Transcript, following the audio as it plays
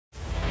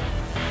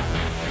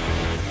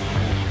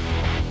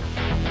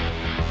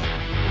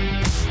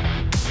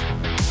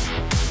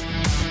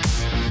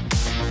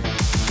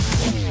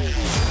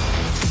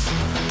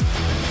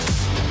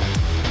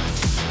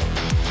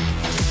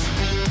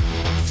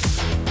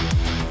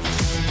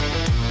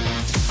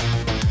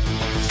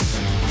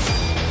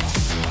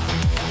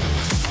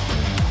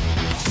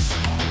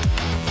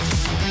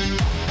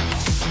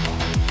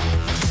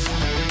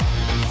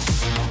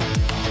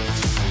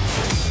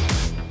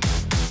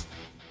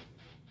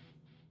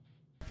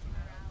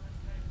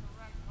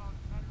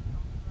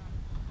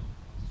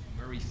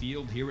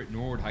Field here at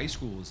Norwood High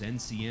School as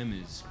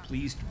NCM is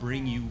pleased to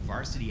bring you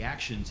varsity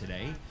action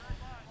today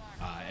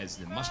as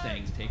the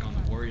Mustangs take on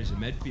the Warriors of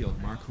Medfield.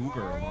 Mark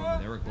Hoover along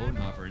with Eric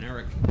Bodenhofer. And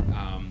Eric,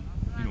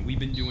 we've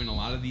been doing a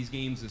lot of these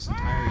games this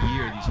entire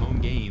year, these home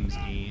games,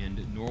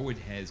 and Norwood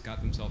has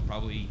got themselves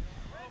probably,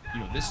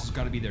 this has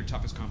got to be their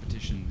toughest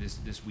competition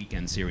this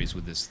weekend series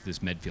with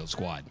this Medfield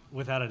squad.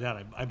 Without a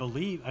doubt.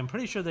 I'm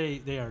pretty sure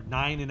they are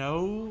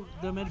 9-0,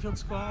 the Medfield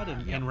squad,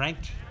 and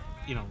ranked,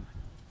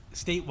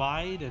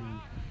 statewide,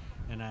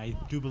 and I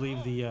do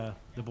believe the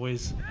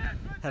boys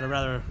had a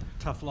rather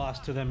tough loss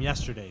to them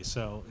yesterday.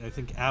 So I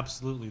think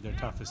absolutely their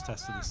toughest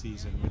test of the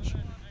season, which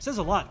says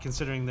a lot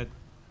considering that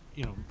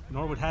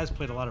Norwood has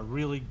played a lot of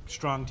really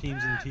strong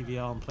teams in the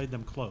TVL and played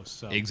them close.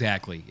 So.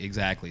 Exactly.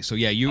 So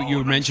yeah,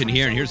 you mentioned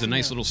here, and here's a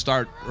nice little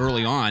start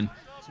early on.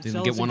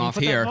 Didn't get one off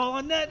here.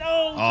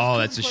 Oh,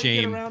 that's a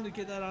shame.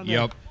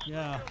 Yep.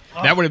 Yeah.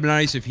 That would have been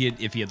nice if he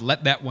had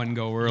let that one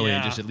go early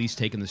and just at least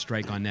taken the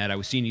strike on net. I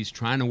was seeing he's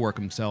trying to work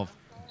himself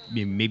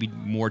maybe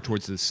more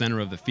towards the center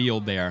of the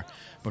field there.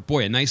 But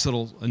boy, a nice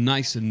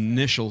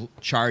initial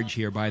charge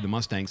here by the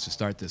Mustangs to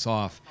start this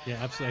off. Yeah,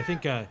 absolutely. I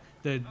think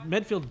the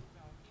Medfield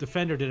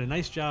defender did a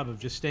nice job of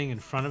just staying in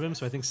front of him,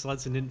 so I think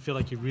Sledson didn't feel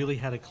like he really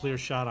had a clear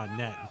shot on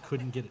net and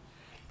couldn't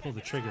pull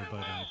the trigger.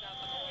 But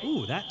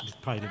that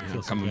probably didn't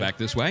feel so coming good. back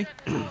this way.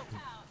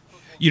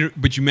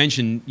 But you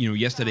mentioned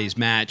yesterday's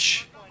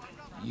match.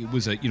 It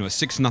was a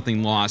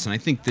 6-0 loss, and I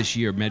think this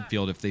year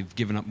Medfield, if they've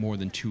given up more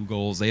than 2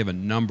 goals, they have a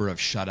number of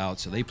shutouts,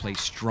 so they play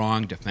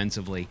strong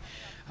defensively,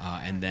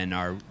 and then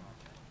are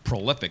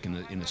prolific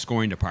in the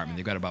scoring department.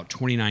 They've got about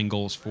 29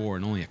 goals for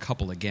and only a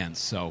couple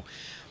against. So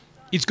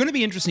it's going to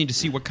be interesting to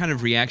see what kind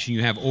of reaction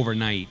you have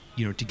overnight,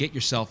 to get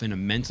yourself in a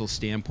mental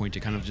standpoint to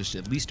kind of just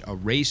at least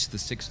erase the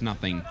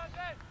 6-0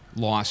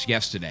 loss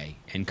yesterday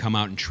and come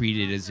out and treat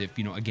it as if,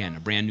 again, a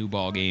brand new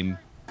ball game,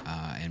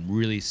 and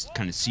really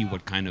kind of see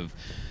what kind of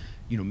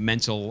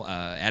mental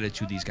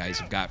attitude these guys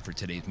have got for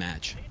today's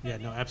match. Yeah,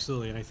 no,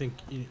 absolutely. And I think,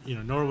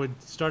 Norwood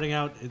starting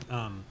out,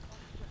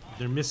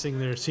 they're missing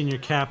their senior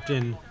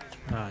captain,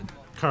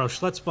 Carl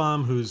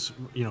Schletzbaum, who's,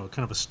 kind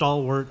of a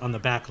stalwart on the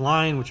back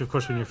line, which, of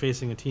course, when you're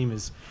facing a team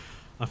as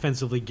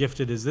offensively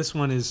gifted as this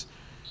one is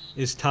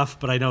tough.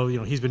 But I know,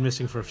 he's been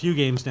missing for a few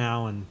games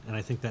now, and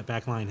I think that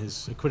back line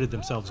has acquitted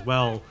themselves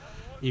well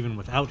even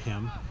without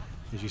him.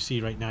 As you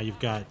see right now, you've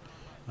got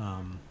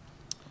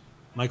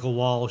Michael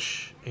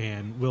Walsh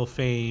and Will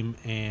Fame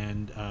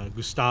and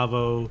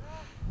Gustavo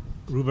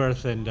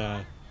Ruberth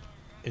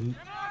and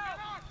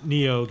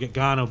Neo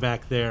Gagano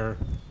back there.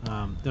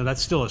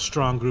 That's still a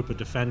strong group of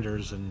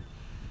defenders,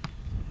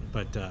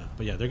 but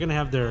yeah, they're going to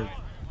have their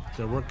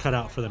work cut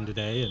out for them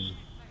today. And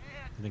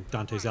I think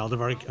Dante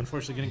Zaldivar,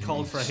 unfortunately, getting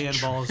called for a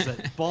handball.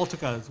 That ball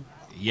took a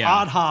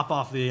odd hop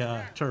off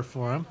the turf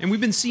for him. And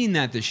we've been seeing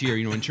that this year,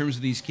 in terms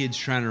of these kids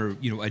trying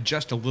to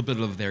adjust a little bit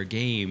of their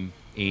game,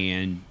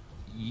 and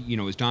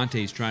as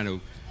Dante's trying to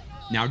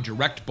now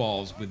direct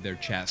balls with their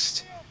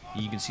chest,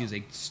 you can see as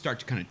they start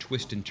to kind of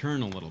twist and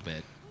turn a little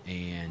bit.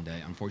 And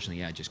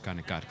unfortunately, just kind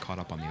of got caught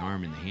up on the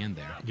arm and the hand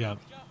there. Yeah.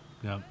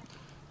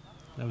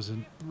 That was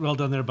well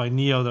done there by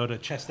Neo, though, to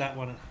chest that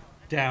one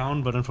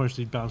down, but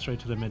unfortunately bounced right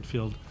to the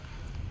midfield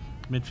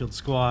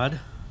squad.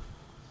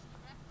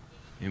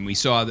 And we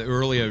saw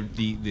earlier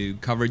the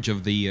coverage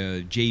of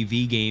the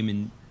JV game,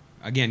 and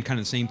again, kind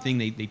of the same thing.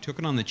 They took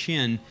it on the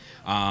chin,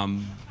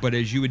 but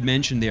as you had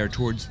mentioned there,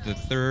 towards the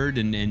third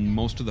and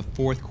most of the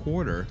fourth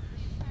quarter,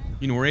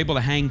 we're able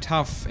to hang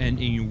tough and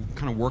you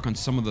kind of work on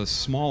some of the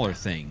smaller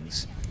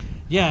things.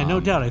 Yeah, no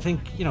doubt. I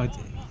think,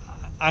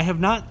 I have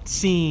not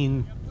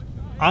seen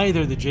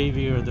either the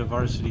JV or the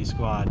varsity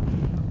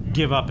squad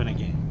give up in a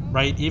game,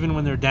 right? Even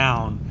when they're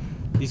down,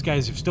 these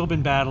guys have still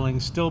been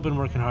battling, still been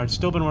working hard,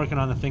 still been working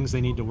on the things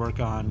they need to work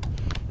on.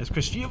 As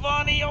Chris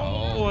Giovanni,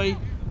 oh boy.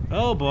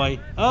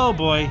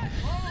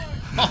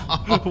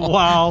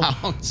 Wow.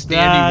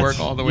 Outstanding work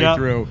all the way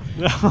through.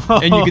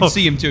 And you can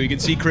see him, too. You can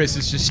see Chris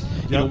is just,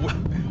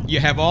 you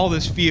have all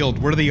this field.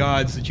 What are the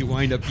odds that you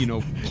wind up,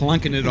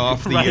 plunking it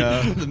off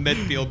the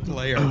Medfield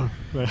player?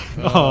 Right.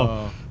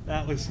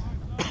 That was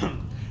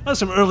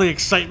some early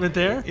excitement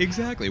there.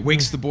 Exactly.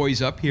 Wakes the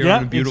boys up here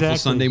on a beautiful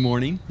Sunday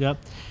morning. Yep.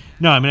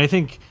 No, I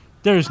think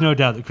there is no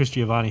doubt that Chris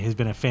Giovanni has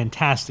been a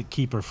fantastic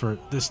keeper for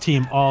this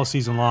team all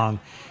season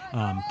long.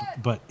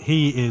 But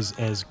he is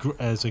as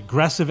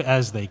aggressive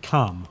as they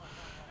come.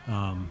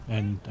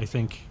 And I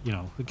think,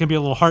 it can be a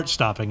little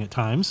heart-stopping at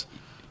times.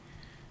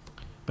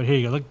 But here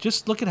you go.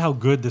 Look at how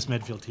good this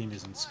Medfield team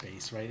is in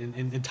space, right?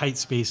 In tight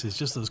spaces,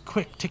 just those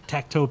quick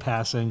tic-tac-toe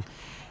passing.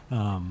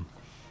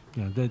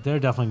 They're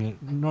definitely,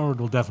 Norwood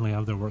will definitely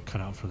have their work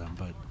cut out for them.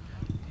 But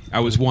I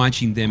was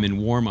watching them in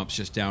warm-ups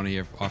just down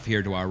here, off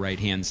here to our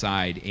right-hand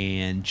side,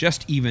 and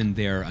just even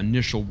their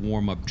initial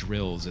warm-up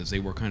drills as they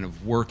were kind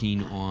of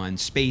working on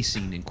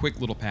spacing and quick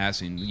little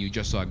passing. You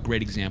just saw a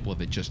great example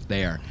of it just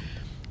there.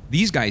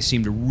 These guys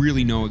seem to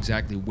really know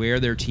exactly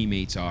where their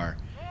teammates are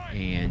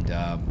and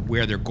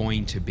where they're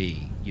going to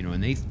be.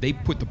 And they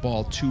put the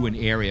ball to an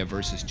area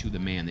versus to the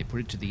man. They put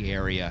it to the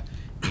area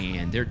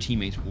and their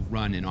teammates will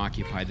run and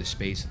occupy the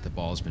space that the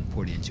ball has been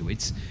put into.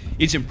 It's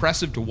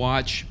impressive to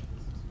watch.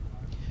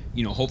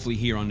 Hopefully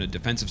here on the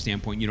defensive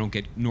standpoint, you don't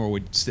get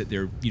Norwood sit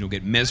there,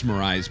 get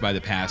mesmerized by the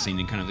passing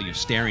and kind of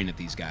staring at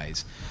these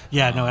guys.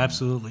 Yeah, no,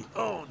 absolutely.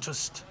 Oh,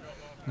 just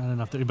not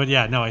enough there. But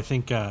yeah, no, I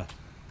think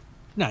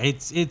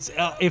it's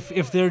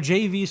if their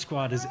JV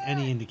squad is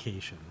any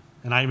indication,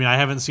 and I mean I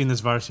haven't seen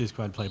this varsity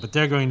squad play, but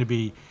they're going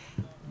to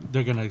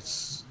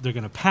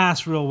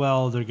pass real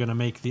well. They're going to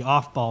make the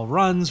off-ball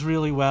runs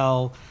really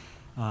well.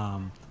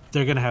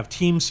 They're going to have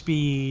team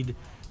speed.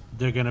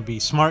 They're going to be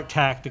smart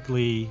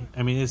tactically.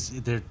 I mean,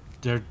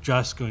 they're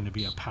just going to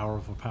be a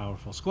powerful,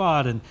 powerful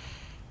squad. And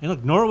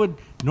look,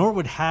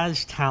 Norwood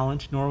has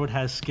talent. Norwood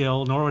has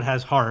skill. Norwood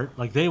has heart.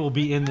 Like, they will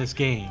be in this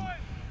game.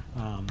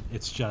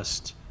 It's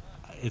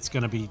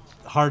going to be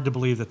hard to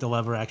believe that they'll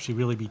ever actually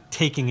really be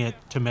taking it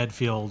to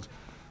Medfield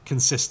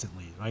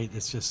consistently, right?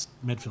 It's just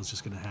Medfield's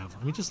just going to have.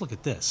 I mean, just look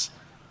at this.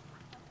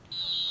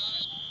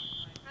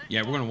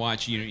 Yeah, we're going to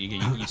watch.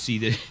 You see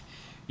that.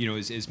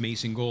 Is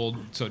Mason Gold.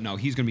 So now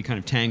he's going to be kind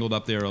of tangled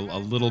up there a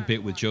little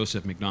bit with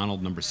Joseph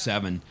McDonald, number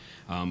 7.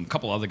 A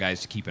couple other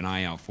guys to keep an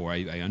eye out for.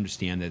 I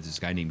understand that there's this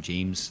guy named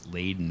James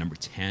Layden, number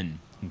 10,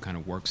 who kind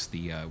of works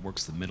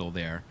the middle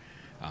there.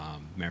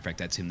 Matter of fact,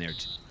 that's him there.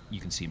 You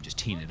can see him just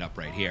teeing it up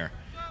right here.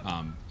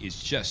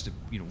 Is just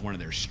one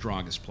of their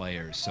strongest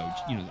players. So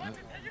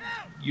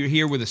you're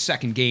here with a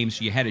second game,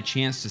 so you had a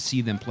chance to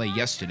see them play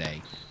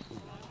yesterday,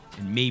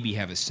 and maybe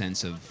have a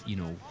sense of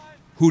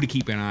who to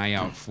keep an eye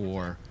out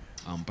for.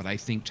 But I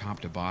think top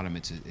to bottom,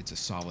 it's a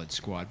solid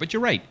squad. But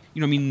you're right.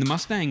 The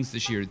Mustangs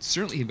this year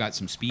certainly have got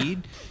some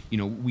speed.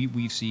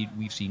 We've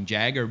seen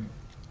Jagger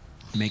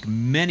make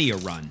many a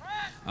run,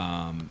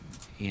 and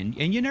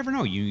you never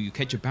know. You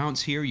catch a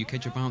bounce here, you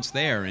catch a bounce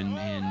there, and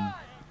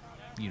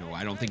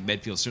I don't think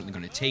Medfield's certainly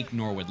going to take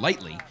Norwood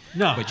lightly.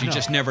 No, but you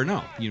just never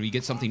know. You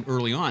get something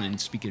early on. And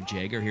speaking of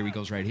Jagger, here he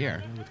goes right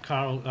here. With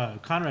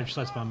Conrad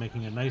Schletzbaum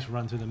making a nice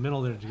run through the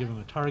middle there to give him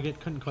a target,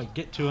 couldn't quite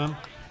get to him.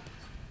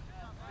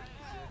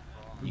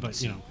 But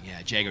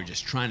Jagger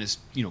just trying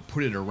to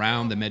put it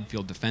around the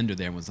Medfield defender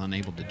there and was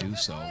unable to do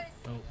so.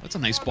 That's a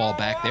nice ball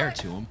back there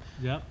to him.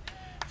 Yep.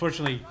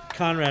 Fortunately,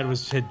 Conrad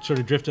had sort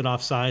of drifted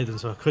offside, and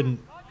so I couldn't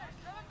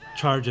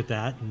charge at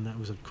that. And that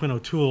was a Quinn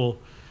O'Toole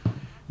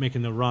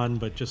making the run,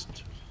 but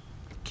just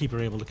keeper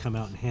able to come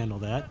out and handle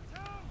that.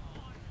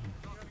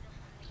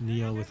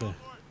 Neo with a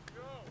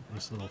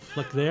nice little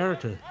flick there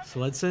to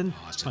Sledson.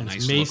 Oh, it's a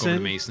nice look over to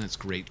Mason. That's a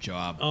great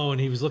job. Oh,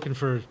 and he was looking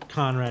for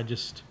Conrad.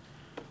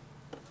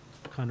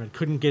 Conrad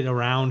couldn't get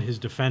around his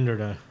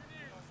defender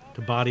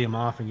to body him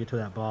off and get to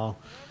that ball.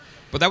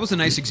 But that was a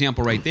nice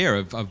example right there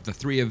of the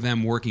three of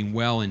them working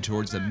well in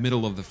towards the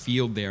middle of the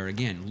field there.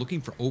 Again,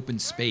 looking for open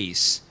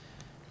space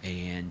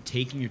and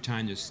taking your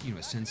time. There's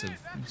a sense of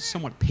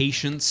somewhat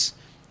patience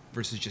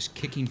versus just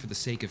kicking for the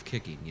sake of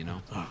kicking.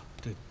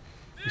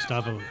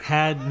 Gustavo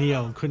had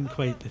Neo and couldn't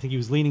quite. I think he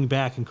was leaning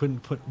back and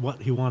couldn't put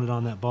what he wanted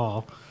on that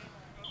ball.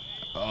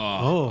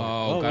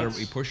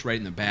 He pushed right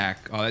in the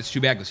back. Oh, that's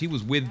too bad because he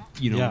was with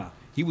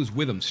He was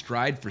with him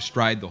stride for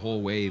stride the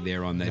whole way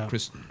there on that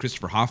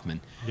Christopher Hoffman.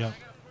 Yeah.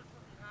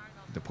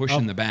 The push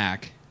in the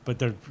back. But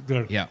they're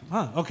yeah.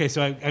 Okay,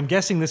 so I'm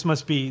guessing this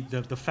must be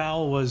the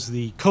foul was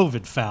the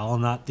COVID foul,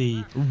 not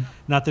the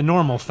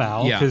normal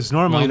foul. Yeah. Because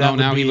normally that would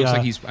now be, he looks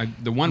like he's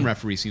the one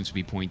referee seems to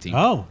be pointing.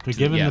 Oh, they're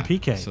giving the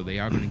PK. So they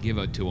are going to give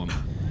it to him,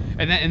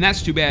 and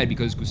that's too bad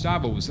because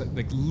Gustavo was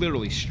like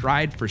literally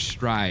stride for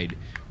stride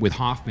with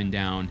Hoffman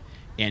down,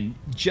 and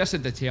just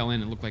at the tail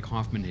end it looked like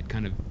Hoffman had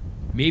kind of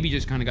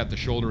got the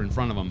shoulder in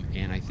front of him,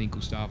 and I think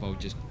Gustavo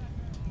just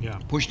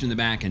pushed in the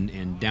back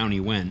and down he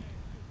went.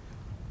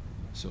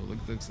 So it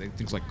looks like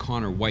things like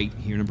Connor White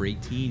here, number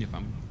 18, if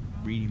I'm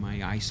reading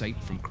my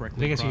eyesight from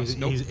correctly. I guess he's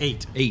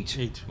 8.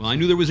 8. Well, I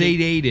knew there was 8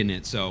 in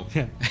it, so.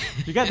 Yeah.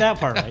 You got that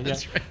part right.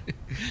 That's right.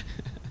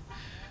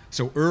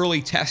 So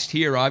early test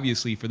here,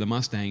 obviously, for the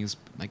Mustangs.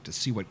 I'd like to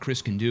see what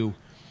Chris can do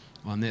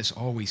on this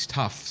always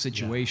tough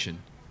situation.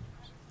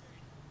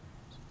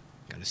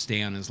 Got to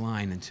stay on his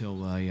line until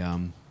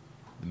the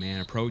man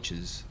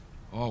approaches.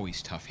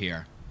 Always tough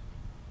here.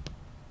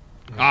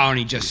 Oh, and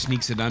he just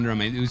sneaks it under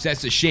him.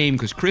 That's a shame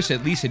because Chris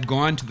at least had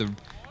gone to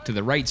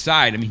the right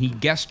side. I mean, he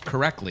guessed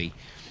correctly.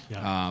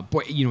 Yeah.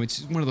 Boy,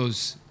 it's one of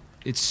those.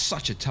 It's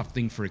such a tough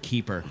thing for a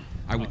keeper.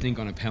 I would think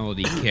on a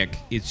penalty kick,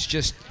 it's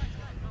just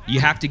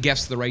you have to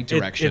guess the right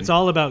direction. It's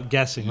all about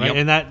guessing, right?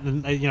 Yep.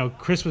 And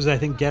Chris was, I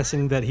think,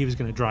 guessing that he was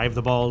going to drive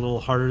the ball a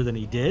little harder than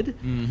he did,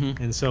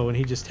 and so when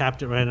he just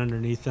tapped it right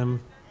underneath him,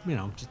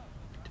 just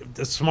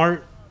a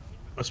smart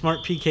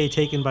PK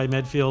taken by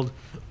Medfield.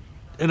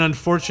 An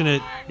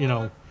unfortunate,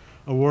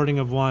 awarding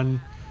of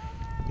one.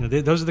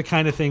 Those are the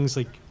kind of things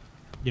like,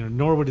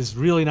 Norwood is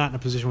really not in a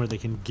position where they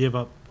can give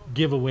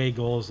away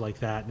goals like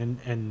that.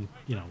 And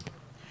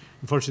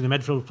unfortunately, the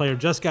Medfield player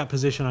just got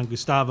position on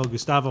Gustavo.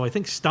 Gustavo, I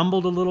think,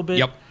 stumbled a little bit.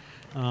 Yep.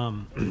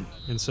 And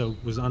so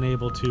was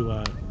unable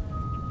to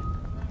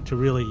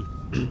really,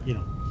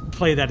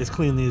 play that as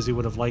cleanly as he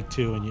would have liked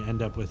to. And you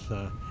end up with.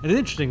 And it's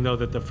interesting though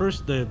that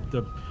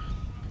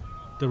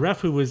the the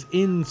ref who was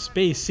in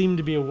space seemed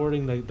to be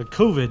awarding the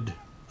COVID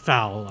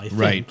foul, I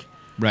think.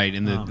 Right,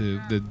 and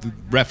the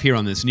ref here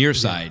on this near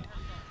side.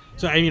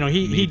 So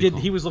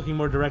he was looking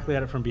more directly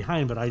at it from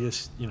behind, but I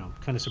just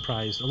kind of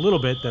surprised a little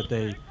bit that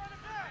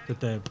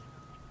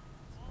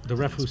the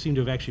ref who seemed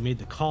to have actually made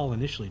the call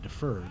initially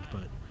deferred,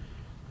 but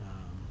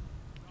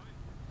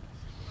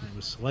it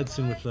was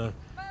Sledson with the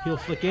heel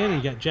flick in,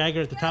 and you got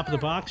Jagger at the top of the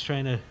box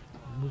trying to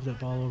move that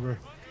ball over.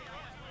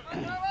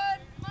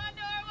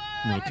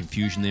 A little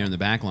confusion there in the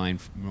back line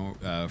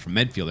from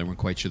Medfield. They weren't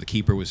quite sure. The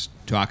keeper was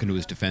talking to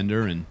his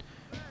defender, and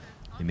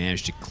they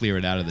managed to clear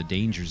it out of the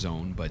danger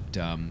zone. But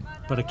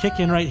a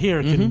kick in right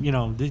here can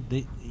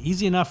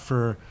easy enough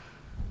for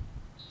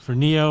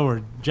Neo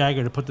or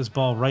Jagger to put this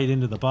ball right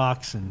into the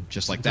box, and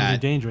just like it's that. Really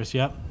dangerous.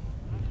 Yep.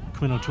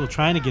 Quinn O'Toole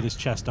trying to get his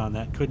chest on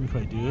that, couldn't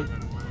quite do it.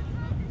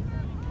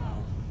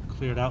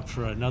 Cleared out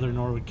for another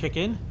Norwood kick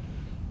in.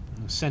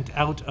 Sent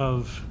out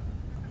of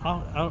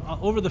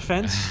over the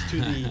fence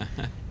to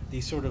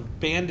the sort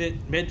of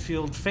bandit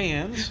Medfield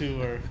fans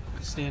who are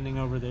standing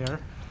over there.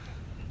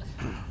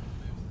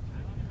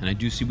 And I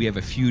do see we have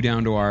a few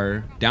down to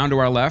our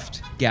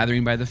left,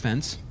 gathering by the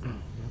fence.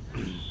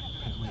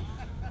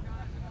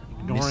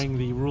 Ignoring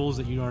the rules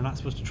that you are not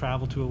supposed to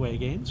travel to away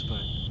games,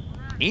 but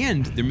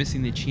and they're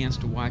missing the chance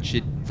to watch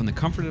it from the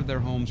comfort of their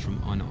homes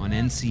on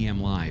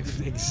NCM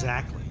Live.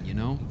 Exactly.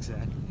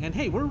 Exactly. And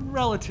hey, we're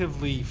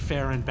relatively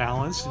fair and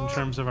balanced in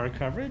terms of our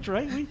coverage,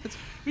 right?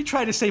 We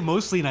try to say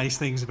mostly nice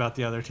things about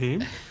the other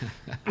team.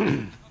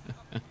 And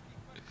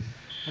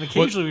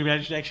occasionally we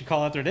manage to actually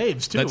call out their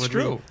names too. That's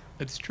true.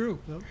 That's true.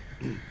 Yep.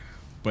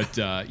 But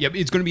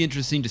it's going to be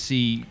interesting to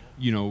see,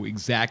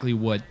 exactly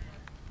what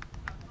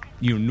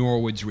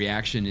Norwood's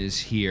reaction is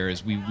here,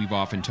 as we've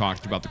often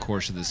talked about the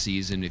course of the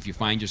season. If you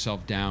find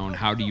yourself down,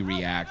 how do you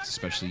react?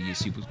 Especially you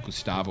see with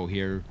Gustavo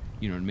here,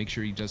 to make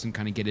sure he doesn't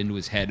kind of get into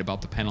his head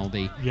about the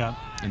penalty. Yeah.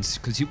 And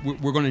because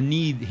we're going to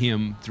need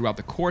him throughout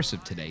the course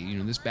of today.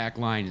 This back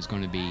line is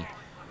going to be.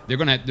 They're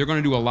going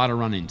to do a lot of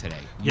running today.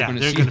 You're going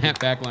to see that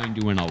back line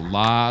doing a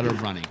lot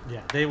of running.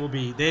 Yeah, they will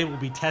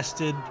be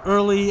tested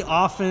early,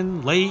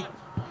 often, late.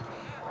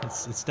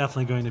 It's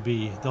definitely going to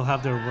be. They'll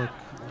have their work.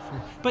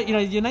 But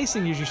the nice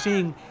thing is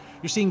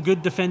you're seeing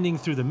good defending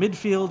through the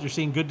midfield. You're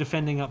seeing good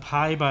defending up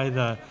high by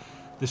the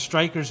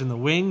strikers and the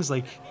wings.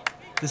 Like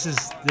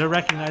they're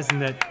recognizing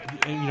that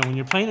when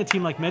you're playing a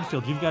team like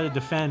Medfield, you've got to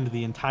defend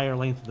the entire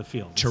length of the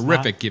field.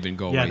 Terrific give and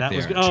go right there.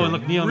 Was good. Oh, and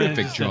look, Neil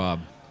terrific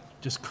job.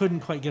 Just couldn't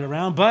quite get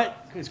around.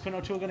 But is Quinn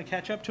O'Toole going to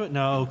catch up to it?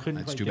 No,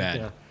 couldn't That's quite too get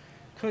bad. there.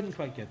 Couldn't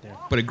quite get there.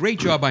 But a great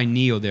job by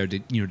Neo there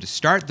to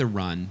start the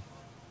run,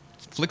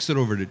 flicks it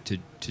over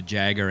to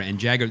Jagger, and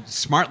Jagger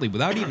smartly,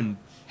 without even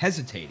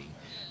hesitating,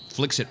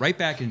 flicks it right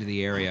back into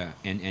the area,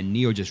 and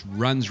Neo just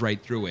runs right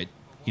through it.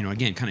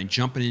 Again, kind of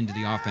jumping into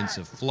the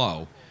offensive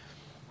flow.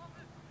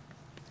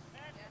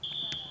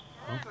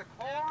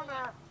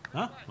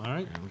 Huh? All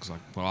right. It looks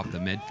like off the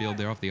Medfield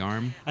there, off the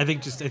arm. I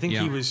think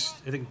he was.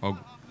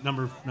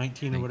 Number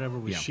 19 or whatever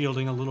was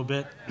shielding a little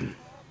bit,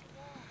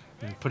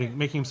 and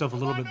making himself a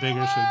little bit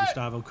bigger so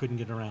Gustavo couldn't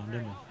get around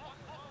him.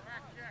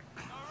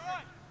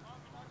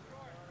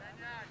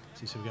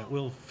 So we've got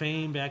Will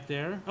Fame back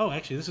there. Oh,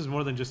 actually, this is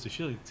more than just a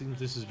shield. It seems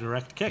this is a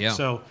direct kick. Yeah.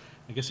 So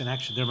I guess in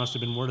action there must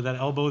have been more to that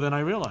elbow than I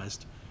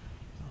realized.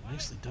 Oh,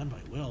 nicely done by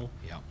Will.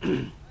 Yeah.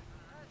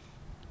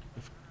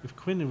 If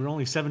Quinn were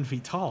only 7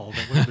 feet tall,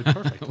 that would have been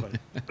perfect. But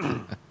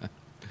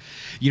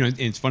and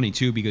it's funny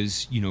too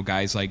because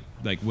guys like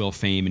Will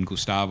Fame and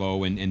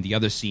Gustavo and the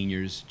other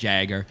seniors,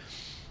 Jagger,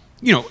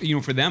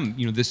 for them,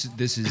 this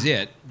is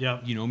it. Yeah.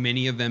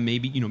 Many of them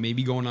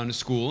maybe going on to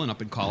school and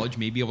up in college,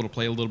 may be able to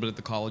play a little bit at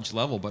the college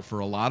level, but for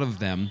a lot of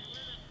them,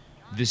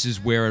 this is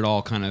where it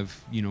all kind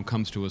of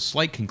comes to a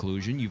slight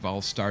conclusion. You've all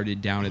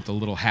started down at the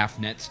little half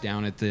nets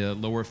down at the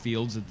lower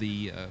fields at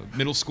the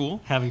middle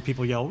school, having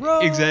people yell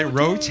rotate, exactly,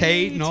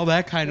 rotate and all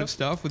that kind of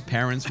stuff, with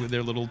parents with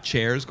their little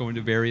chairs going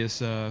to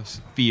various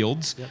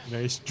fields,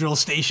 various drill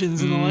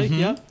stations and the like.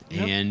 Yep.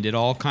 And it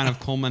all kind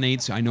of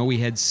culminates. I know we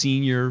had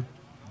senior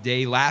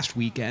day last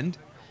weekend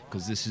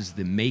because this is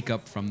the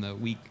makeup from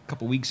the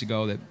couple weeks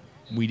ago that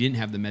we didn't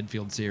have the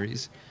Medfield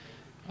series.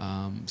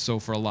 So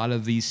for a lot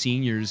of these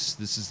seniors,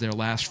 this is their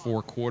last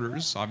 4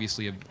 quarters,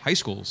 obviously, of high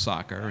school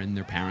soccer and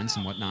their parents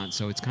and whatnot.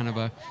 So it's kind of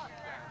a,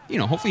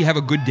 hopefully you have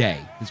a good day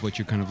is what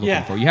you're kind of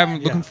looking for. You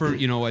haven't looking for,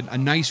 a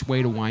nice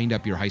way to wind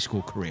up your high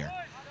school career.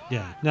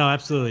 Yeah, no,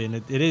 absolutely. And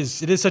it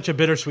is such a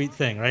bittersweet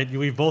thing, right?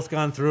 We've both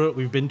gone through it.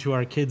 We've been to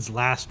our kids'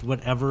 last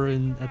whatever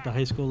at the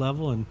high school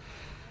level. And,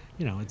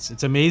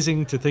 it's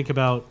amazing to think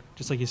about,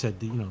 just like you said,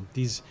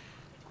 these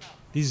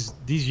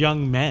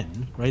young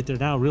men, right? They're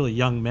now really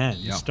young men.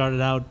 Yeah.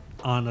 Started out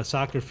on a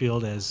soccer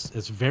field as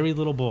very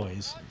little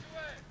boys,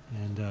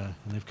 and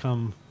they've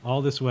come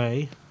all this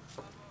way,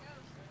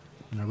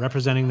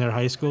 representing their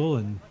high school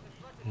and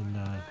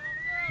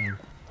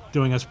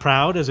doing us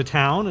proud as a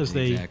town. As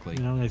they,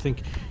 I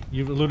think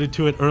you alluded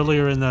to it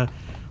earlier when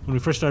we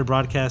first started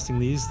broadcasting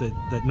these,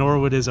 that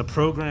Norwood as a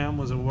program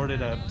was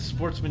awarded a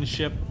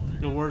sportsmanship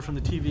award from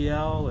the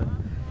TVL, and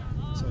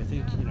so I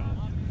think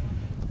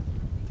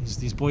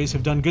these boys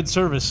have done good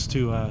service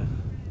to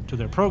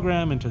their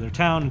program and to their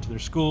town and to their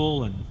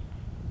school, and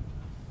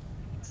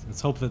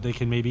let's hope that they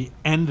can maybe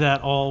end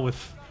that all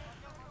with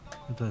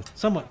the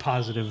somewhat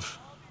positive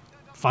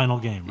final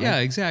game. Right? Yeah,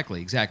 exactly.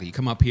 You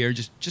come up here,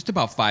 just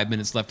about 5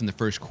 minutes left in the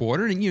first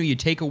quarter, and you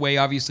take away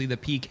obviously the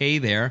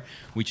PK there,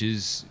 which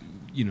is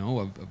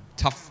a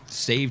tough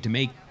save to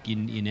make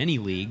in any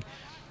league.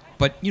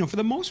 But for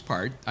the most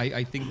part,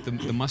 I think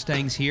the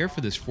Mustangs here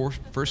for this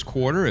first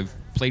quarter have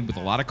played with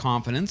a lot of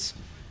confidence.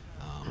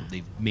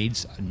 They've made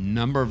a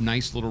number of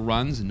nice little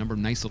runs, a number of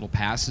nice little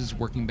passes,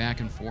 working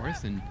back and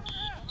forth, and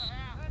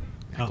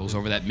that goes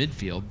over that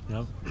midfield.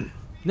 Yep.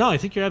 No, I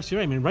think you're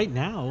absolutely right. I mean, right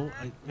now,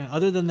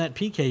 other than that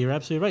PK, you're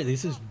absolutely right.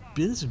 This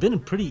has been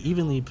pretty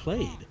evenly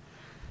played.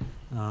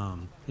 I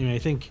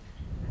think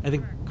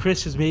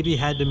Chris has maybe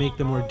had to make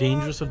the more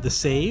dangerous of the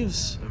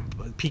saves,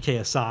 PK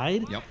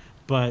aside. Yep.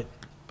 But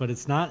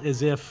it's not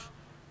as if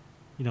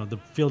the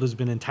field has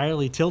been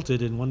entirely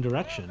tilted in one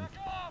direction.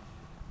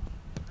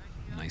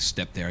 Nice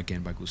step there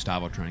again by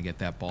Gustavo trying to get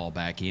that ball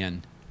back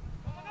in.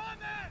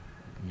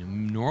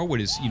 Norwood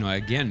is,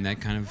 again,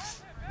 that kind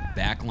of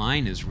back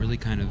line has really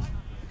kind of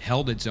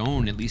held its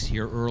own, at least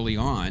here early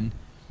on.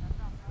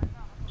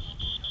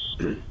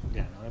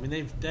 Yeah, I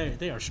mean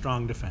they are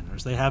strong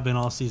defenders. They have been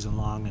all season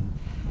long, and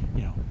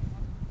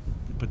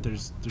but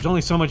there's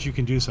only so much you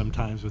can do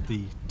sometimes with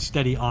the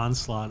steady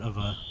onslaught of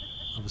a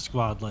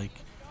squad like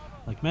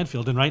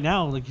Medfield. And right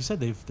now, like you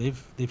said,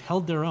 they've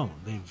held their own.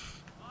 They've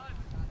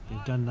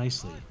done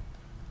nicely.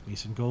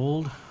 Mason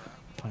Gold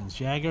finds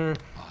Jagger.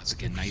 Oh, it's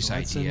again nice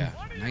idea.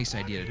 Nice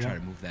idea to try to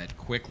move that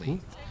quickly.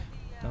 Ooh,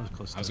 that was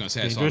close. I was going to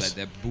say dangerous. I saw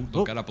that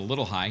boot got up a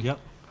little high. Yep.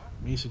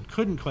 Mason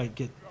couldn't quite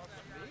get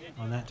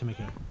on that to make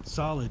a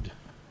solid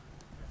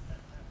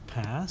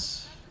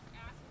pass.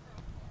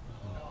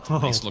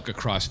 Nice look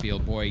across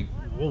field, boy.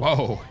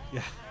 Whoa.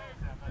 Yeah.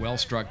 Well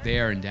struck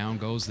there, and down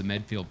goes the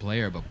Medfield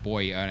player. But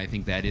boy, I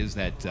think that is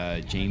that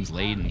James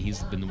Layden.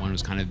 He's been the one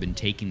who's kind of been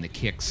taking the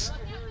kicks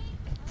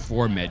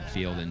for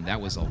Medfield, and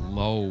that was a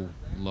low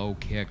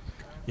kick.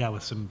 Yeah,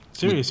 with some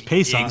serious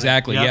pace on it.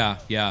 Exactly,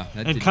 Yep. yeah.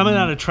 And coming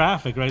out of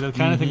traffic, right? The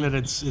kind of thing that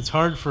it's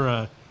hard for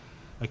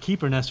a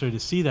keeper necessarily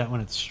to see that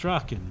when it's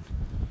struck. And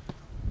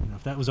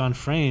if that was on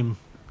frame,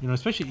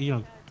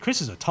 especially Chris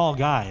is a tall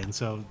guy, and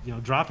so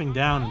dropping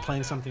down and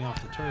playing something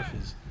off the turf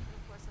is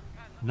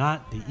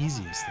not the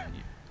easiest thing.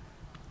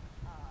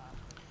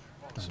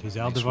 Dantes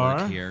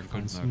Aldevar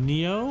finds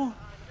Neo,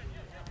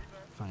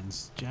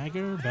 finds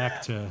Jagger,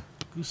 back to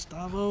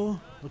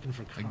Gustavo, looking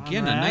for Conrad.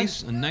 Again,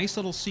 a nice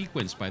little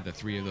sequence by the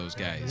three of those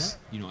guys.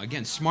 Yeah.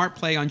 Again, smart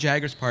play on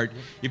Jagger's part.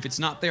 If it's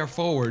not there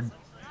forward,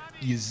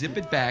 you zip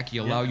it back.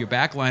 You allow your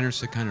backliners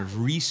to kind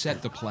of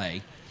reset the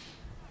play,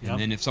 and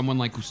then if someone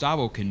like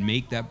Gustavo can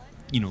make that,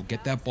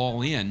 get that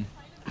ball in,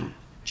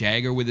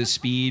 Jagger with his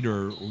speed,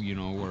 or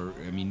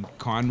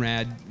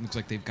Conrad looks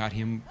like they've got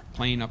him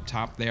playing up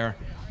top there.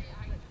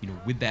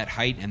 With that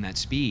height and that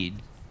speed,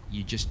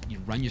 you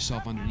run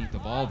yourself underneath the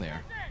ball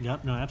there.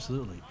 Yep, no,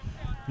 absolutely.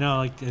 No,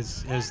 like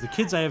as the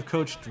kids I have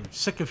coached are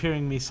sick of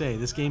hearing me say,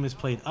 this game is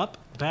played up,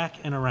 back,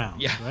 and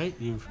around. Yeah, right.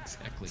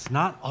 Exactly. It's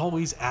not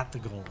always at the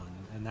goal,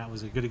 and that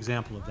was a good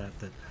example of that.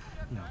 That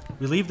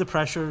relieve the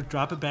pressure,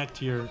 drop it back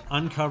to your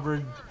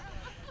uncovered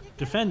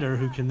defender,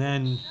 who can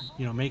then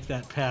make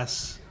that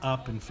pass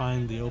up and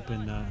find the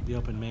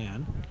open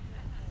man.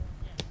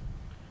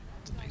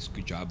 Nice,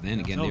 good job then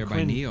again there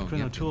by Neo.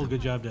 Quinn O'Toole,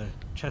 good job to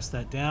chest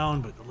that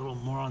down, but a little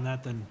more on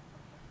that than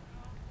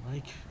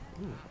Mike.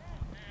 Ooh.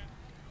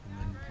 And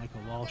then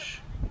Michael Walsh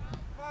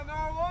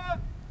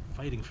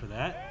fighting for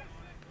that.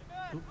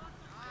 Ooh.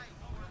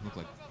 Look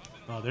like.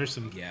 Oh, there's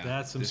some. Yeah,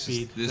 that's some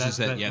speed. This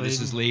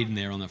is Layden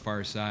there on the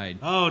far side.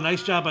 Oh,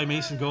 nice job by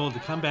Mason Gold to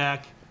come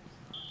back,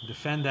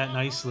 defend that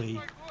nicely.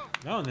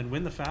 Oh, and then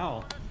win the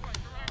foul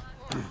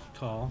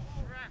call.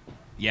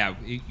 Yeah,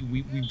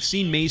 we've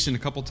seen Mason a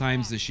couple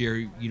times this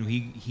year.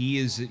 He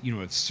is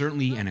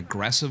certainly an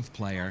aggressive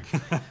player.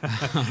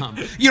 And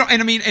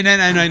I mean, and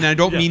I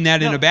don't mean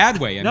that in a bad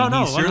way. I mean,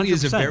 he certainly 100%.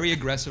 Is a very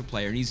aggressive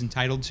player, and he's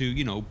entitled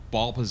to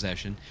ball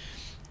possession.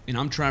 And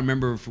I'm trying to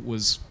remember if it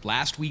was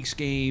last week's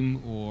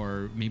game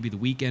or maybe the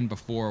weekend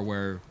before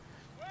where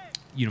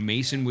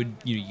Mason would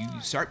you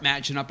start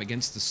matching up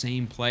against the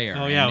same player.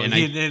 Oh yeah,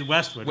 and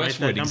Westwood, right?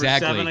 That number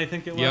exactly. 7, I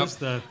think it was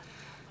the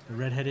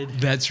redheaded.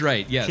 That's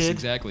right. Yes, kid.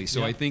 Exactly.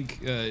 So I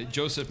think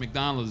Joseph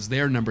McDonald is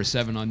their number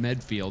 7 on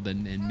Medfield,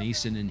 and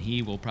Mason and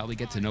he will probably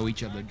get to know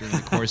each other during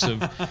the course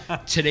of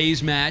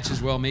today's match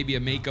as well. Maybe a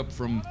makeup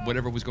from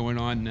whatever was going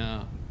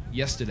on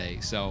yesterday.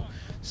 So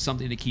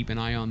something to keep an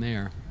eye on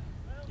there.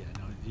 Yeah,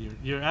 no,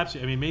 you're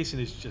absolutely. I mean, Mason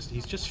is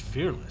he's just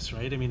fearless,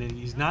 right? I mean,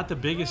 he's not the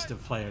biggest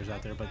of players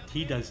out there, but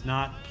he does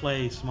not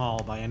play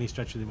small by any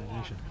stretch of the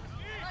imagination.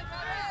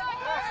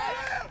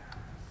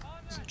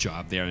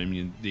 Job there. I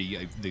mean,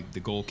 the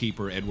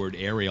goalkeeper Edward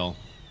Ariel,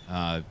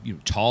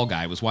 tall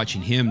guy. Was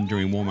watching him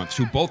during warm-ups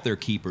too. Both their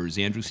keepers,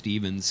 Andrew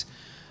Stevens,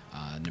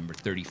 number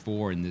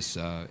 34, and this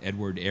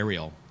Edward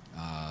Ariel,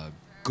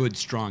 good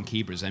strong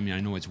keepers. I mean,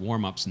 I know it's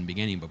warm-ups in the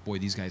beginning, but boy,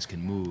 these guys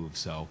can move.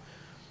 So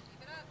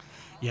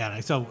Yeah,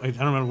 I don't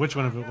remember which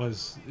one of it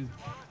was.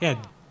 Yeah,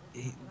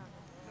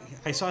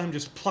 I saw him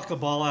just pluck a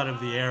ball out of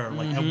the air,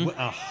 like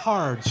a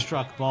hard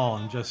struck ball,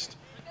 and just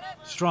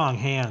strong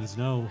hands.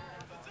 No.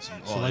 So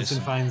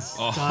Ledson finds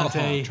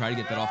Dante. Try to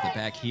get that off the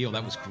back heel.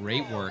 That was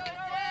great work.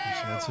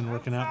 So Ledson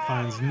working out,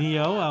 finds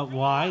Neo out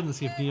wide. Let's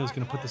see if Neo's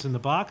going to put this in the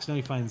box. No,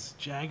 he finds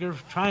Jagger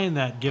trying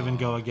that give and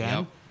go again.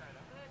 Yep.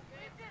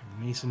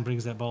 Mason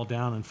brings that ball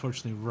down,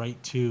 unfortunately,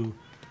 right to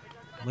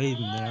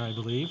Layden there, I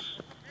believe.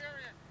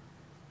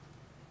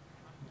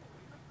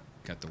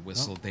 Got the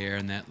whistle there,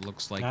 and that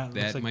looks like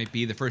that might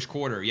be the first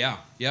quarter. Yeah,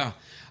 yeah.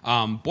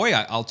 Boy,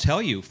 I'll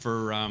tell you,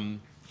 for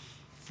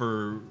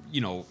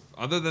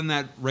other than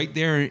that right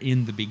there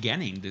in the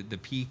beginning, the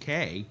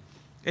PK,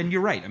 and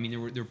you're right. I mean,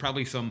 there were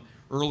probably some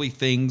early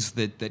things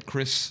that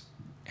Chris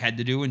had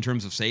to do in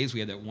terms of saves.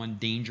 We had that one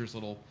dangerous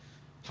little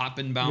hop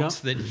and bounce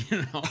that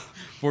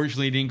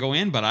fortunately didn't go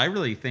in. But I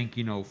really think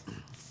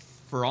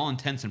for all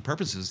intents and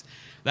purposes,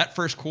 that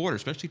first quarter,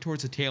 especially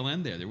towards the tail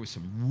end there was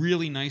some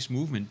really nice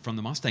movement from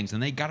the Mustangs,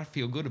 and they got to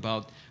feel good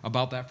about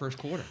that first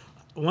quarter.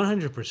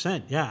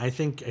 100%. Yeah, I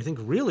think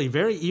really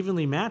very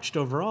evenly matched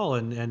overall,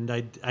 and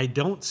I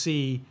didn't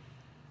see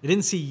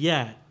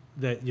yet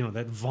that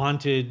that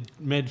vaunted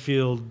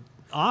Medfield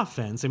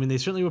offense. I mean, they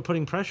certainly were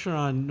putting pressure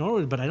on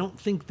Norwood, but I don't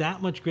think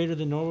that much greater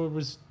than Norwood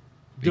was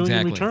doing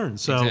in return.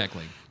 So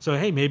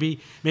hey,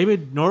 maybe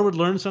Norwood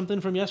learned something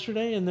from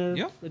yesterday, and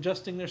they're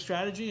adjusting their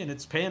strategy, and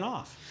it's paying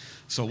off.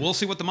 So we'll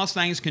see what the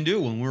Mustangs can do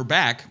when we're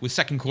back with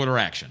second quarter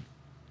action.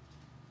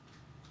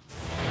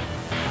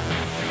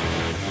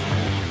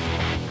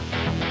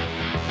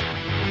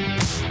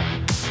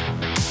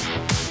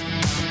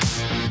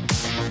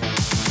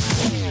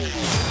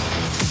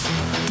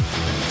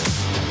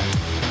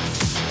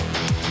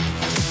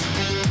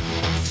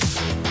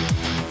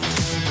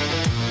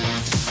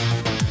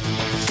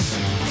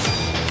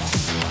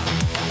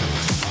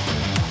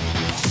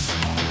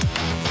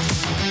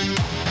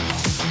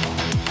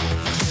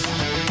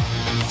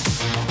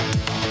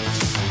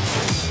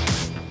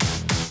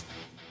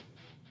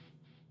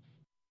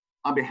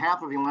 On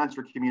behalf of the Alliance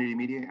for Community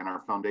Media and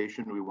our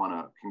foundation, we want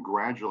to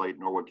congratulate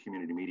Norwood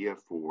Community Media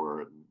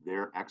for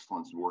their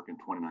excellence work in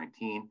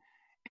 2019.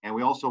 And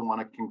we also want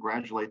to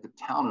congratulate the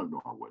town of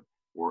Norwood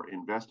for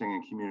investing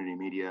in community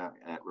media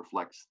that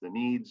reflects the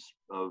needs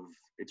of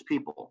its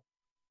people.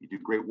 You do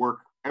great work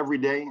every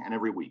day and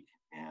every week,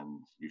 and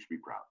you should be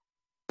proud.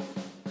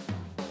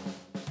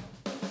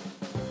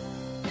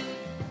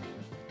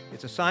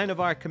 It's a sign of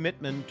our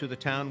commitment to the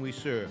town we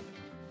serve.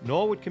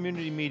 Norwood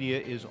Community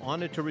Media is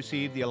honored to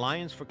receive the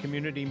Alliance for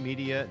Community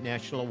Media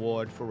National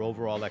Award for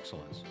Overall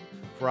Excellence.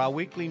 For our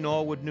weekly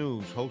Norwood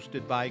News,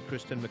 hosted by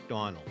Kristen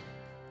McDonald,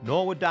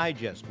 Norwood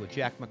Digest with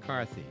Jack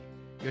McCarthy,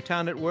 Your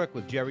Town at Work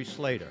with Jerry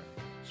Slater,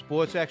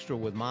 Sports Extra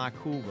with Mark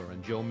Hoover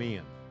and Joe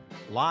Meehan,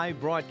 live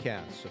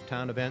broadcasts of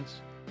town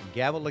events, and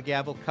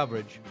gavel-to-gavel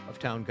coverage of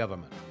town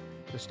government.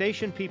 The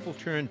station people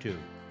turn to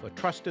for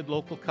trusted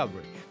local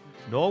coverage.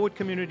 Norwood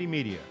Community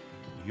Media,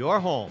 your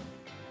home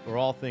for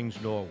all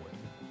things Norwood.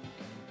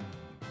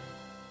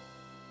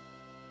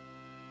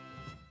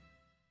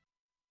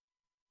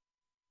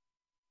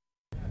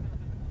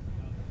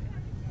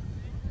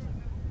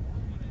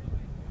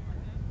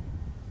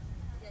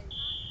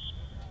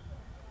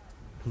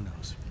 Who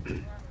knows?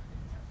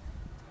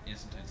 Yeah,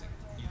 sometimes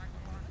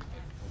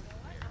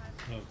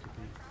Oh, it could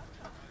be.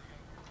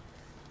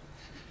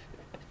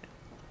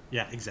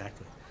 Yeah,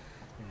 exactly.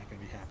 You're not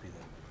going to be happy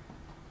that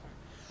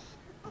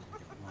we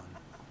got one.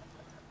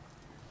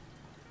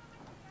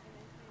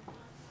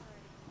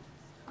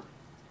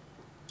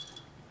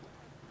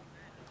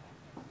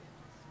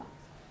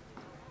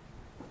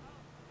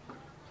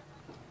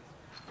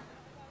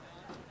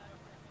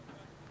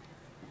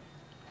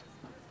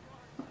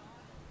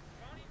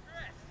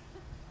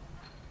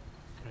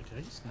 Did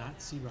I just not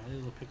see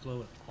Riley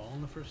LaPiccolo at all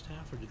in the first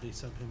half, or did they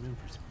sub him in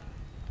for somebody?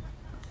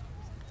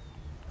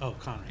 Oh,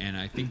 Connor. And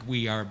I think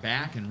we are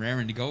back and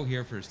raring to go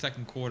here for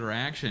second quarter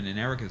action. And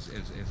Eric, as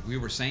we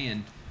were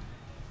saying,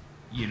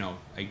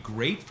 a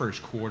great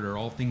first quarter,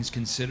 all things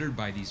considered,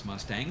 by these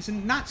Mustangs.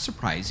 And not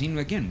surprising.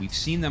 Again, we've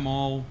seen them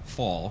all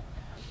fall.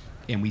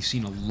 And we've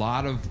seen a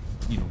lot of,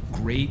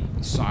 great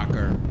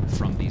soccer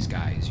from these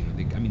guys.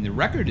 The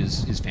record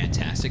is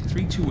fantastic,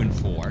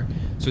 3-2-4.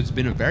 So it's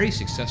been a very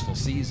successful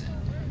season.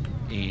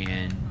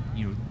 And,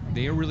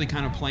 they are really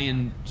kind of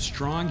playing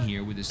strong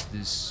here with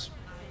this,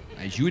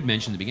 as you had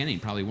mentioned in the beginning,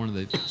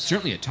 probably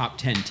certainly a top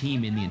 10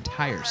 team in the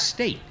entire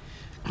state.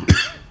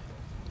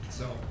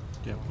 So.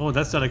 Yeah. Oh,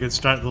 that's not a good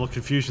start. A little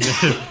confusion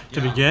there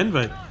to begin,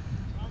 but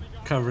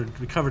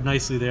we covered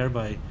nicely there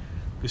by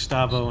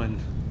Gustavo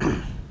and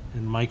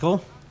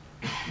Michael.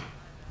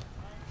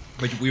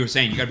 But we were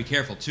saying you got to be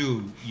careful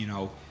too.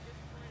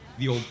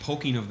 The old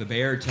poking of the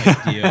bear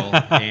type deal,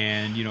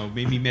 and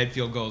maybe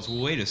Medfield goes,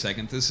 well, wait a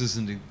second, this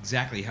isn't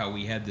exactly how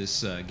we had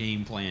this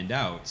game planned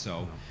out.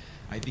 So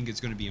I think it's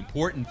going to be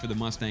important for the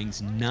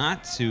Mustangs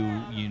not to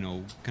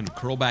kind of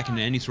curl back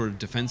into any sort of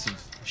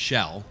defensive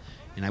shell,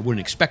 and I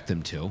wouldn't expect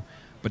them to,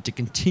 but to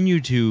continue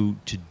to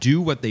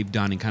do what they've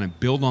done and kind of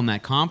build on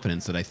that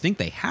confidence that I think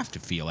they have to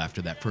feel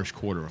after that first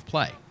quarter of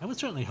play. I would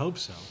certainly hope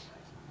so.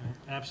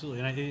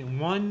 Absolutely. And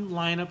one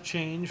lineup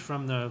change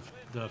from the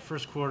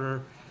first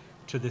quarter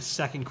to the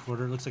second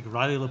quarter. It looks like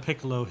Riley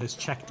LaPiccolo has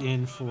checked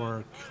in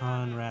for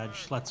Conrad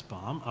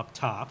Schletzbaum up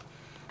top.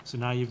 So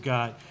now you've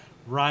got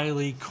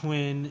Riley,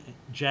 Quinn,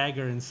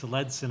 Jagger, and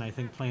Seledson, I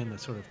think, playing the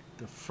sort of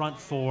the front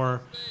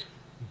four.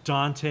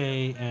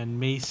 Dante and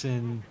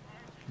Mason,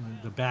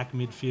 the back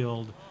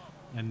midfield,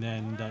 and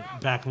then the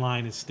back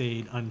line has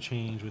stayed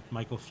unchanged with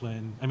Michael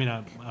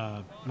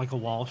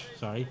Walsh,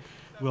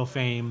 Will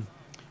Fame,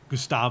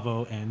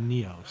 Gustavo, and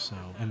Neo. So,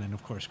 and then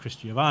of course Chris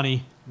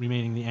Giovanni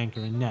remaining the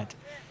anchor in net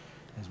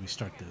as we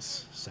start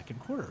this second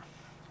quarter.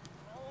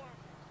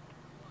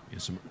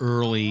 Some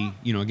early,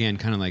 again,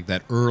 kind of like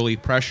that early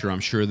pressure.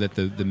 I'm sure that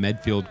the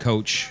Medfield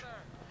coach,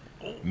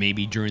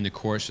 maybe during the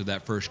course of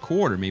that first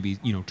quarter, maybe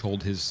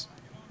told his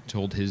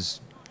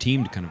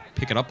team to kind of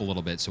pick it up a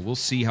little bit. So we'll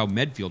see how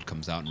Medfield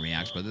comes out and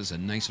reacts. But there's a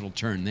nice little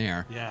turn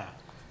there. Yeah.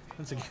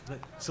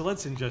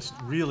 Soletson just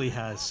really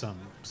has some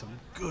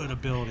good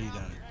ability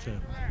to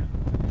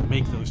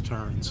make those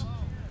turns.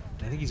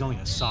 I think he's only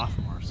a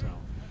sophomore, so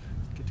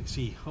get to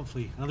see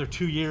hopefully another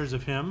 2 years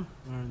of him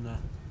wearing the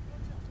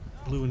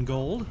blue and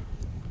gold.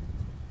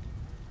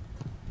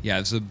 Yeah,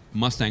 as the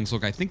Mustangs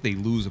look, I think they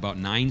lose about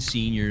 9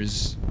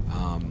 seniors.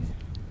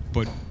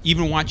 But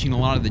even watching a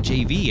lot of the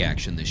JV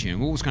action this year,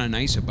 and what was kind of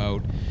nice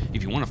about,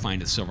 if you want to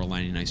find a silver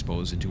lining, I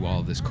suppose, into all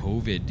of this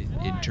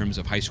COVID in terms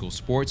of high school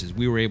sports, is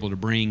we were able to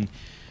bring,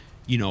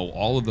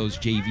 all of those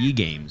JV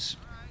games,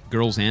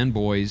 girls and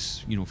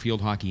boys, field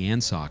hockey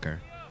and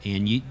soccer,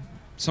 and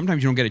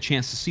sometimes you don't get a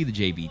chance to see the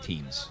JV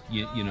teams,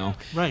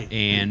 Right.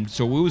 And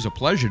so it was a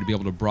pleasure to be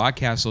able to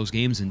broadcast those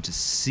games and to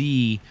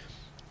see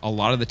a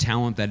lot of the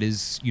talent that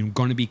is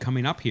going to be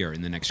coming up here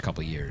in the next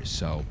couple of years.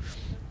 So.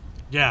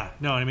 Yeah,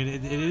 no, I mean,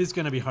 it is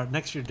going to be hard.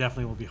 Next year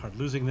definitely will be hard.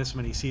 Losing this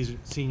many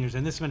seniors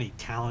and this many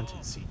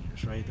talented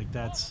seniors, right?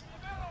 Like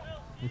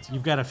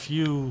you've got a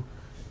few,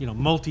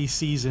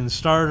 multi-season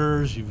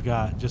starters. You've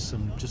got just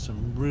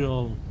some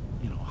real,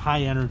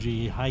 high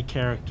energy, high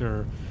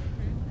character,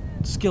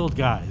 skilled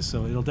guys.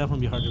 So it'll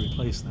definitely be hard to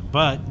replace them.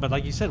 But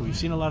like you said, we've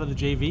seen a lot of the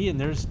JV, and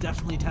there's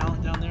definitely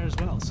talent down there as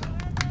well. So.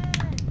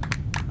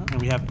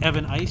 And we have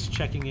Evan Ice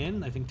checking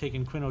in, I think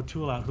taking Quinn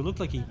O'Toole out, who looked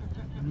like he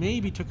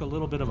maybe took a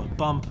little bit of a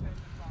bump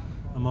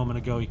a moment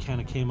ago. He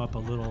kind of came up a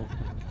little,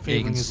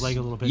 favoring his leg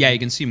a little bit. Yeah, you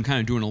can see him kind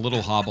of doing a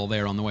little hobble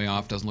there on the way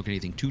off. Doesn't look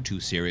anything too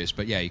serious,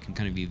 but yeah, you can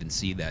kind of even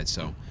see that.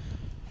 So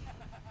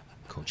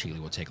Coach Healy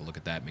will take a look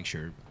at that, make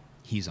sure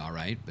he's all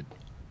right. But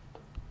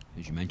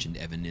as you mentioned,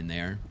 Evan in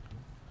there.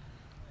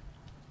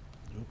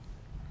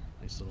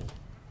 Nice little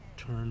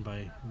turn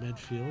by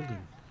Medfield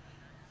and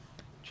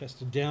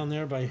chested down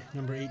there by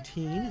number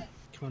 18,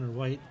 Connor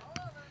White.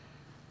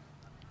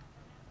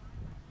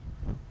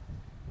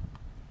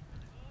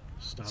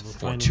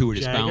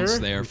 Fortuitous bounce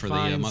there for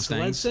the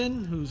Mustangs.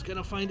 Seledson, who's going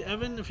to find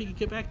Evan if he can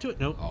get back to it.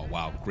 Nope. Oh,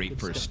 wow. Great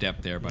first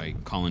step there by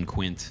Colin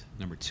Quint,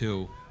 number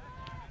 2.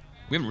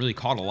 We haven't really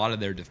caught a lot of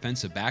their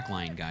defensive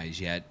backline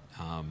guys yet.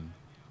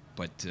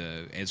 But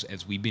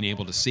as we've been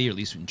able to see, or at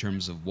least in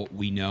terms of what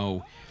we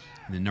know,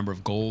 and the number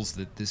of goals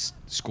that this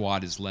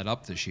squad has let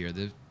up this year,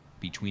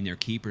 between their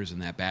keepers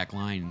and that back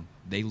line,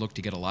 they look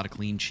to get a lot of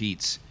clean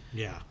sheets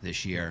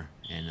this year.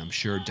 And I'm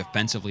sure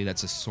defensively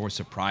that's a source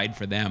of pride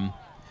for them,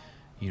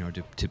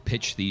 to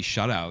pitch these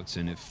shutouts.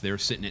 And if they're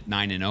sitting at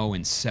 9-0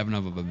 and 7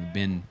 of them have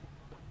been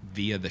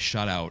via the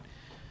shutout,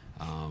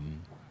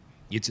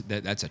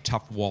 that's a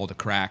tough wall to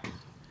crack.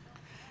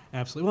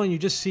 Absolutely. Well, and you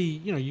just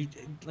see,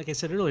 like I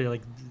said earlier,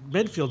 like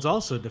Medfield's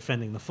also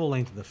defending the full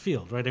length of the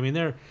field, right? I mean,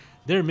 their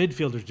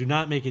midfielders do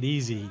not make it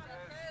easy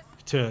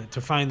to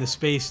find the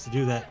space to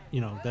do that,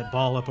 that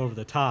ball up over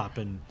the top,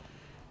 and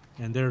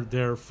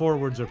their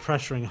forwards are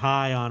pressuring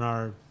high on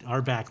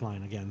our back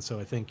line again. So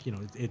I think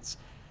it's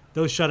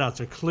those shutouts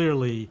are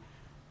clearly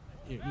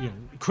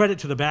credit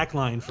to the back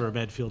line for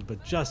Medfield,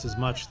 but just as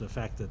much the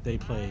fact that they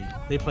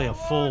play a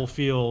full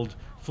field,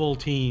 full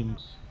team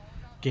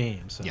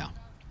game. So yeah.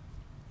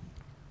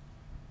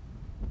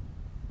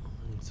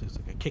 So it's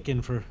like a kick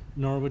in for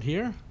Norwood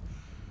here.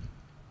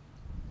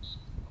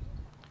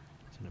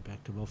 Send it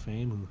back to Will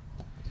Fame, who,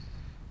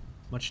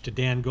 much to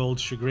Dan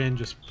Gold's chagrin,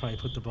 just probably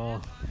put the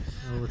ball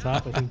over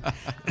top. I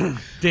think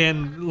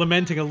Dan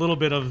lamenting a little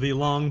bit of the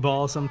long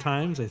ball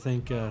sometimes. I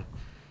think, and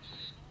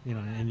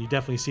you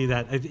definitely see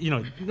that.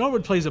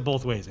 Norwood plays it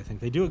both ways. I think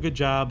they do a good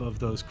job of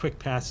those quick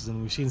passes, and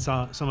we've seen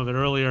some of it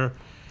earlier.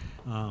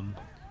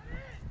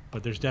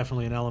 But there's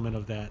definitely an element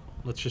of that.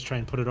 Let's just try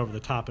and put it over the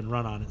top and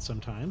run on it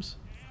sometimes.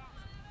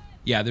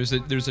 Yeah, there's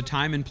a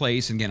time and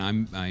place. Again,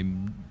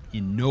 I'm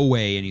in no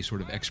way any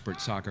sort of expert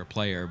soccer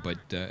player, but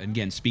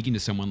again, speaking to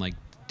someone like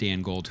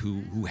Dan Gold,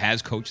 who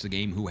has coached the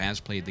game, who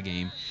has played the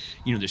game,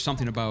 there's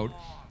something about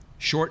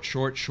short,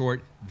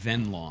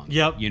 then long.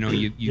 Yep.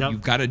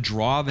 You've got to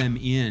draw them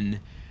in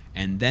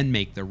and then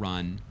make the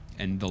run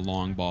and the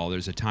long ball.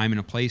 There's a time and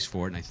a place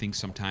for it, and I think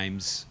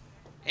sometimes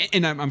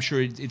And I'm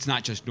sure it's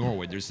not just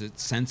Norwood. There's a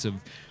sense of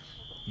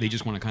they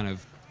just want to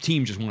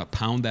team just want to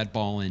pound that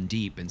ball in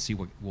deep and see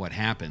what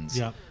happens.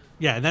 Yeah.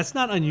 Yeah, and that's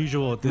not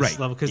unusual at this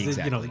level because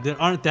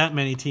there aren't that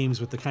many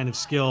teams with the kind of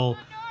skill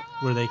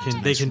where they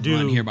can do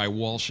run here by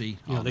Walshy.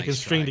 They can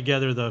string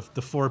together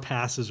the 4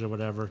 passes or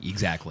whatever.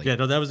 Exactly. Yeah,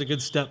 no, that was a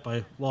good step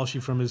by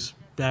Walshy from his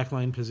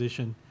backline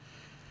position.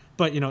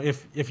 But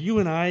if you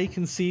and I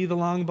can see the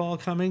long ball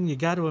coming, you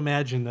got to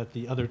imagine that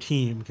the other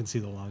team can see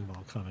the long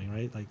ball coming,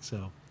 right? Like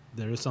so,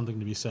 there is something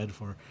to be said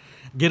for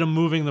get them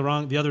moving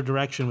the other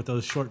direction with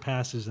those short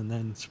passes, and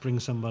then spring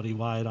somebody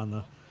wide on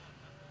the.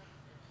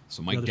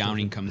 So Mike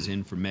Downing comes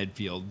in for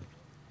Medfield,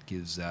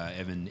 gives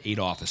Evan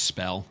Adolph a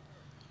spell.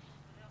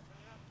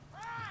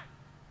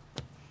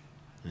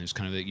 And there's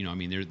kind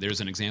of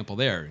there's an example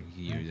there.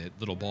 That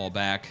little ball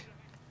back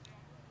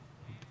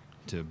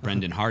to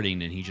Brendan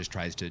Harding, and he just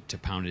tries to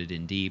pound it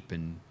in deep,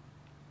 and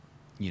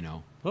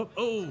all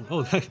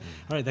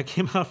right, that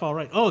came off all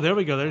right. Oh, there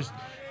we go. There's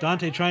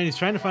Dante he's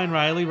trying to find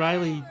Riley.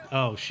 Riley,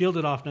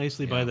 shielded off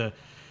nicely by the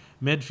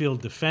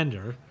Medfield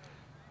defender,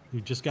 who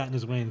just got in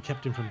his way and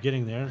kept him from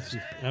getting there. Let's see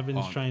if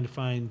Evans trying to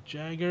find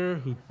Jagger,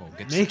 who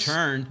gets the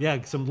turn.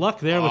 Yeah, some luck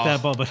there with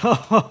that ball, but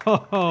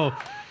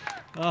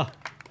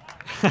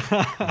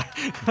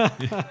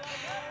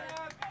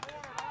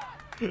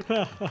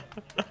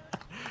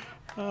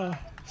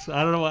so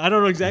I don't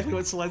know exactly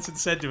what Solensen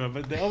said to him,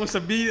 but almost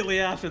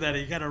immediately after that,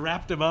 he kind of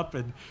wrapped him up,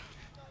 and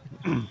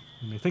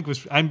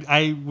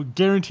I would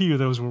guarantee you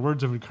those were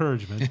words of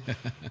encouragement,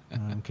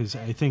 because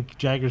I think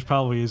Jagger's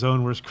probably his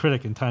own worst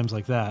critic in times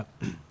like that.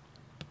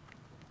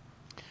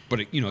 But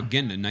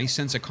again, a nice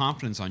sense of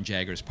confidence on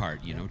Jagger's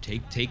part.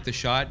 Take the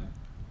shot,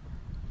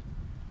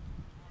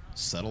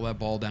 settle that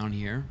ball down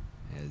here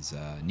as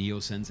Neo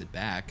sends it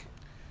back.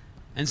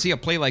 And see a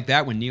play like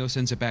that when Neo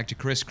sends it back to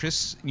Chris.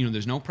 Chris,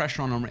 there's no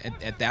pressure on him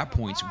at that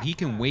point, so he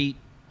can wait,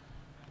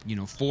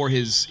 for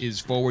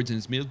his forwards and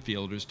his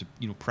midfielders to,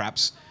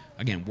 perhaps,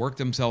 again, work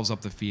themselves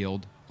up the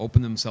field,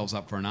 open themselves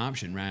up for an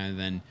option rather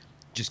than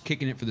just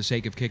kicking it for the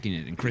sake of kicking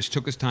it. And Chris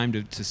took his time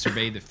to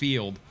survey the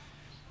field.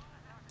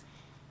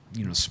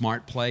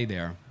 Smart play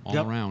there all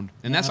around.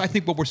 And that's, I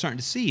think, what we're starting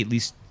to see, at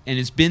least, and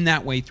it's been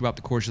that way throughout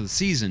the course of the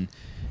season,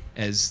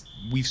 as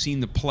we've seen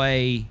the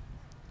play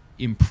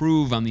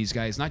improve on these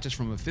guys, not just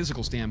from a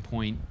physical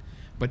standpoint,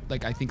 but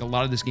I think a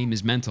lot of this game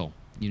is mental.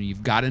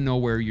 You've got to know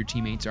where your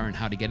teammates are and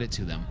how to get it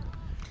to them.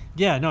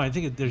 Yeah, no, I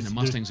think the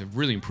Mustangs have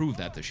really improved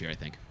that this year, I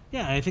think.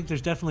 Yeah, I think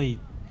there's definitely,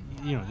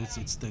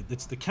 it's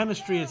the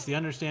chemistry, it's the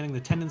understanding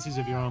the tendencies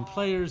of your own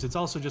players. It's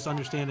also just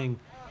understanding,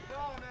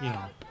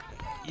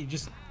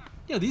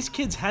 these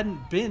kids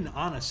hadn't been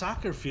on a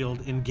soccer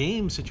field in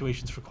game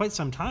situations for quite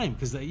some time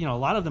because a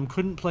lot of them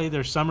couldn't play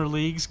their summer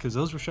leagues because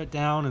those were shut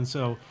down, and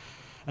so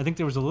I think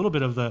there was a little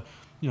bit of the,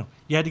 you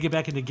had to get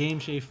back into game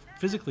shape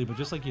physically, but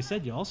just like you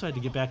said, you also had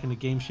to get back into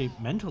game shape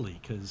mentally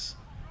because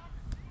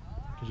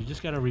you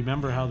just got to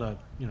remember how the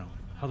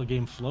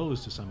game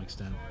flows to some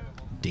extent.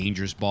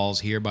 Dangerous balls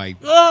here by...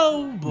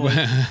 Oh, boy.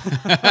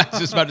 I was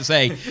just about to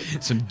say,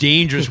 some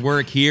dangerous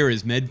work here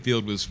as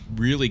Medfield was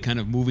really kind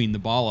of moving the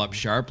ball up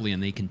sharply,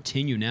 and they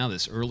continue now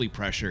this early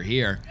pressure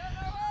here.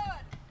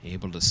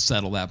 Able to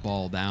settle that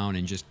ball down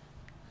and just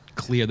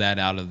clear that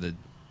out of the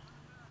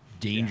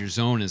danger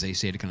zone, as they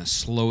say, to kind of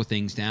slow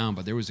things down.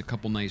 But there was a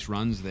couple nice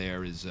runs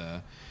there as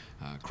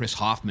Chris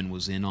Hoffman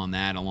was in on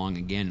that along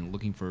again,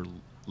 looking for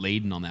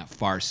Layden on that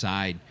far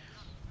side.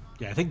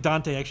 Yeah, I think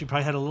Dante actually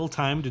probably had a little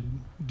time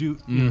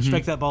to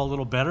strike that ball a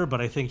little better,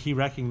 but I think he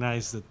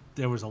recognized that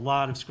there was a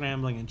lot of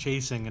scrambling and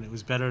chasing, and it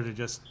was better to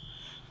just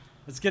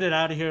let's get it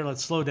out of here,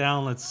 let's slow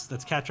down, let's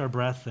catch our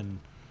breath and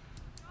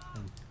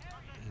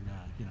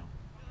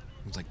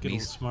it's like get a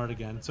little smart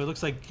again. So it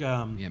looks like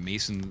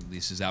Mason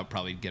leases out,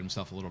 probably get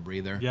himself a little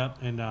breather. Yep,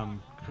 and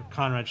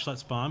Conrad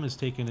Schlutzbaum has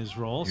taken his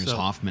role. Here's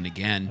Hoffman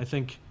again. I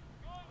think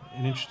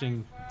an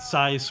interesting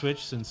size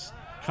switch since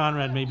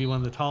Conrad may be one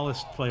of the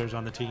tallest players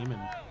on the team,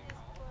 and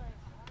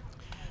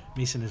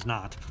Mason is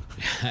not.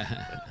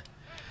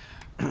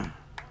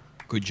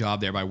 Good job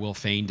there by Will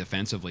Fain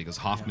defensively, because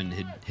Hoffman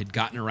had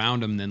gotten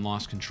around him, then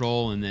lost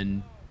control, and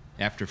then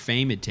after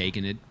Fame had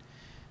taken it,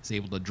 was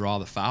able to draw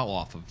the foul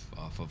off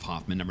of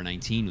Hoffman. Number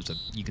 19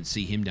 you can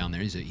see him down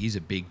there. He's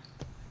a big,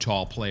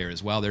 tall player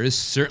as well. There is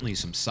certainly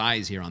some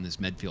size here on this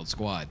Medfield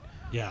squad.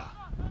 Yeah,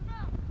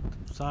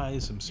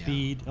 size, some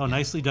speed. Yeah.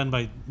 Nicely done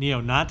by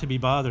Neo, not to be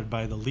bothered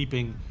by the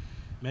leaping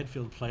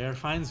Medfield player.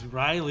 Finds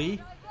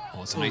Riley.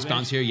 Oh, it's a nice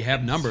bounce here. You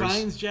have numbers.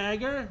 Finds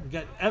Jagger. We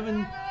got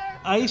Evan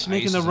Ice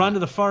making the run to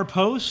the far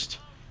post.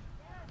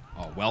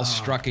 Oh, well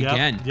struck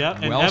again. Yep.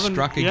 Well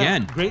struck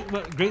again.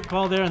 Great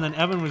ball there, and then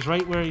Evan was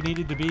right where he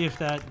needed to be. If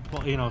the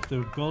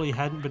goalie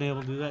hadn't been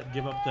able to do that,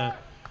 give up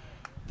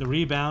the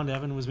rebound,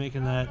 Evan was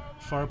making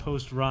that far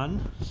post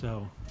run.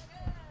 So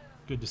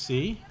good to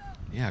see.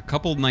 Yeah, a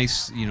couple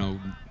nice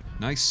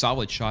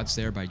solid shots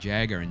there by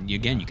Jagger, and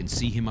again you can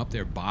see him up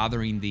there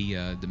bothering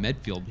the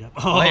Medfield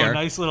player. Oh,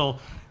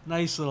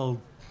 nice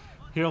little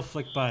hero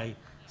flick by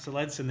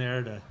Solensen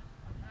there to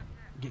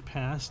get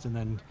past, and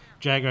then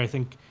Jagger, I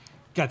think,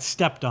 got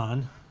stepped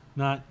on.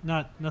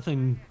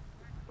 Nothing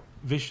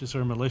vicious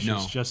or malicious.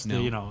 No, just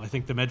no. the, I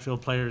think the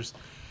Medfield players'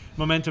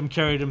 momentum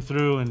carried him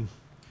through and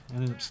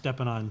ended up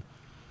stepping on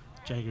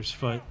Jagger's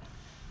foot.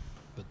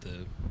 But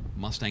the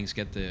Mustangs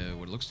get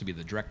what looks to be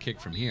the direct kick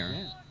from here.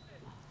 Yeah.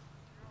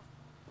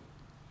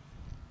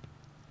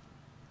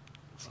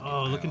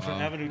 Oh, looking for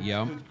an avenue.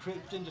 Yeah.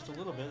 Creeped in just a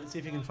little bit. Let's see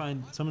if you can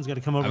find. Someone's got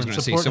to come over. I was and going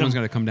to say support someone's him.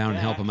 going to come down and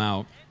help him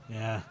out.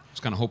 Yeah. I was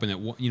kind of hoping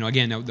that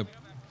again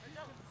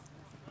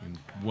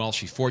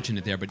Walshy's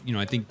fortunate there, but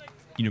I think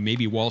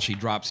maybe Walshy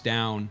drops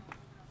down,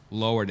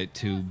 lowered it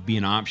to be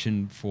an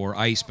option for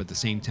ice, but at the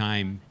same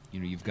time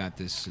you've got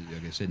this,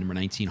 like I said, number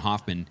 19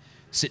 Hoffman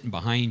sitting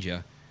behind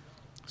you,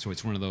 so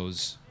it's one of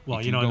those.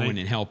 Well, you can go in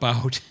and help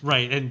out.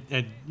 Right, and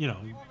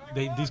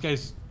these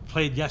guys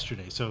played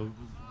yesterday, so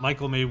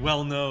Michael may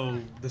well know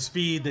the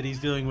speed that he's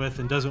dealing with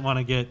and doesn't want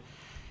to get,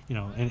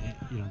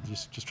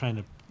 just trying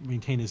to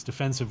maintain his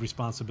defensive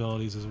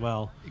responsibilities as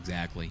well.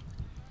 Exactly.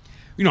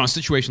 A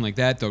situation like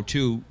that, though,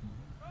 too,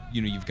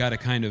 you've got to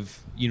kind of,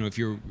 if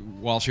you're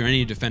Walsh or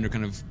any defender,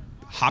 kind of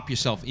hop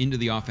yourself into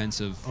the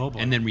offensive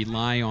and then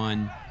rely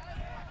on.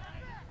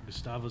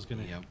 Gustavo's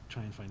going to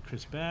try and find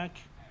Chris back.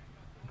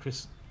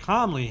 Chris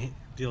calmly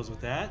deals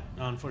with that.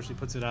 Unfortunately,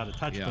 puts it out of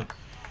touch,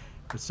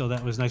 but still,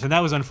 that was nice. And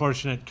that was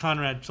unfortunate.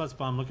 Conrad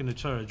Schlutzbaum looking to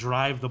try to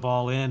drive the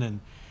ball in and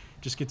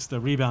just gets the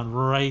rebound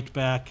right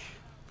back,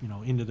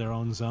 into their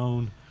own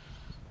zone.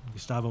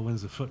 Gustavo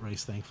wins the foot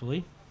race,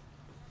 thankfully.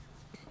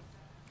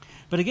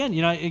 But again,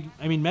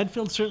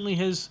 Medfield certainly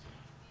has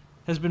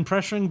been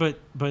pressuring,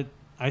 but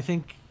I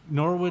think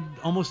Norwood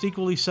almost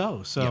equally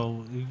so.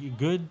 So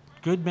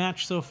good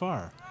match so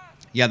far.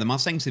 Yeah, the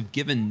Mustangs have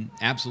given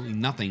absolutely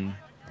nothing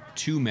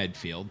to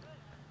Medfield.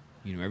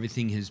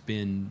 Everything has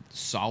been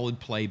solid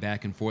play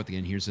back and forth.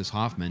 Again, here's this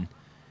Hoffman.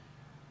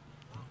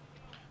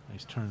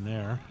 Nice turn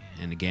there.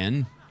 And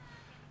again.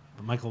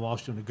 But Michael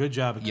Walsh doing a good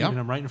job of keeping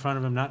him right in front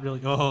of him. Not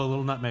really. Oh, a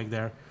little nutmeg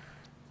there.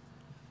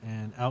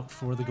 And out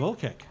for the goal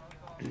kick.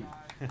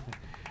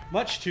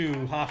 Much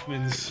to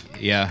Hoffman's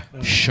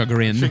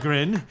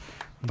chagrin.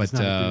 But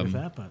not agree with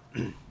that, but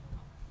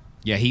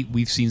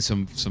we've seen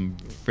some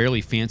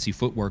fairly fancy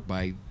footwork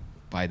by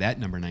that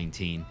number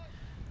 19.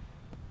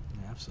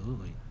 Yeah,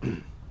 absolutely.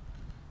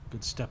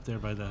 Good step there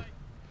by the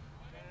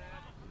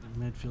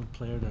Medfield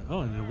player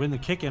and to win the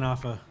kick in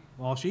off of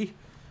Walshy.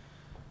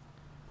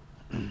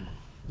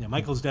 Yeah,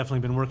 Michael's definitely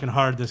been working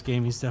hard this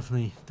game. He's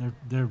definitely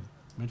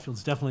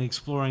Medfield's definitely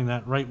exploring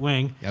that right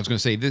wing. Yeah, I was going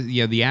to say,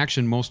 the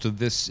action, most of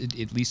this,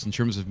 at least in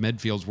terms of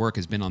Medfield's work,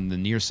 has been on the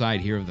near side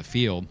here of the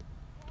field.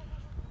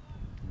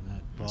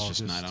 That's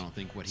just not, I don't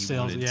think, what he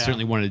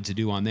certainly wanted to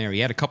do on there. He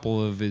had a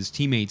couple of his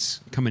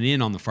teammates coming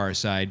in on the far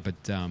side, but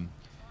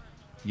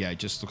it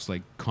just looks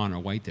like Connor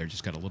White there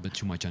just got a little bit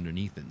too much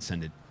underneath it and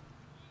sent it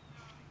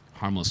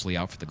harmlessly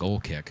out for the goal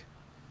kick.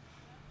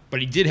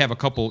 But he did have a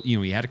couple,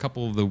 he had a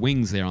couple of the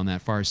wings there on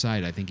that far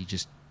side. I think he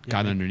just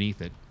got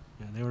underneath it.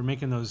 Yeah, they were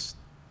making those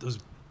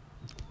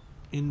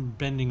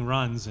in-bending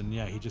runs, and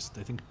he just,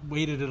 I think,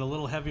 weighted it a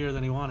little heavier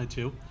than he wanted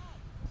to.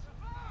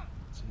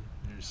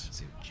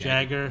 There's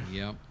Jagger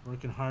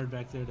working hard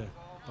back there to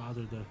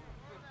bother the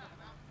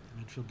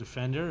midfield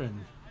defender,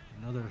 and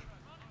another.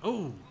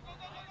 Oh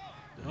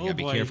boy!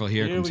 Be careful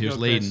here. Here's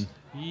Layden.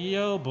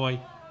 Yo boy.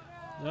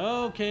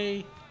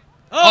 Okay.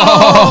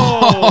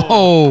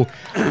 Oh!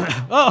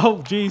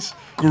 Oh, jeez.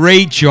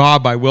 Great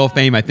job by Will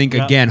Fame. I think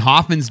again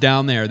Hoffman's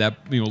down there.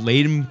 That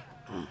Layden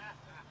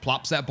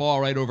plops that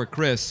ball right over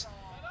Chris,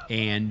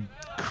 and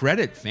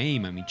credit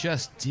Fame. I mean,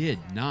 just did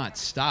not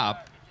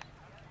stop,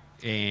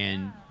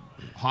 and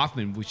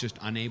Hoffman was just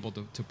unable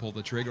to pull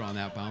the trigger on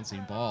that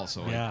bouncing ball.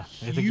 So I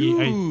think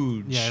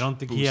I don't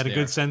think he had a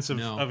good sense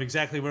of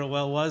exactly where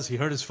well was. He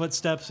heard his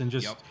footsteps and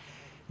just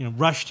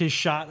rushed his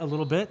shot a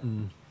little bit,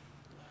 and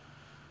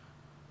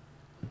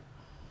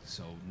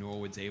so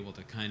Norwood's able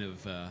to kind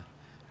of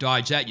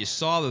dodge that. You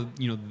saw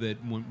that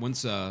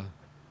once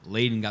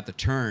Layden got the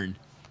turn.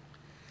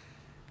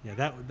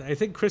 Yeah, I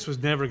think Chris was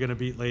never going to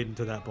beat Layden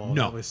to that ball.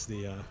 No. That was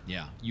the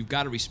you've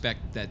got to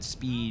respect that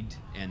speed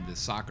and the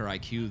soccer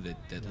IQ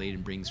that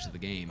Layden brings to the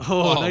game.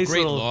 Oh, nice great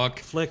little look.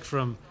 flick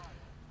from.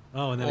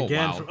 Oh, and then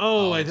again wow. from.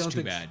 I don't too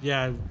think. Bad.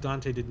 Yeah,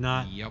 Dante did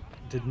not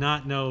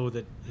know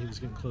that he was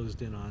getting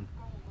closed in on.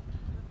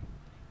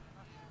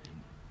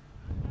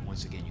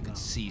 Once again, you can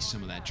see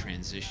some of that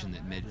transition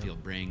that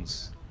Medfield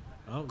brings.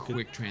 Oh,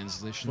 quick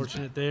transitions.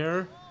 Fortunate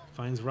there.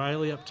 Finds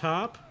Riley up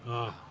top.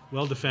 Oh,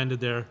 well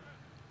defended there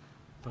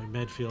by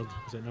Medfield.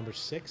 Was that number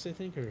 6, I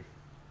think, or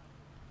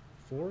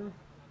 4?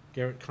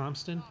 Garrett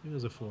Compston? It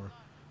was a 4.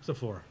 It's a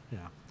 4, yeah.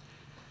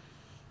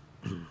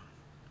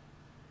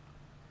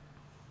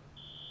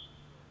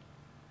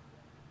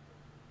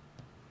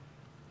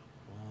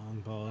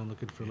 Long ball in,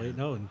 looking for late.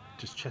 No, and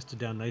just chested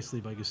down nicely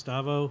by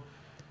Gustavo.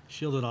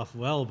 Shielded off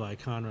well by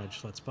Conrad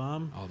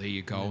Schlutzbaum. Oh, there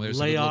you go. There's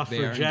lay a good off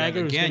look there. for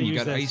Jagger. Again, you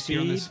got ice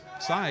here on this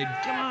side.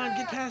 Come on,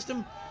 get past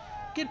him.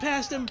 Get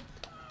past him.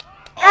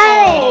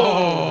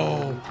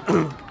 Oh!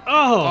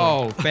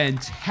 Oh,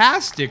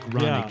 fantastic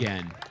run Yeah.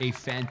 again. A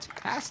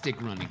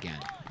fantastic run again.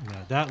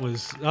 Yeah, that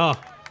was, oh,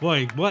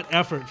 boy, what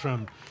effort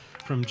from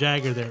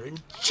Jagger there.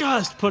 And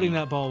just putting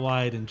that ball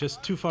wide and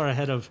just too far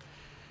ahead of,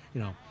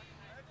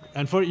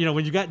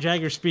 when you got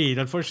Jagger speed,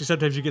 unfortunately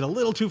sometimes you get a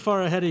little too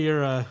far ahead of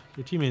your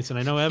teammates. And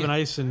I know Evan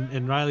Ice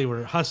and Riley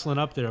were hustling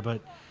up there,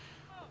 but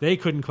they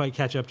couldn't quite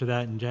catch up to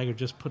that, and Jagger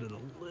just put it a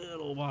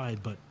little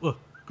wide. But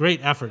great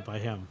effort by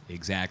him.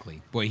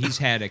 Exactly. Boy, he's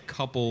had a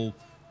couple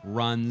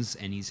runs,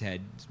 and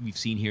we've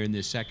seen here in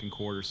this second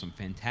quarter some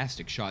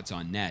fantastic shots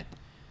on net.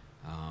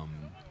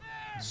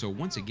 So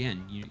once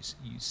again, you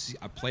see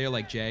a player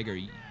like Jagger,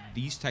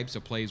 these types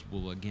of plays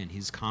will, again,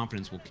 his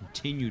confidence will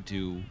continue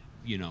to,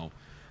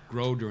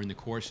 grow during the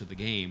course of the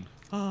game.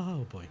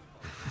 Oh, boy.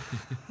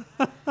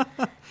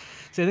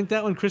 See, I think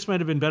that one Chris might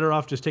have been better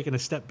off just taking a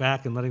step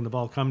back and letting the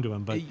ball come to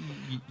him. But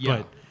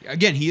yeah,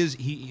 again,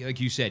 he like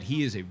you said,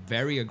 he is a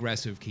very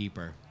aggressive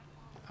keeper.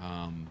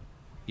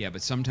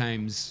 But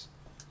sometimes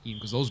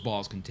because those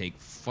balls can take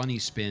funny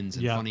spins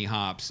and funny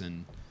hops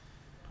and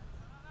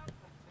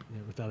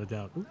without a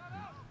doubt. Ooh.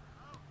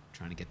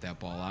 Trying to get that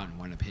ball out and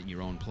wind up hitting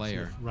your own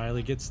player. So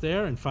Riley gets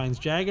there and finds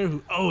Jagger,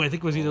 who I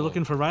think was either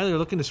looking for Riley or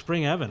looking to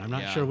spring Evan. I'm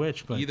not sure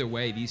which, but either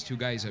way, these two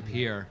guys up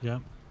here. Yeah.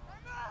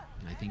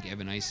 And I think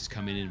Evan Ice has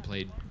come in and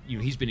played.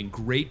 He's been in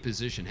great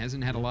position.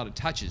 Hasn't had a lot of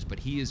touches, but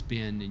he has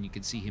been, and you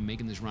can see him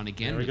making this run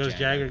again. There goes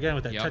Jagger again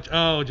with that touch.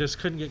 Oh, just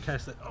couldn't get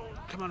past that. Oh,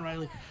 come on,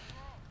 Riley.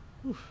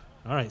 Whew.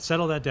 All right,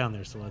 settle that down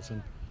there,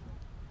 Soletson.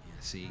 Yeah,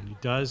 see. And he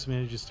does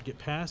manage to get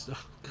past.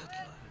 Oh, good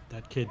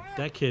Lord.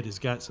 That kid has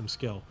got some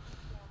skill.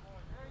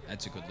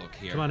 That's a good look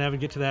here. Come on, Evan,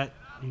 get to that.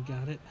 You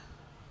got it.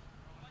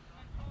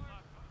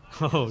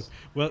 Oh,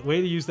 well,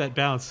 way to use that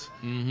bounce.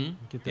 Mm-hmm.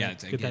 Get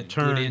that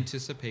turn. Good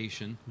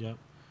anticipation. Yep.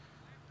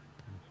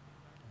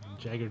 And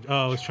Jagger,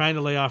 was trying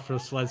to lay off for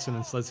Sledson,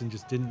 and Sledson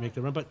just didn't make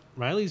the run. But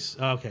Riley's,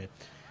 okay.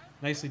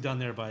 Nicely done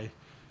there by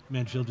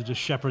Medfield to just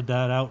shepherd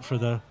that out for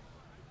the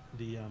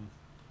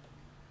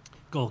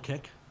goal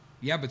kick.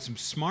 Yeah, but some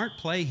smart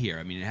play here.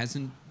 I mean, it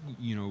hasn't,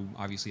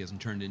 obviously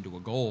hasn't turned into a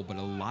goal, but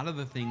a lot of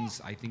the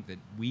things I think that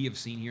we have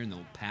seen here in the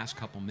past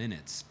couple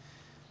minutes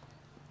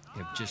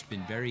have just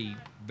been very,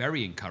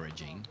 very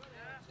encouraging.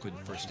 Good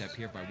first step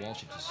here by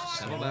Walsh to just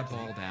settle that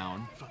ball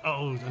down.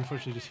 Oh,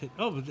 unfortunately just hit.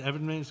 Oh, but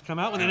Evan managed to come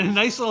out with a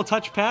nice little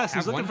touch pass.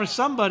 He's looking for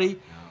somebody.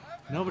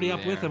 Nobody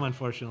up with him,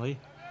 unfortunately.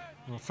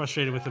 A little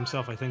frustrated with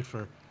himself, I think,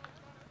 for,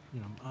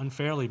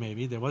 unfairly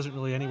maybe. There wasn't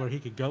really anywhere he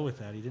could go with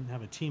that. He didn't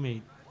have a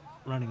teammate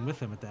running with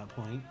him at that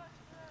point.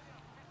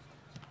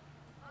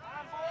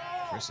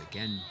 Chris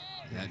again,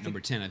 that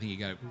number 10. I think he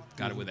got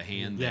it with a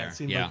hand there. Yeah, it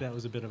seemed like that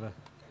was a bit of a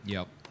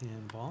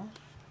handball.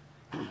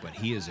 But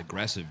he is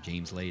aggressive,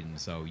 James Layden.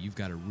 So you've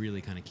got to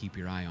really kind of keep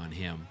your eye on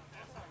him.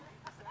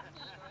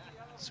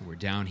 So we're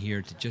down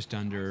here to just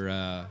under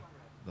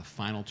the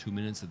final 2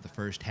 minutes of the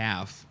first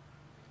half.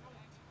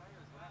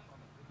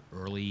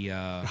 Early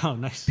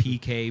nice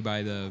PK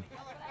by the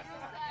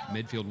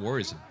Medfield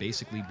Warriors have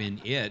basically been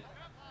it.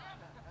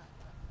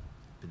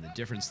 Been the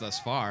difference thus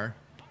far.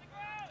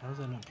 How's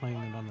that not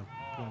playing it on the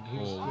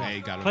ground?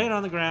 He got playing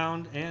on the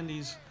ground, and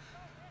he's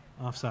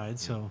offside,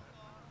 so.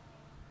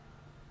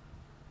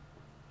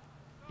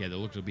 Yeah, there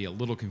looked to be a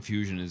little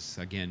confusion as,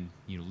 again,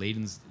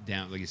 Layden's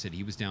down. Like I said,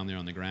 he was down there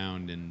on the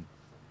ground, and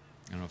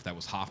I don't know if that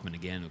was Hoffman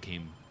again who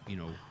came,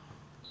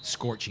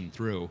 scorching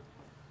through.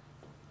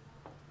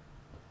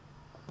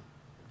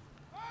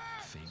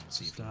 Let's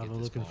see if we can get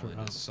this ball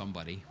into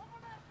somebody.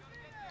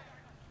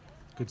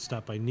 Good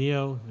stop by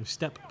Neo.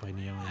 Step by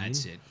Neo.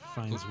 That's it.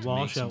 Finds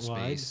Walsh out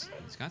wide. He's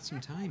got some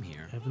time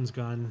here. Evan's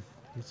gone.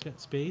 He's got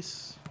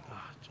space.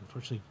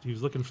 Unfortunately, he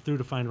was looking through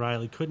to find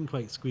Riley. Couldn't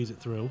quite squeeze it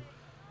through.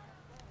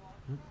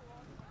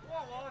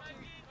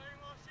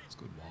 It's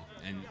good Wall.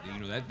 And,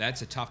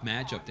 that's a tough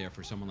matchup there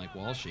for someone like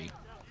Walshy.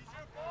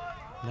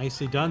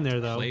 Nicely done there,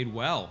 though. Played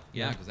well.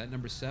 Yeah, because that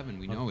number 7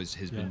 we know has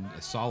been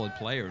a solid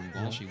player, and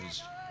Walshy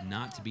was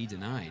not to be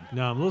denied.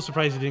 No, I'm a little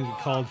surprised he didn't get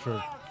called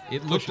for.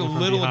 It looked a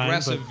little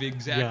aggressive,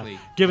 exactly.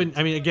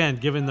 Yeah.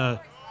 Given the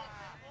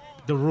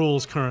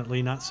rules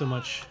currently, not so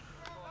much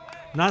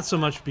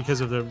because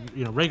of the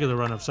regular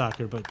run of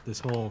soccer, but this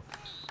whole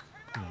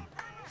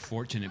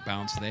fortunate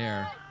bounce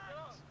there.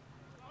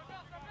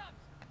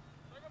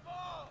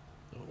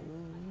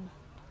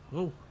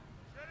 Oh.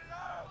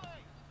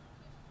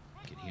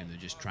 You can hear them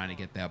just trying to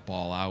get that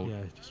ball out.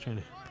 Yeah, just trying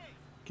to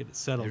get it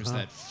settled. There's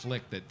that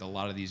flick that a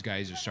lot of these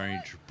guys are starting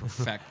to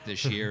perfect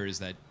this year, is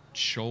that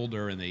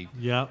shoulder, and they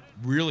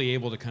really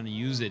able to kind of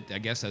use it, I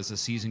guess, as the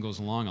season goes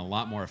along a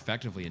lot more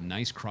effectively. A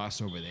nice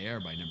crossover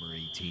there by number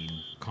 18,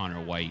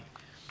 Connor White.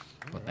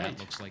 But that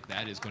looks like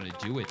that is going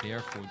to do it there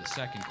for the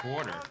second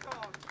quarter.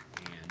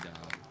 And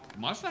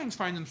Mustangs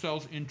find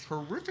themselves in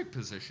terrific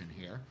position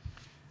here.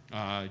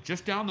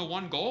 Just down the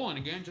one goal, and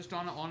again, just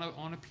on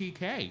a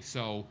PK.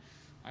 So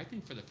I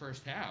think for the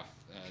first half,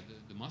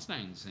 the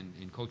Mustangs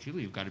and Coach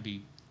Ely have got to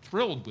be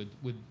thrilled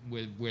with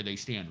where they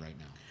stand right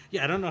now.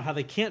 Yeah, I don't know how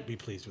they can't be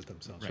pleased with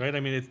themselves, right? I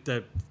mean,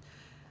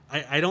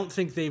 I don't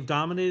think they've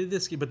dominated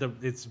this game, but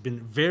it's been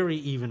very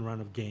even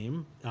run of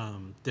game.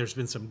 There's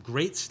been some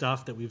great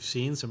stuff that we've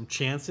seen, some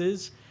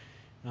chances.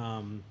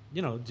 Yeah,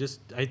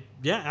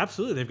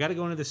 absolutely. They've got to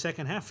go into the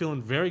second half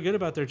feeling very good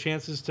about their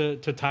chances to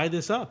tie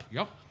this up.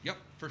 Yep,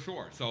 for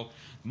sure. So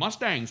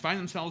Mustangs find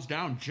themselves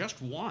down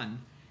just one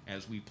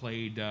as we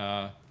played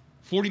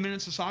 40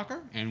 minutes of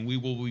soccer, and we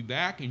will be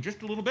back in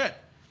just a little bit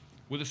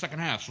with the second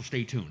half, so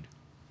stay tuned.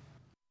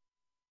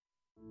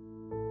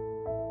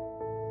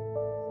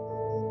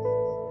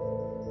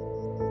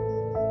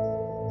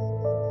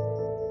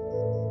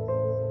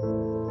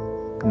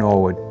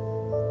 Norwood.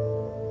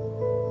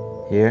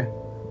 Here,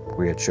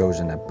 we are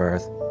chosen at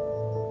birth.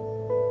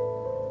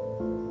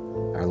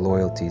 Our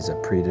loyalties are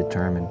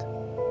predetermined.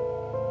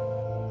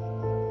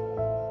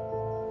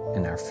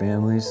 And our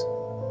families,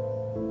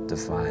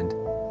 defined.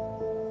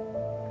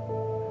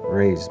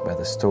 Raised by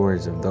the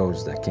stories of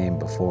those that came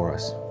before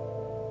us.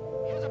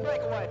 Here's a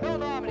breakaway. Bill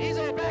Norman, he's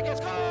in back and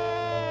score!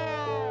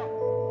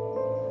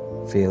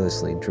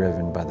 Fearlessly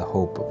driven by the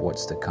hope of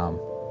what's to come.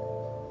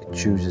 It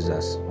chooses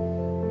us.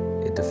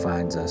 It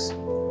defines us.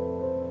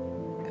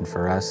 And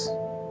for us,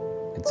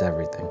 it's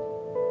everything.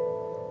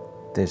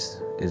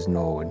 This is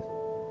Norwood.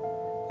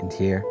 And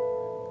here,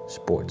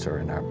 sports are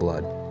in our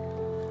blood.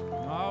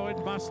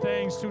 Norwood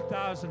Mustangs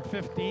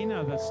 2015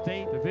 are the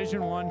state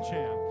Division I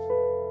champs.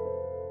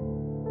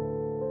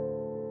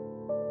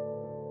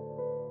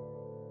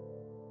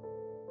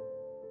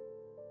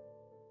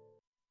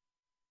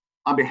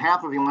 On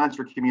behalf of the Alliance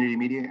for Community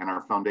Media and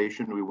our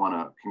foundation, we want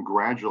to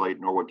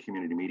congratulate Norwood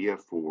Community Media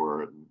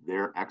for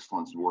their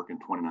excellence work in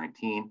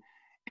 2019.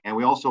 And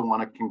we also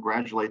want to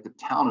congratulate the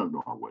town of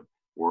Norwood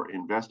for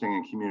investing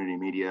in community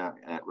media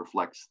that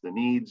reflects the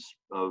needs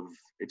of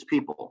its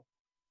people.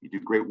 You do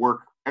great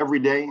work every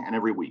day and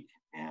every week,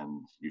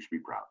 and you should be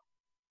proud.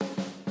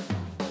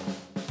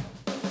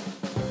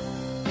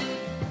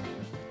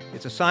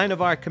 It's a sign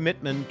of our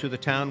commitment to the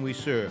town we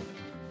serve.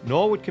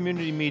 Norwood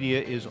Community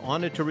Media is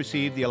honored to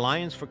receive the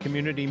Alliance for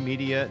Community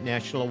Media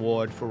National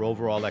Award for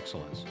Overall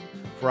Excellence.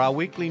 For our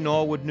weekly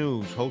Norwood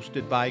News,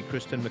 hosted by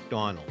Kristen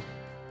McDonald.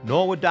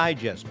 Norwood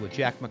Digest with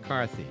Jack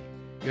McCarthy.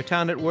 Your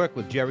Town at Work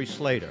with Jerry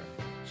Slater.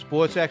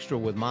 Sports Extra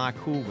with Mark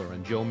Hoover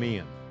and Joe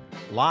Meehan.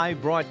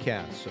 Live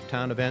broadcasts of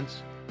town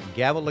events and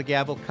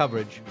gavel-to-gavel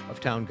coverage of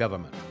town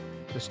government.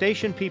 The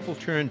station people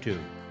turn to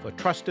for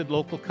trusted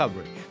local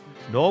coverage.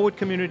 Norwood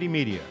Community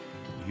Media,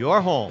 your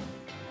home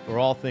for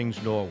all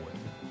things Norwood.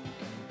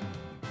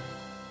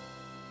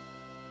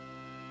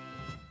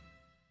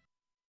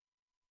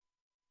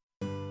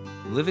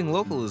 Living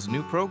Local is a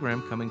new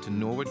program coming to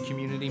Norwood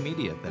Community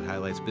Media that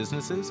highlights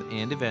businesses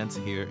and events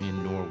here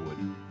in Norwood.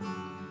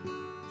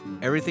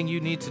 Everything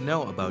you need to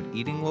know about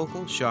eating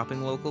local,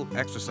 shopping local,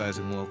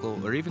 exercising local,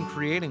 or even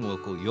creating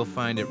local, you'll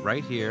find it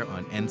right here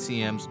on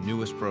NCM's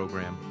newest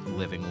program,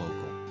 Living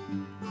Local.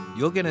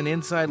 You'll get an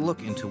inside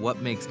look into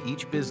what makes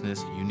each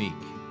business unique.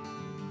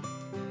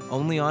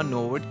 Only on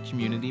Norwood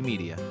Community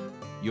Media,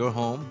 your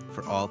home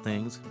for all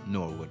things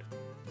Norwood.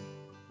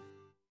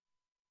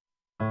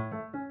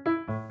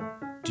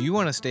 Do you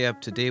want to stay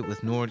up to date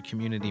with Norwood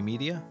Community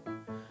Media?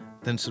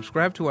 Then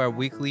subscribe to our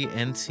weekly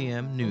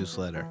NCM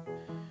newsletter.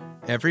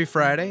 Every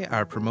Friday,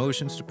 our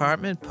promotions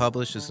department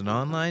publishes an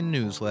online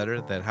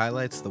newsletter that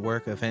highlights the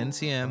work of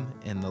NCM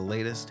and the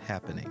latest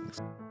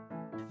happenings.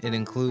 It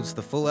includes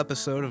the full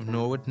episode of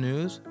Norwood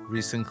News,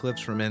 recent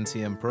clips from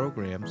NCM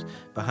programs,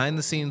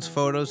 behind-the-scenes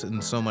photos,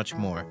 and so much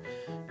more.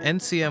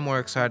 NCM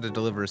works hard to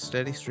deliver a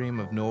steady stream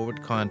of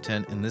Norwood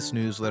content, and this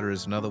newsletter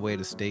is another way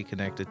to stay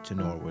connected to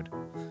Norwood.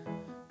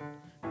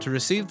 To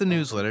receive the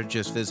newsletter,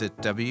 just visit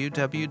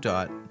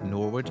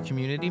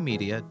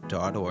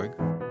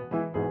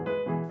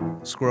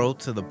www.norwoodcommunitymedia.org. Scroll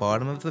to the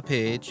bottom of the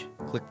page,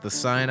 click the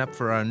Sign Up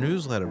for our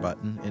newsletter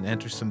button, and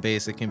enter some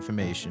basic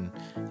information.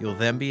 You'll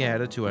then be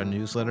added to our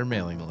newsletter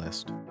mailing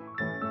list.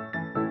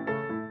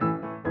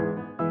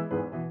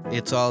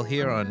 It's all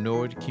here on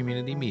Norwood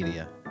Community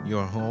Media,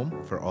 your home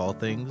for all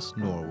things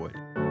Norwood.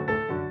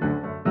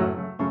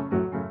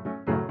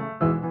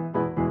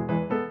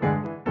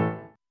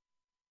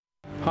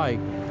 Hi,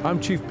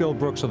 I'm Chief Bill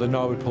Brooks of the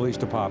Norwood Police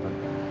Department.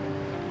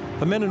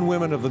 The men and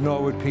women of the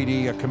Norwood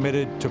PD are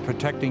committed to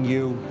protecting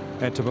you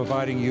and to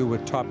providing you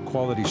with top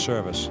quality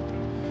service.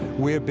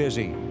 We're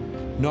busy.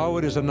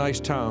 Norwood is a nice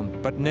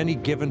town, but in any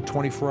given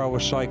 24-hour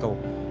cycle,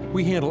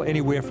 we handle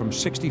anywhere from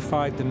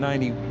 65 to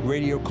 90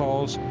 radio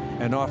calls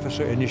and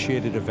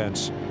officer-initiated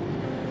events.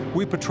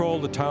 We patrol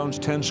the town's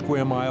 10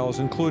 square miles,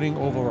 including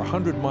over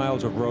 100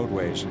 miles of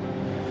roadways.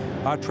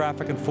 Our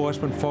traffic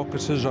enforcement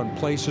focuses on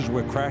places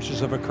where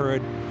crashes have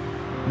occurred,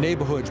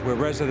 neighborhoods where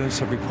residents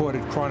have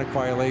reported chronic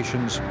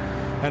violations,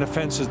 and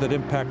offenses that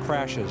impact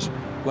crashes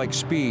like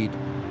speed,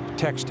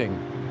 texting,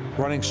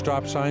 running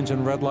stop signs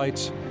and red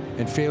lights,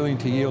 and failing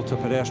to yield to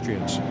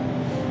pedestrians.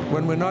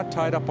 When we're not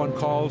tied up on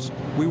calls,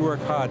 we work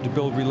hard to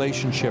build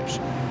relationships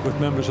with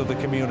members of the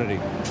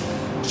community.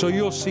 So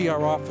you'll see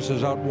our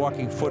officers out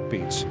walking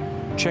footbeats,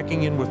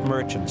 checking in with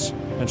merchants,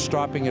 and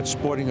stopping at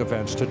sporting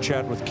events to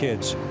chat with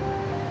kids.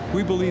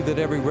 We believe that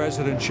every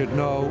resident should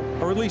know,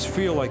 or at least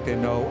feel like they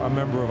know, a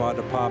member of our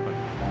department.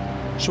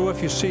 So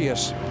if you see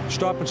us,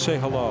 stop and say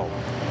hello.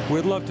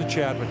 We'd love to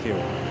chat with you.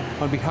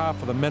 On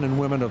behalf of the men and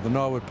women of the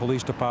Norwood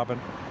Police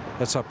Department,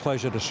 it's our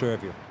pleasure to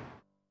serve you.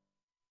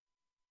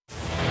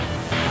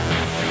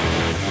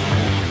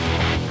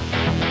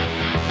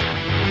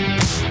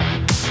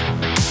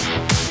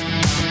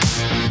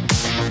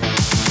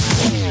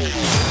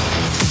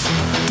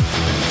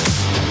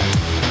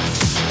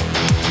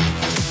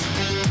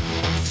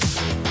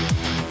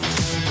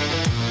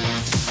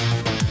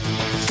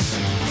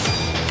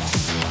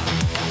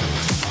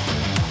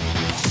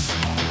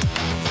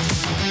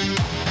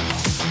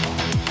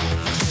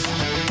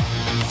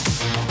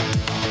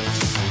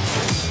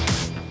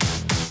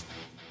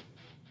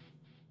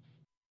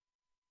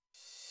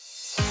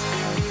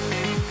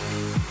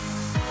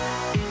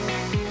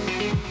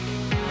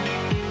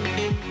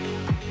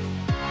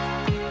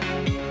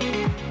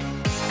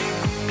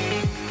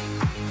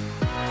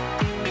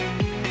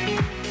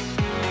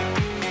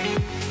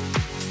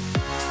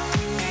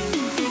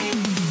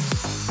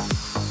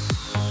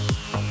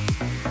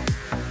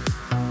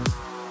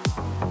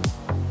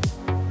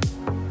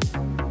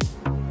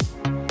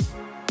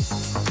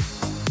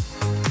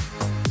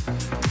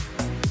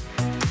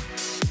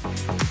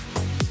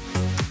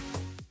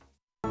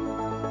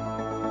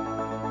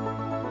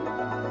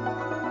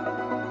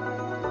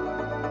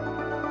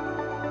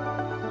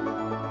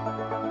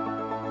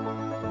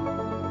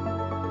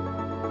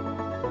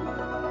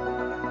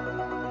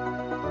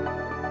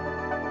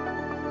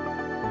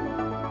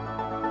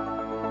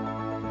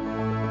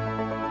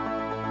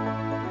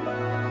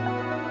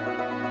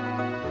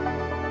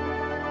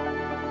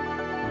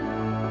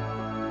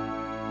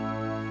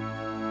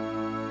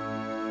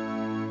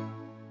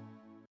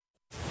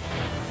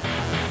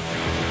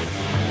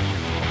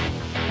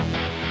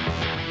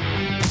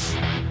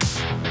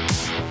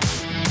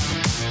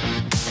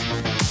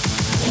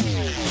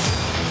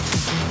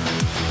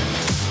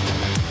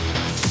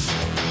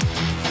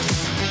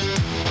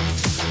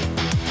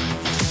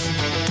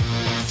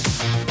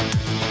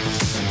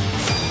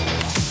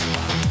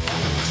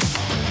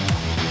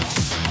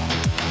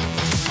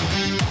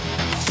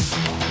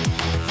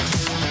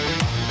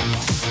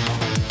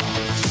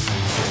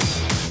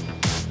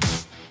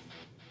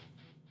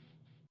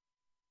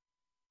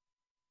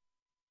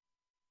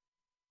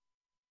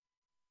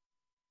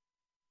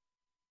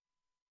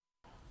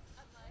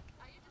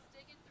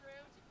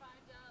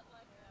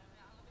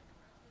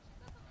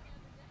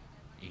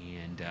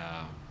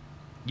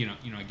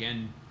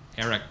 Again,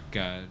 Eric,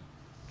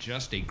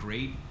 just a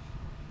great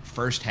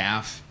first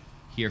half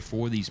here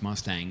for these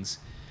Mustangs.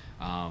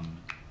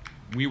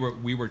 We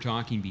were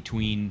talking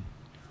between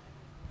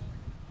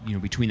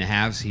the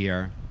halves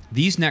here.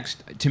 These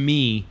next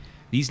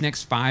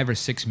 5 or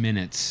 6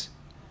 minutes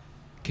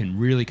can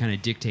really kind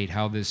of dictate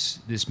how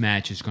this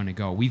match is going to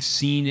go. We've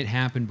seen it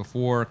happen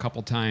before a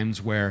couple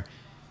times where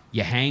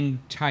you hang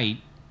tight,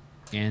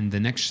 and the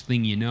next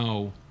thing you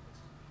know,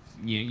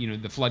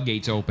 the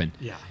floodgates open.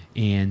 Yeah.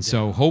 And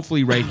so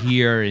hopefully right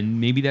here, and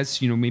maybe that's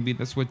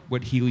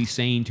what Healy's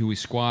saying to his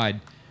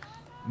squad,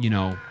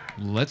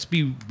 let's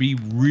be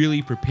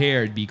really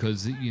prepared,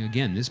 because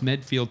again, this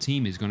Medfield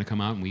team is going to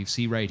come out, and we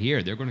see right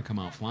here, they're going to come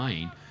out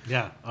flying.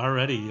 Yeah,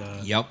 already.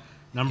 Yep.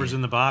 Numbers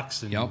in the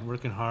box and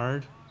working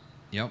hard.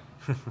 Yep.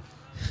 A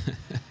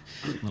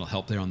little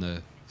help there on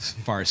the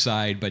far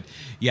side, but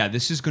yeah,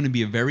 this is going to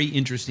be a very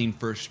interesting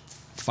first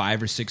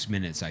 5 or 6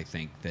 minutes. I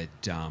think that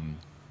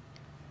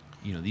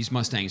these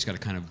Mustangs got to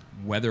kind of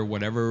weather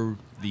whatever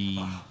the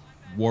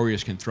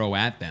Warriors can throw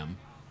at them,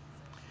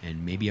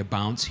 and maybe a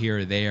bounce here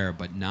or there,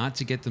 but not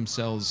to get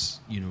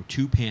themselves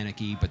too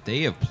panicky. But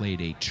they have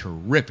played a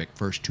terrific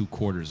first 2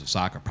 quarters of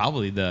soccer,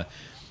 probably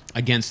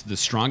against the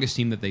strongest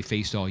team that they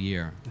faced all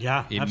year.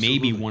 Yeah, it absolutely. may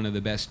be one of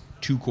the best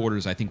 2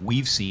 quarters I think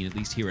we've seen, at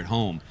least here at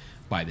home,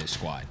 by this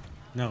squad.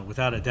 No,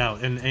 without a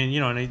doubt. And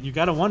you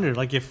got to wonder,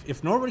 like,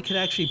 if Norwood could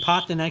actually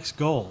pot the next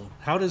goal,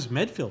 how does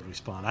Medfield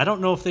respond? I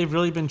don't know if they've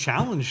really been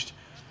challenged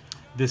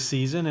this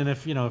season, and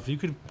if you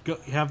could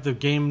have the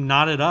game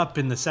knotted up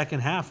in the second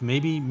half,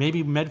 maybe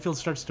Medfield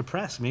starts to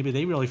press. Maybe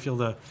they really feel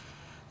the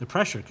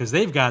pressure, because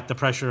they've got the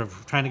pressure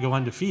of trying to go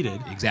undefeated.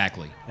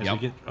 Exactly. As we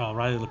get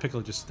Riley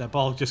LaPiccolo, that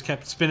ball just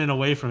kept spinning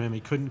away from him. He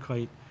couldn't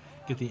quite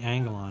get the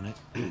angle on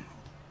it.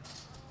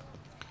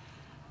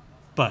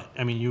 But,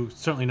 I mean, you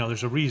certainly know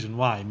there's a reason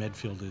why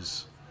Medfield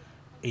is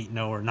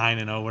 8-0 or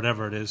 9-0,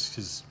 whatever it is,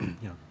 because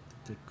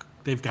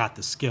they've got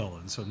the skill,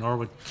 and so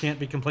Norwood can't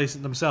be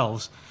complacent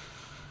themselves.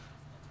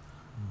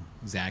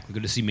 Exactly.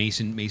 Good to see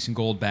Mason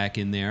Gold back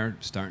in there,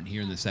 starting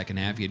here in the second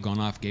half. He had gone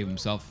off, gave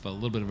himself a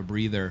little bit of a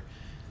breather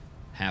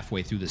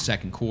halfway through the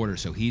second quarter,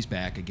 so he's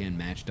back again,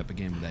 matched up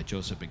again with that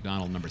Joseph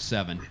McDonald, number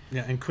 7.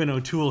 Yeah, and Quinn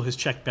O'Toole has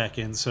checked back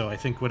in, so I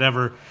think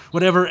whatever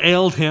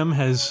ailed him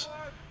has...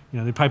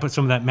 they probably put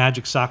some of that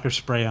magic soccer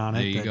spray on it.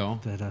 There you go.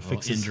 That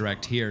fixes.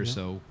 Indirect here,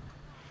 so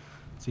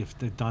see if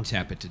Dante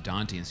tap it to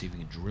Dante and see if we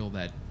can drill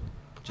that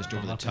just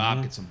over the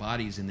top. Get some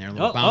bodies in there. A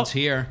little bounce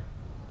here.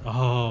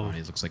 Oh,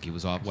 it looks like he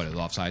was off. What,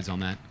 offsides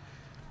on that?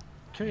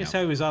 Curious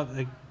how he was out.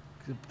 Like,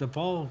 the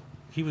ball,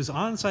 he was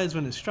onsides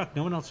when it struck.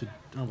 No one else would.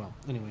 Oh well.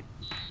 Anyway.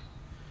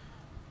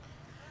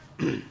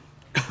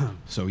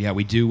 So yeah,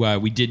 we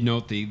did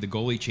note the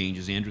goalie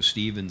changes. Andrew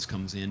Stevens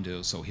comes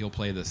in so he'll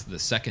play the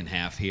second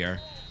half here,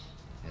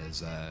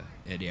 as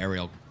Ed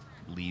Ariel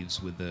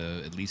leaves with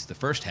at least the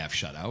first half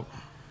shutout.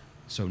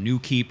 So new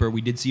keeper.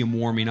 We did see him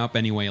warming up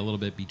anyway a little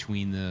bit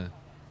between the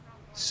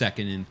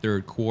second and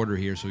third quarter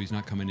here, so he's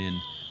not coming in,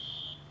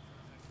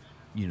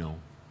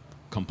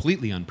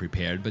 completely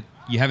unprepared. But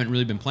you haven't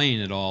really been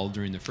playing at all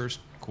during the first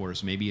quarter,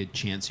 so maybe a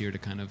chance here to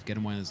kind of get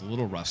him when he's a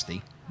little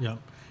rusty. Yeah.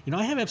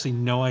 I have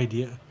absolutely no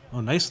idea. Oh,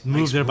 nice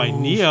move there by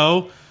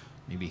Neo.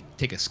 Maybe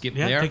take a skip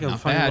Yeah, there. take a Not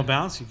funny bad. little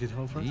bounce. You could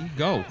hope for it. There you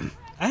go.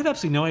 I have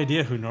absolutely no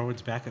idea who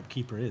Norwood's backup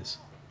keeper is.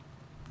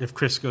 If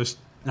Chris goes,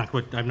 I'm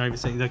not even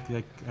saying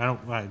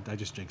I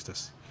just jinxed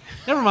us.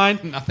 Never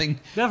mind. Nothing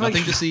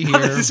Definitely- to see here.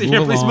 nothing to see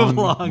here. Please move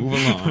along. Move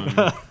along.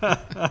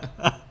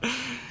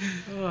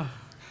 I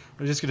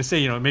was just going to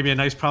say, maybe a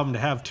nice problem to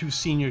have two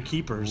senior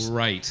keepers.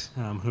 Right.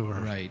 Who are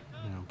Right.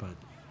 but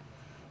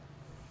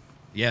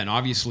Yeah, and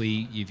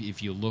obviously,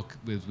 if you look,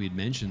 as we had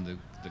mentioned,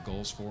 the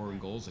goals for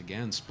and goals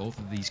against, both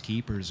of these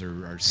keepers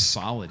are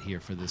solid here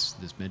for this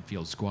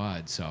Medfield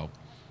squad. So,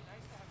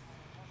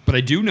 but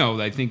I do know,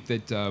 I think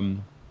that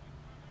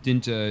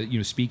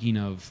speaking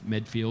of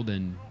Medfield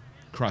and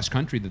cross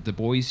country, that the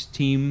boys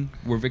team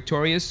were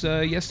victorious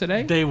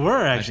yesterday. they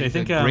were actually. I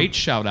think a great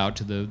shout out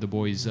to the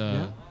boys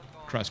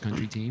cross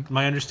country team.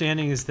 my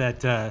understanding is that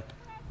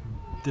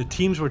the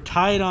teams were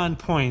tied on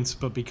points,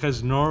 but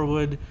because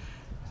Norwood,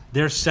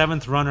 their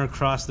seventh runner,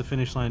 crossed the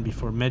finish line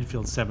before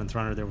Medfield's seventh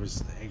runner, there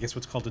was, I guess,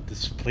 what's called a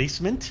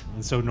displacement,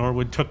 and so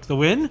Norwood took the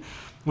win,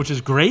 which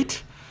is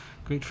great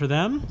for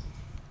them.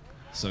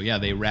 So yeah,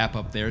 they wrap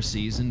up their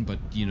season, but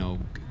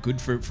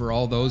good for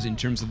all those in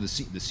terms of the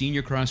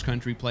senior cross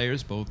country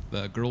players, both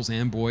girls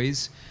and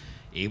boys,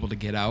 able to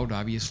get out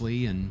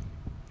obviously, and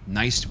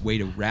nice way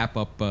to wrap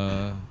up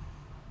the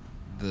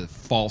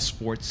fall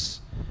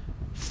sports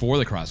for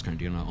the cross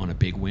country on a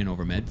big win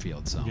over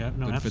Medfield. So Yeah,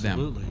 no, good for them.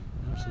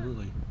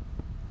 Absolutely.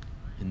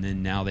 And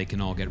then now they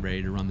can all get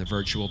ready to run the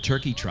virtual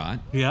turkey trot.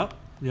 Yep.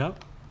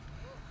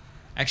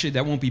 Actually,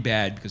 that won't be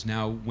bad, because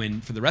now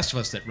for the rest of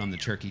us that run the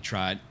turkey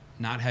trot,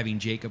 not having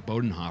Jacob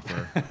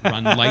Bodenhofer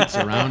run lights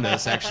around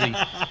us actually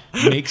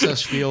makes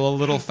us feel a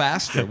little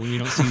faster when we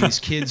don't see these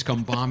kids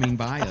come bombing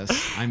by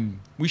us.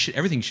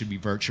 Everything should be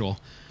virtual.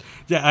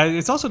 Yeah,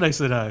 it's also nice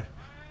that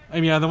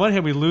on the one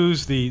hand we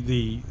lose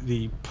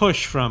the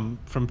push from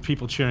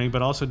people cheering,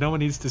 but also no one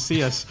needs to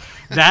see us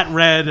that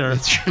red or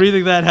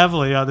breathing that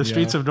heavily on the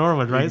streets of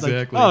Norwood, right?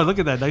 Exactly. Like, oh, look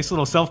at that nice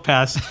little self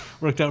pass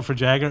worked out for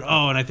Jagger.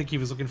 Oh, and I think he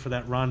was looking for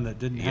that run that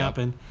didn't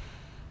happen.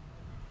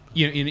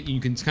 You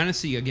can kind of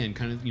see again,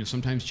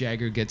 sometimes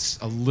Jagger gets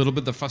a little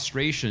bit of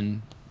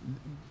frustration,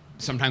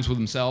 sometimes with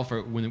himself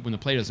or when the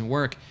play doesn't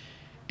work,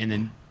 and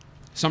then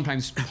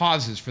sometimes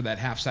pauses for that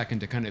half second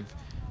to kind of,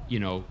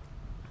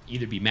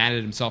 either be mad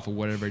at himself or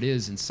whatever it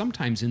is. And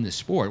sometimes in this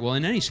sport, well,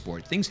 in any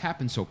sport, things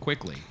happen so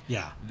quickly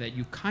that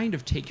you kind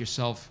of take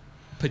yourself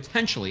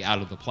potentially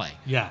out of the play.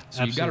 Yeah,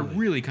 so you've got to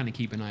really kind of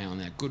keep an eye on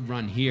that. Good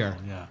run here.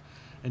 Yeah,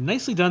 and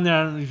nicely done there.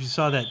 I don't know if you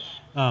saw that.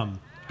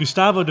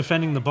 Gustavo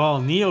defending the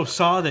ball. Neo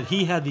saw that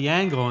he had the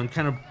angle and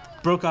kind of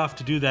broke off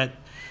to do that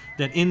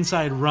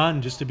inside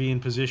run just to be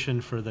in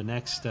position for the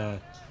next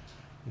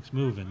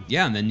move.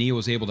 And then Neo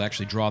was able to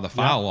actually draw the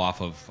foul off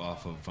of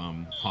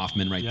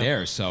Hoffman right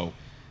there. So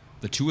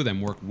the two of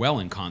them work well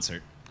in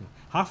concert.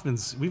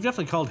 Hoffman's, we've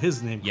definitely called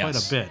his name quite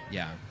a bit.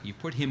 Yeah, you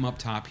put him up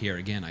top here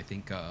again. I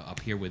think up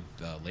here with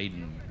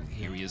Layden,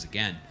 here he is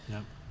again.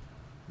 Yep.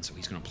 And so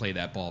he's going to play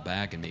that ball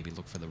back and maybe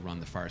look for the run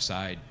the far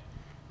side.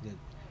 Yeah.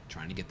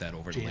 Trying to get that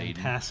over to Layden.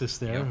 Passes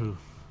there, who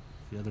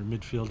the other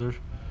midfielder.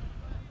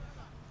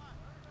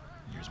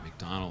 Here's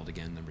McDonald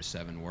again, number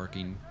 7,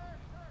 working.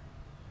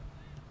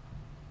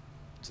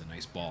 It's a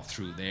nice ball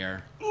through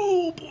there.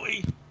 Oh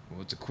boy!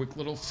 Oh, it's a quick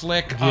little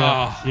flick.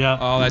 Yeah.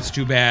 Oh, that's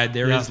too bad.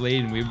 There is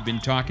Layden. We've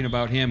been talking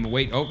about him.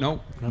 Wait. Oh no.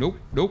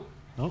 Nope.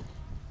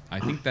 I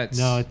think that's.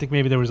 No, I think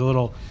maybe there was a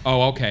little.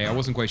 Oh, okay. I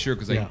wasn't quite sure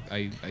because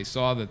I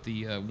saw that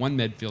the one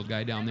Medfield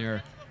guy down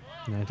there.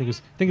 No, I think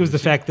it was the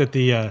fact that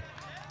the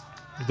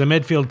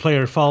Medfield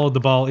player followed the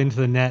ball into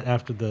the net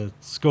after the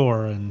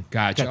score and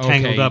got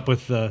tangled up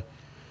with the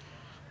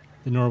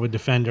Norwood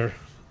defender.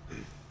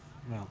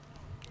 Well,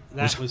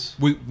 that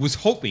was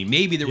hoping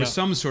maybe there was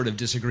some sort of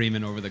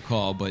disagreement over the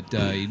call, but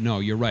no,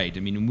 you're right. I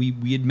mean,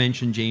 we had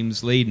mentioned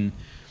James Layden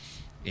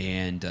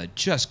and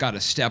just got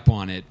a step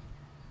on it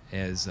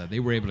as they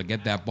were able to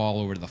get that ball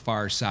over to the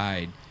far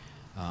side.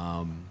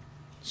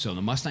 So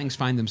the Mustangs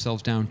find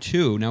themselves down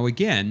 2. Now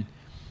again,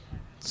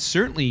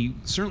 certainly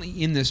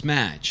in this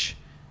match,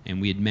 and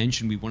we had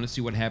mentioned we want to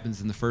see what happens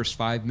in the first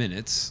 5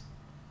 minutes,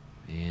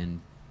 and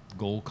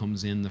goal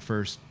comes in the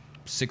first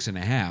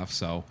 6.5.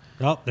 So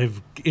they've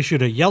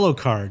issued a yellow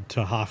card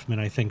to Hoffman,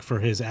 I think, for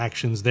his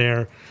actions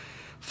there,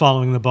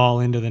 following the ball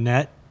into the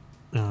net.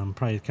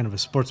 Probably kind of a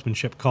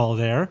sportsmanship call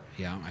there.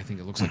 Yeah, I think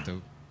it looks like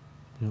the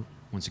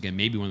once again,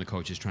 maybe one of the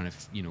coaches trying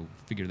to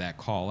figure that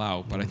call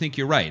out. But I think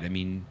you're right. I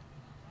mean,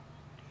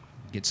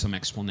 get some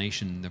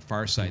explanation the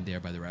far side there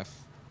by the ref.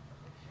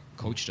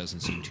 Coach doesn't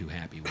seem too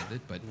happy with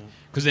it, but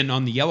because then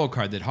on the yellow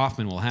card that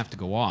Hoffman will have to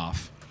go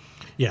off.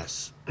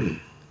 Yes. And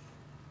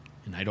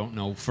I don't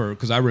know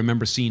because I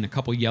remember seeing a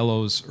couple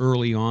yellows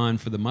early on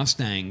for the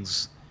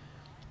Mustangs,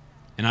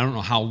 and I don't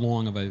know how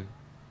long of a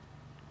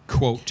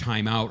quote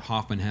timeout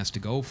Hoffman has to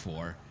go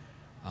for,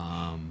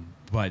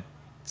 but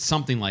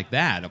something like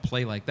that, a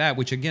play like that,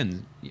 which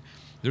again,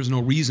 there's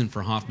no reason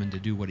for Hoffman to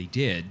do what he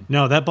did.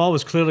 No, that ball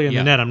was clearly in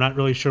the net. I'm not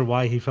really sure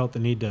why he felt the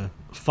need to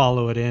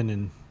follow it in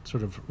and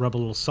sort of rub a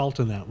little salt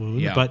in that wound.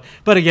 Yeah.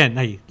 But again,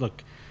 hey,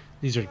 look,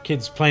 these are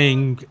kids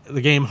playing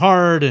the game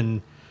hard,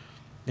 and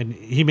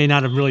he may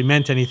not have really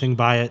meant anything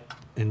by it,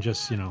 and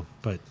just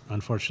but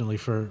unfortunately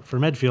for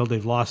Medfield,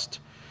 they've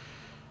lost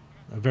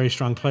a very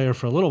strong player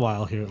for a little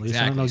while here at least.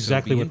 I don't know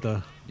exactly what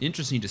the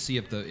interesting to see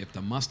if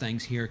the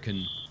Mustangs here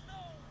can.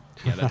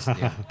 Yeah, that's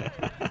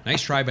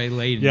nice try by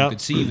Layden. Yep. You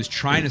could see he was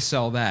trying to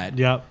sell that.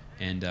 Yep.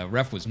 And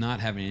ref was not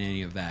having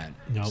any of that.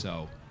 Nope.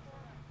 So.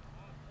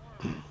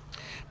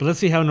 But let's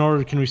see how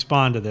Norwood can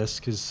respond to this,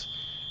 because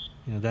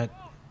that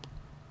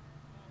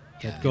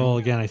goal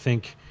again. I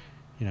think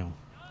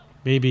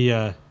maybe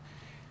it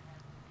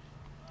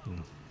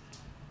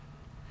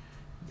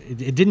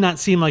did not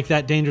seem like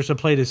that dangerous a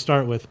play to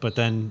start with, but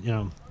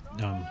then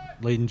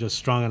Layden just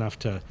strong enough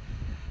to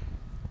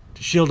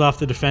shield off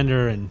the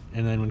defender, and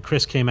then when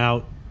Chris came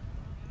out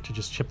to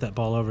just chip that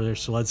ball over there,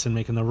 Soledson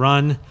making the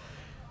run,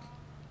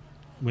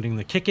 winning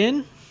the kick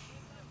in.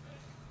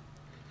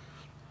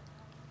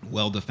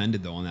 Well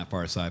defended though on that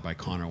far side by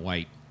Connor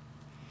White.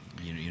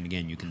 And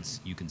again, you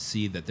can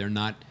see that they're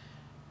not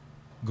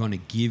going to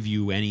give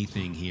you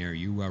anything here.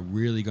 You are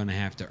really going to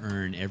have to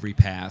earn every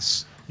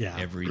pass,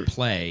 every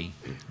play.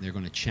 They're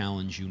going to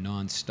challenge you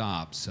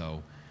nonstop.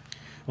 So,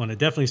 well, and it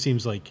definitely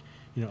seems like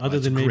other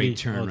than maybe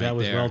turn that right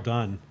was there. well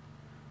done.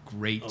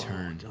 Great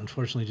turn.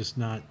 Unfortunately, just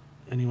not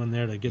anyone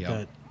there to get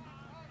that.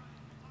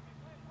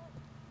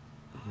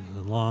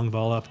 The long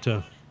ball up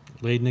to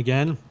Layden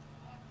again.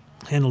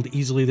 Handled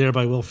easily there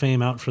by Will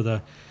Fame out for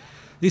at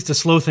least to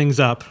slow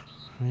things up.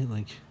 Right,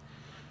 like.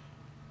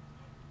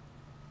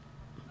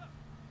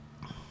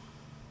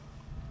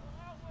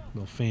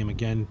 Will Fame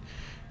again.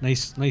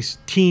 Nice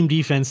team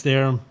defense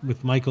there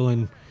with Michael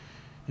and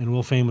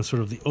Will Fame with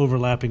sort of the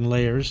overlapping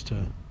layers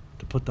to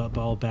put that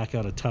ball back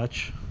out of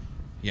touch.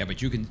 Yeah,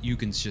 but you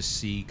can just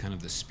see kind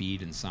of the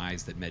speed and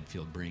size that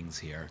Medfield brings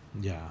here.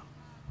 Yeah.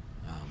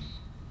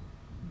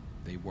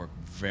 They work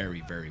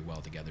very, very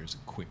well together. It's a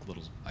quick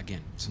little,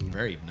 again, some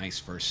very nice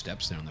first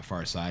steps there on the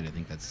far side. I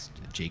think that's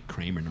Jake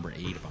Kramer, number 8,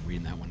 if I'm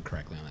reading that one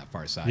correctly, on that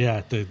far side.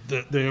 Yeah,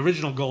 the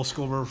original goal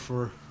scorer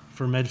for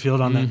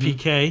Medfield on that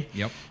PK.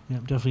 Yep,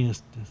 definitely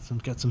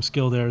got some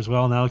skill there as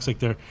well. Now it looks like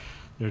they're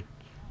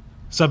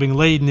subbing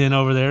Layden in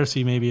over there,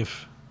 see maybe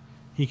if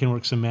he can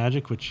work some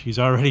magic, which he's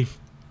already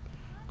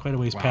quite a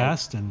ways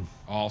past. And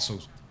also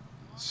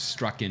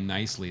struck in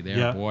nicely there.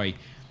 Yep. Boy,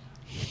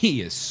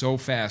 he is so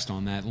fast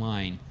on that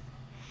line.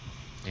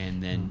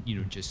 And then,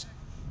 just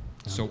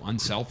so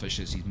unselfish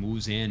as he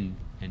moves in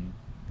and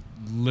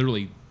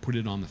literally put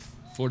it on the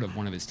foot of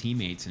one of his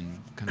teammates and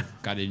kind of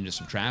got it into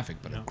some traffic,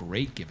 but a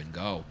great give and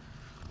go.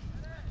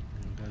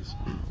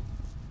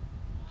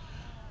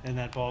 And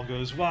that ball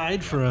goes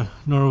wide for a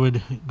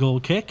Norwood goal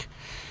kick.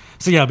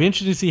 So, it'll be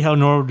interesting to see how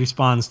Norwood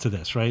responds to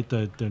this, right?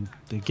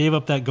 They gave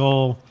up that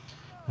goal.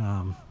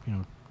 There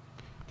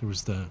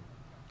was the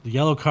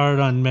yellow card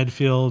on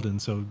Medfield,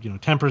 and so,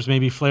 tempers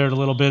maybe flared a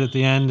little bit at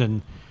the end,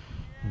 and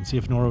see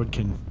if Norwood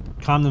can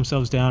calm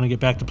themselves down and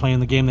get back to playing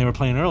the game they were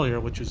playing earlier,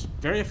 which was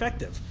very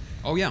effective.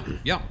 Oh, yeah.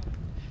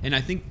 And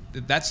I think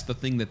that's the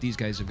thing that these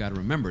guys have got to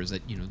remember is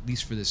that, at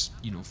least for this,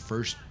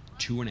 first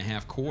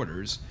 2.5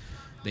 quarters,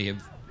 they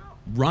have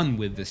run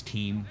with this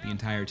team the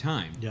entire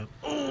time. Yep.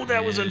 Oh,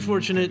 that was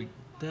unfortunate.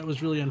 That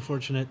was really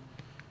unfortunate.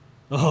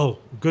 Oh,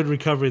 good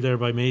recovery there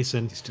by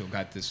Mason. He's still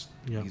got this.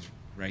 Yep. He's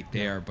right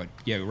there. But,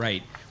 yeah,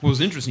 right. What was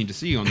interesting to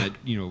see on that,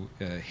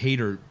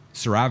 Hader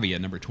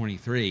Saravia, number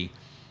 23,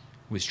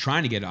 was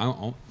trying to get,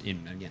 and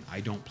again,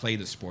 I don't play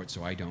the sport,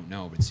 so I don't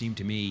know, but it seemed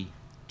to me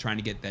trying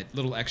to get that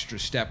little extra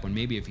step when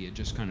maybe if he had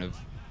just kind of,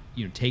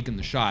 taken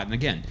the shot. And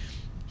again,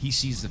 he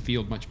sees the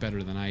field much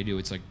better than I do.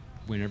 It's like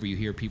whenever you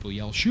hear people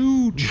yell,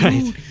 shoot, shoot,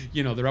 right.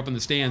 They're up in the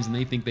stands and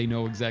they think they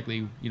know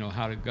exactly,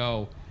 how to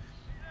go.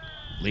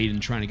 Layden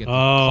trying to get the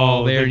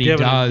call there, and he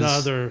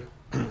does.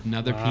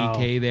 Another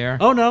PK there.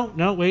 Oh,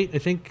 no, wait. I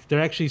think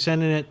they're actually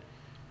sending it.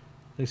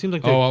 It seems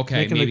like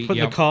they're maybe put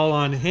the call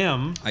on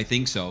him. I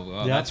think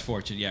so. That's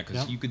fortunate,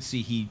 because you could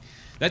see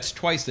that's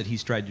twice that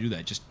he's tried to do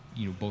that, just,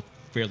 both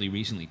fairly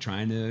recently,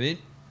 trying to,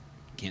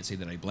 can't say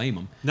that I blame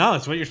him. No,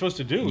 that's what you're supposed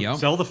to do. Yep.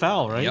 Sell the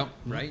foul, right? Yep,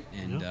 right.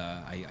 And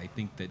I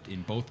think that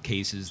in both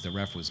cases, the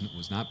ref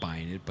was not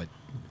buying it, but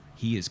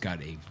he has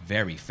got a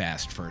very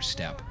fast first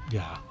step.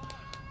 Yeah.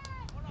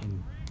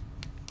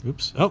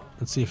 Oops. Oh,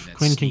 let's see if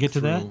Quinn can get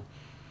to that.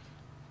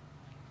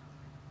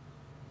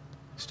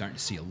 Starting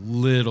to see a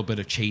little bit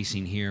of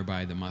chasing here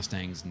by the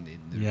Mustangs, and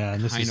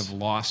and this kind is of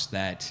lost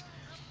that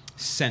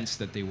sense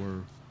that they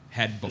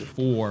had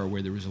before,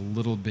 where there was a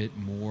little bit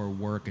more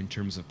work in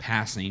terms of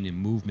passing and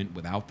movement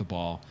without the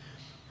ball.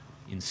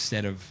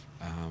 Instead of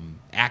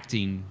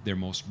acting, they're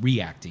most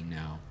reacting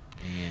now,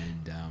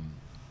 and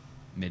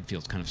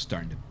Medfield's kind of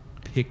starting to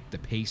pick the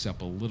pace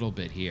up a little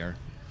bit here.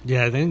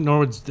 Yeah, I think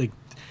Norwood's they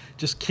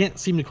just can't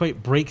seem to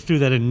quite break through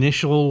that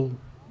initial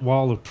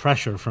wall of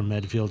pressure from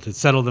Medfield to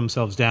settle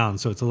themselves down,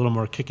 so it's a little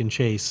more kick and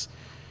chase.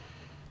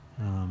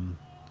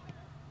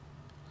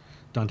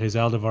 Dante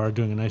Zaldivar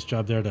doing a nice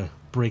job there to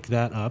break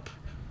that up.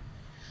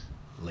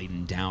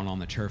 Layden down on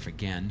the turf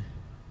again.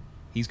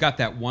 He's got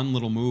that one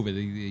little move.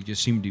 They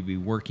just seem to be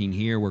working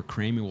here where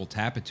Kramer will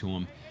tap it to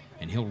him,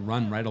 and he'll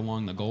run right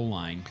along the goal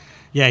line.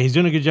 Yeah, he's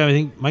doing a good job. I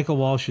think Michael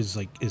Walsh is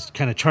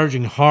kind of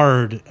charging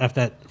hard at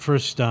that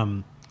first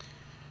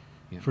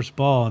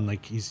ball, and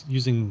like he's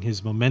using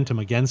his momentum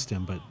against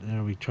him. But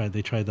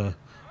they tried the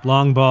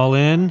long ball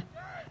in,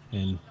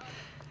 and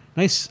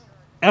nice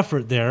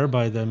effort there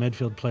by the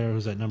Medfield player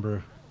who's at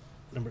number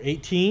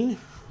 18.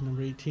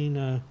 Number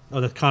 18.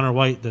 That's Connor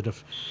White, the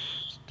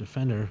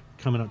defender,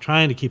 coming up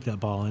trying to keep that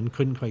ball in.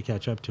 Couldn't quite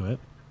catch up to it.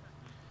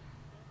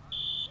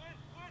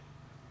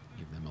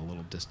 Give them a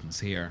little distance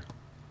here.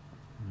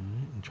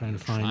 And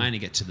trying to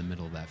get to the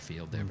middle of that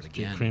field there, but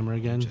again, Kramer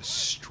again, just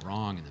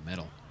strong in the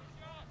middle.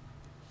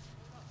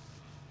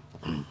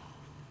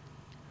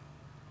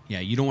 Yeah,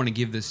 you don't want to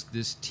give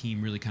this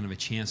team really kind of a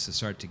chance to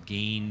start to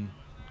gain.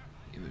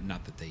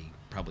 Not that they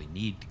probably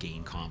need to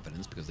gain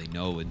confidence, because they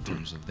know in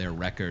terms of their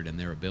record and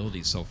their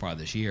abilities so far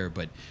this year,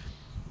 but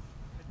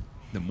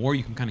the more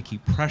you can kind of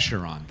keep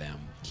pressure on them,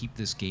 keep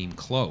this game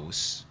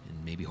close,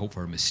 and maybe hope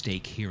for a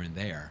mistake here and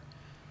there.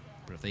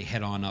 But if they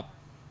head on up,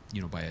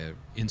 by an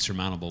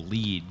insurmountable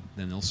lead,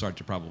 then they'll start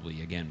to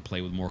probably, again,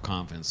 play with more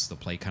confidence. They'll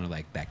play kind of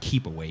like that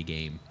keep-away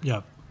game.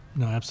 Yep.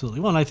 No, absolutely.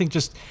 Well, and I think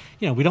just,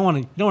 we don't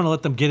want to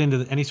let them get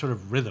into any sort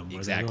of rhythm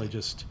where they really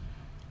just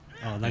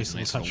nice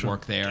little touch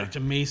work there to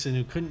Mason,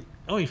 who couldn't.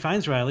 Oh, he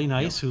finds Riley.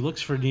 Nice. Who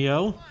looks for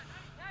Neo.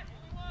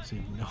 So,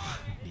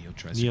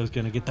 Neo's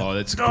going to get that. Oh,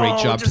 that's a great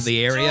job to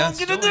the area.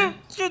 Get in there.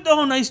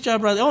 Oh, nice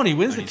job, Riley. Oh, and he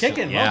wins the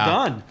kicking. Yeah.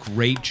 Well done.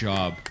 Great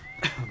job.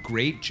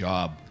 Great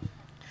job.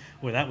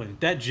 Boy, that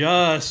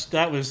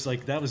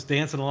was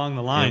dancing along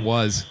the line. It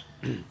was.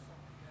 Oh,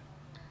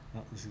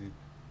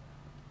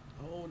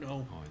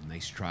 no. Oh,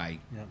 nice try.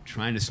 Yep.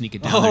 Trying to sneak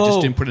it down there.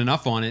 Just didn't put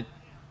enough on it.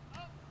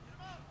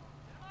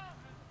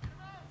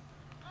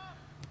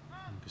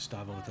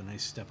 Gustavo with a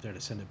nice step there to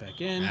send it back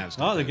in. They're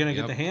going to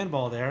get the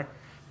handball there.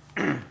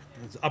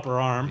 It's upper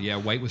arm. Yeah,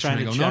 White was trying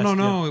to go, chest.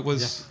 no. Yep. It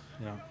was...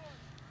 Yeah.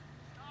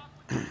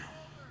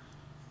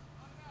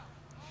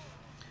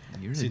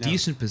 You're in a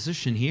decent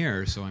position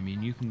here, so, I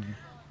mean, you can...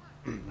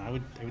 I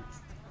would wonder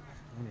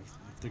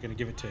if they're going to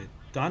give it to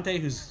Dante,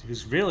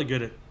 who's really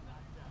good at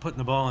putting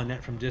the ball in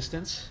net from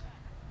distance.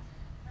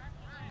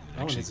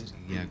 Actually,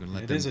 going to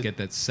let them get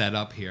that set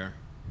up here.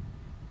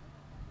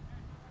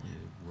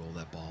 Roll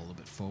that ball a little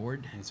bit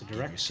forward. And it's a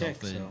direct yourself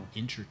kick, an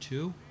inch or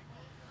two.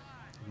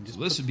 So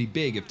this would be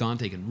big if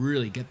Dante can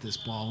really get this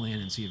ball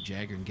in and see if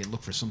Jagger can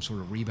look for some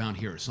sort of rebound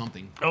here or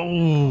something.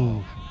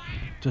 Oh,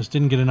 just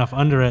didn't get enough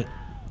under it.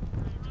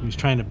 He was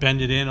trying to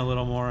bend it in a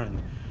little more, and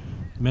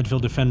the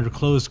Medfield defender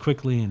closed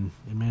quickly and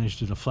managed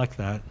to deflect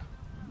that.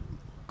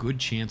 Good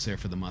chance there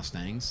for the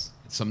Mustangs.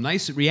 Some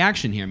nice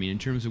reaction here. I mean, in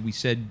terms of, we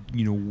said,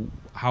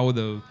 how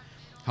the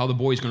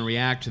boys going to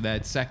react to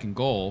that second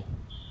goal,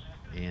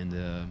 and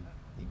a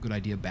good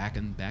idea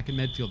backing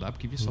Medfield up.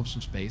 Give yourself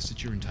some space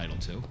that you're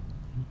entitled to.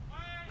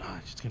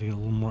 Just got to get a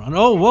little more.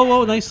 Oh,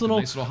 whoa, nice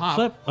little hop.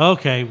 Flip.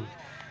 Okay,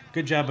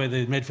 good job by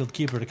the Medfield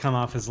keeper to come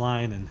off his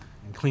line and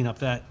clean up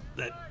that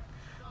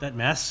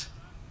mess.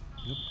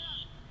 Yep.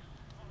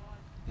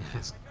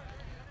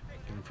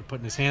 For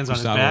putting his hands on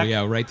his back.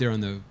 Yeah, right there on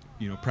the,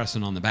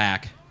 pressing on the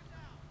back.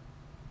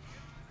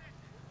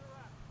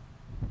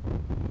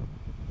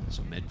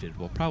 So Medfield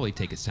will probably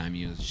take its time,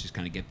 just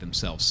kind of get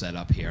themselves set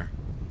up here.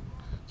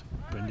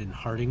 Brendan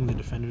Harding, the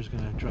defender, is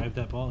going to drive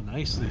that ball.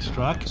 Nicely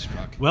struck.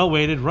 Well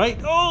weighted. Right.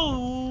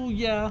 Oh,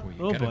 yeah.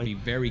 Well, you got to be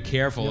very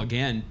careful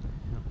again.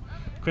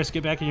 Chris,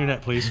 get back in your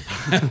net, please.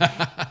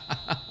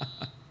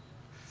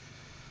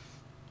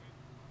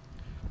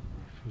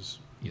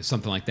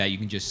 Something like that. You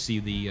can just see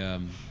the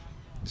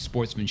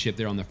sportsmanship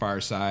there on the far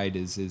side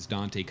as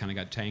Dante kind of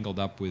got tangled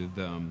up with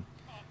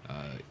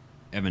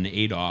Evan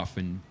Adolph,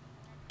 and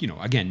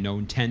again, no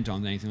intent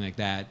on anything like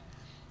that.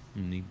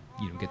 And he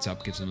gets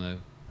up, gives him a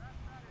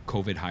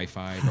COVID high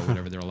five or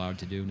whatever they're allowed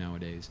to do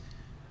nowadays.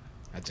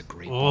 That's a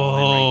great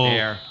ball right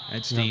there.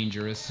 That's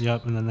dangerous.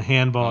 Yep, and then the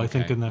handball. Okay.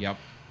 I think I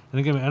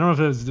don't know if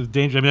it was the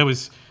danger. I mean, that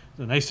was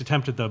a nice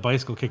attempt at the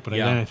bicycle kick, but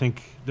I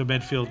think the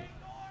Medfield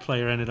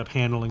player ended up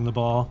handling the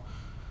ball.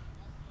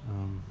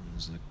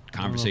 There's a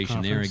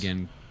conversation there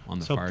again on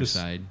the far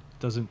side.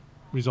 Doesn't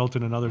result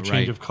in another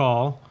change of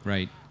call.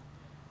 Right.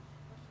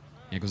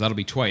 Yeah, because that'll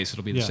be twice.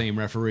 It'll be the same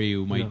referee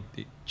who might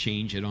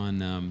change it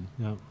on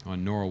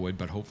Norwood,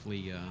 but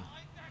hopefully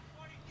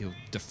he'll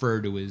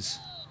defer to his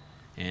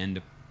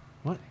And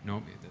What?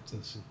 no,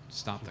 that's a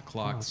stop the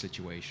clock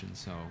situation.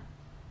 So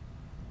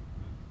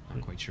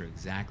not quite sure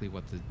exactly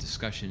what the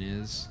discussion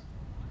is.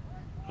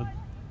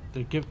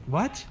 They give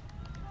what?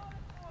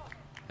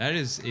 That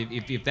is,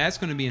 if that's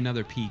going to be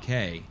another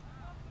PK,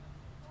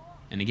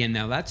 and again,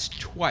 now that's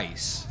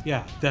twice.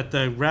 Yeah, that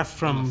the ref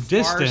from On the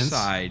distance far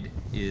side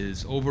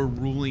is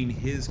overruling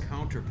his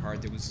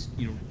counterpart that was,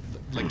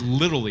 like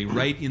literally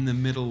right in the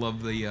middle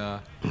of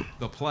the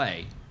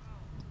play.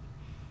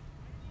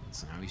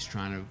 So now he's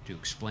trying to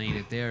explain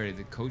it there.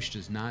 The coach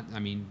does not. I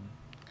mean,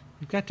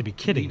 You've got to be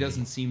kidding he me.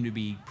 doesn't seem to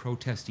be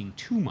protesting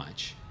too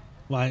much.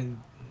 Why?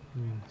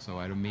 So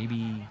I don't,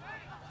 maybe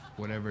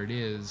whatever it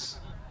is,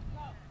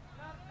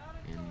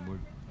 and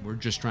we're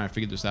just trying to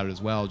figure this out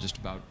as well. Just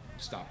about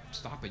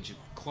stoppage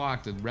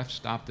clock. The ref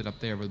stopped it up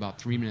there with about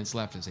 3 minutes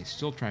left, as they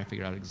still try to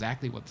figure out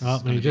exactly what this is going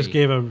to be. He just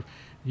gave a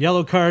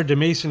yellow card to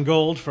Mason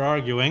Gold for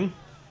arguing.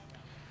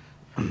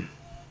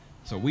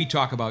 So we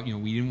talk about,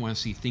 we didn't want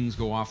to see things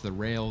go off the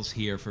rails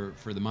here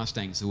for the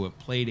Mustangs, who have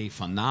played a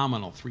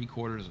phenomenal 3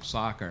 quarters of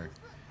soccer.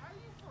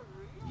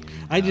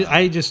 And,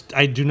 I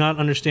do not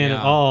understand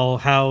at all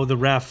how the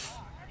ref,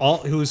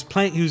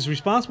 who's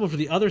responsible for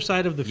the other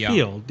side of the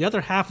field, the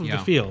other half of the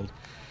field,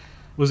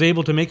 was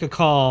able to make a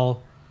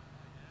call.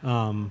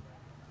 From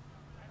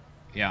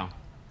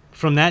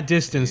that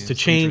distance to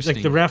change,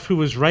 like the ref who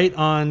was right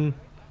on.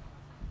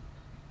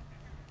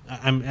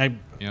 I don't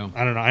know.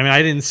 I mean,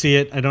 I didn't see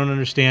it. I don't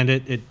understand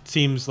it. It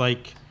seems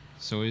like.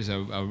 So is a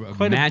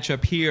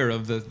matchup here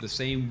of the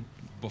same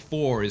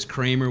before is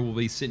Kramer will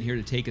be sitting here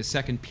to take his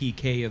second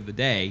PK of the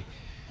day.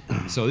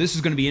 So this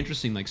is going to be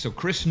interesting. Like, so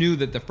Chris knew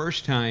that the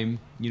first time,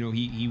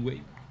 he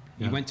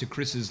went to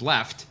Chris's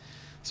left.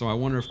 So I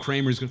wonder if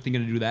Kramer's thinking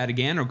to do that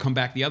again or come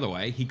back the other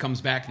way. He comes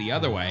back the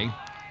other way.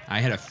 I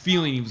had a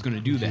feeling he was going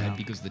to do that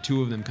because the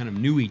two of them kind of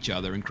knew each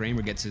other, and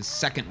Kramer gets his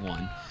second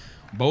one,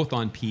 both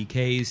on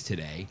PKs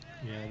today.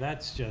 Yeah,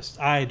 that's just,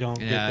 I don't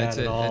get that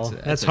at all.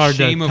 That's hard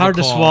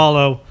to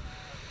swallow.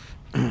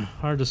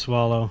 Hard to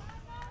swallow.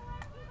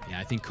 Yeah,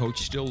 I think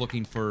Coach still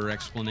looking for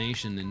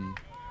explanation and,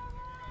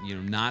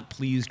 not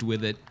pleased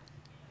with it.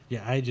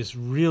 Yeah, I just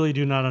really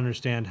do not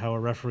understand how a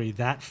referee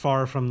that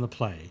far from the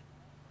play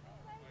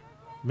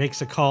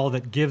makes a call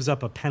that gives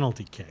up a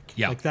penalty kick.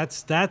 Yeah. Like,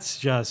 that's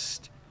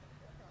just...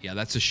 Yeah,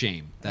 that's a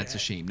shame. That's a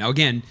shame. Now,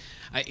 again,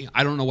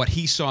 I don't know what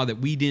he saw that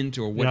we didn't,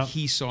 or what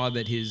he saw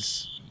that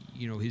his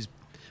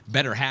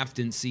better half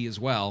didn't see as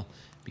well,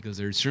 because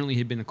there certainly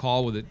had been a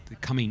call with it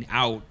coming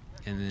out,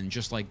 and then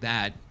just like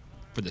that,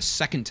 for the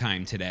second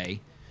time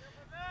today,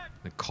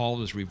 the call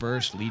was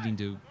reversed, leading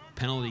to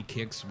penalty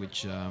kicks,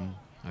 which,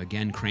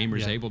 again,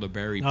 Kramer's able to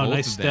bury both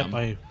nice of them. Step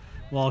by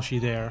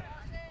Walshy there.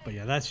 But,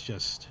 yeah, that's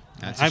just...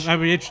 I'm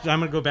going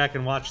to go back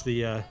and watch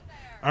the...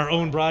 our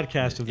own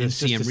broadcast of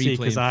this NCM just to see,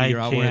 replay and figure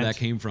out where can't. that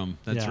came from.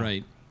 That's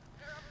right.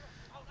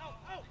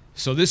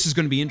 So this is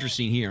going to be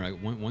interesting here.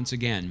 Once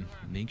again,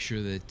 make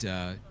sure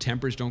that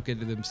tempers don't get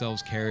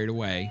themselves carried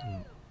away.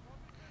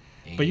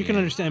 But you can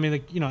understand. I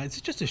mean,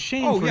 it's just a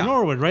shame for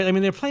Norwood, right? I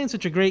mean, they're playing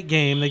such a great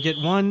game. They get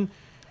one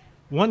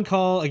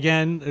call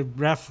again. A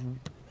ref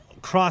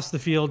across the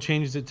field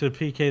changes it to a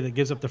PK that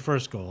gives up the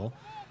first goal.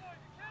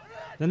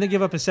 Then they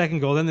give up a second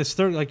goal. Then this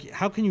third, like,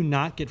 how can you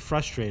not get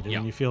frustrated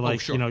when you feel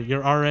like,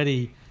 you're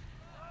already,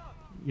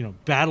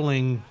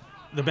 battling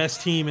the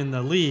best team in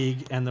the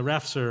league and the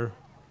refs are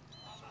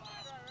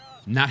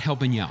not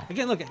helping you out.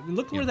 Again,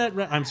 look where that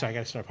I'm sorry, I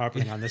got to start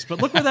harping on this,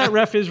 but look where that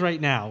ref is right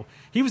now.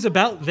 He was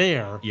about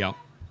there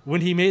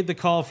when he made the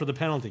call for the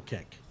penalty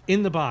kick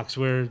in the box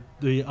where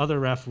the other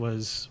ref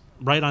was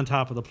right on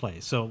top of the play.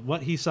 So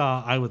what he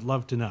saw, I would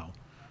love to know.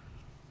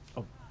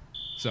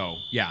 So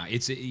yeah,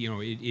 it's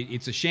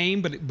it's a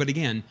shame, but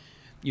again,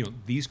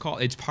 these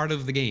it's part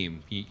of the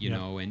game,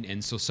 know,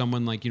 and so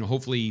someone like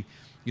hopefully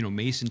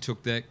Mason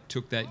took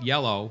that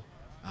yellow,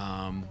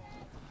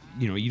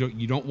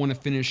 you don't want to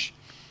finish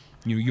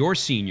your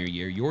senior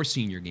year, your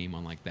senior game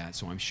on like that.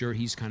 So I'm sure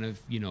he's kind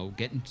of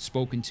getting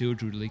spoken to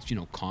at least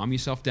calm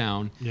yourself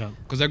down,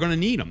 because they're going to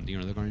need him.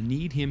 They're going to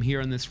need him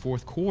here in this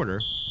fourth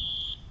quarter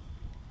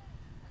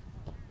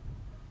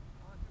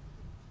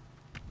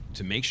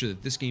to make sure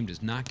that this game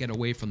does not get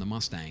away from the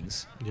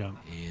Mustangs. Yeah.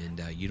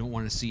 And you don't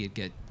want to see it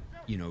get,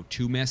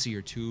 too messy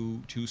or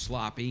too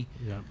sloppy.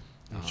 Yeah.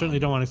 Certainly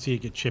don't want to see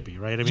it get chippy,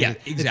 right? I mean, yeah,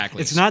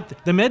 exactly. It's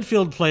not the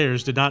Medfield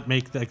players did not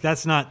make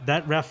that's not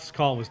that ref's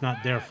call was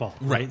not their fault,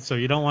 right? So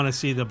you don't want to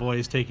see the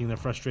boys taking their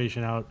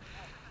frustration out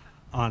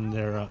on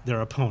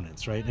their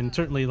opponents, right? And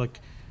certainly,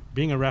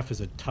 being a ref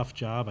is a tough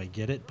job. I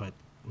get it, but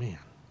man,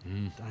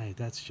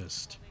 that's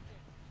just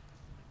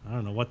I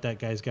don't know what that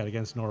guy's got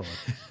against Norwood.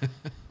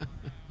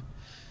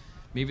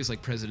 Maybe it's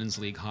like President's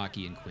League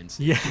hockey in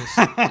Quincy. Yeah.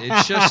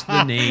 It's just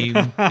the name.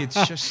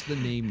 It's just the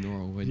name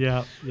Norwood.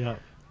 Yeah, yeah.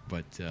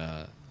 But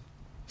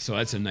so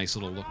that's a nice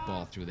little look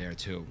ball through there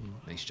too.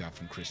 Nice job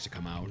from Chris to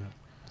come out,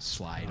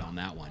 slide on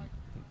that one.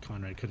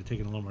 Conrad could have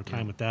taken a little more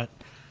time with that.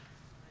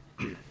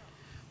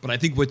 But I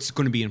think what's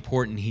going to be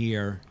important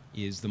here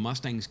is the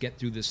Mustangs get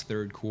through this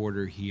third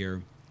quarter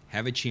here,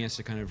 have a chance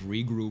to kind of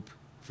regroup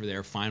for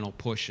their final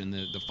push in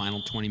the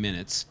final 20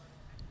 minutes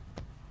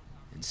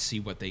and see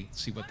what they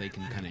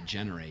can kind of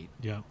generate.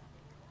 Yeah.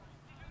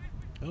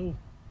 Oh,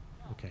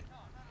 okay.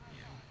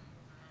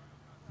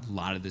 A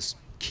lot of this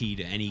key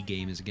to any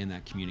game is, again,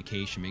 that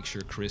communication. Make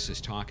sure Chris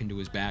is talking to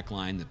his back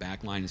line. The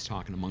back line is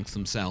talking amongst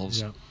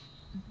themselves. Yeah.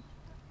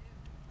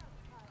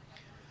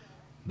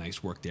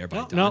 Nice work there by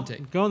No, Dante.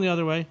 going the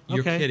other way.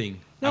 You're Okay. kidding.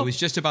 I Nope. was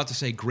just about to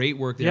say great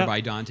work there by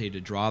Dante to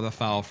draw the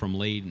foul from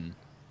Layden.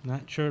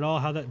 Not sure at all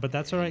how that, but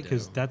that's all right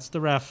because that's the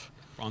ref.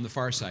 On the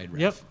far side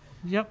ref.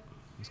 Yep.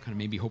 I was kind of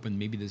maybe hoping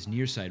maybe this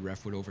near side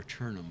ref would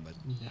overturn him. But,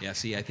 yeah,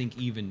 see, I think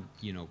even,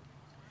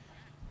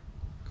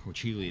 Coach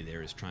Healy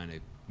there is trying to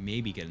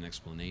maybe get an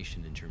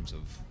explanation in terms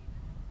of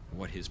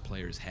what his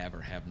players have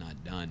or have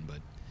not done. But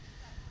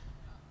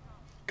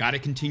got to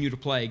continue to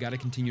play,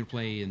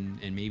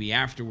 and maybe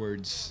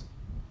afterwards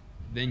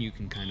then you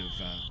can kind of...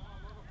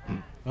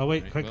 Oh,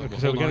 wait, right, quick. well,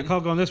 So we got a on. call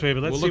going this way,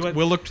 but let's see what...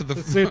 We'll look to the...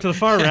 Let's see to the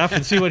far ref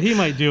and see what he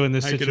might do in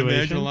this I situation. can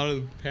imagine a lot of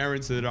the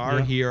parents that are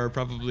here are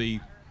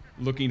probably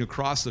looking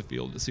across the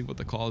field to see what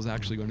the call is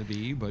actually going to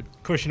be. But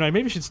of course, I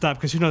maybe should stop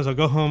because who knows? I'll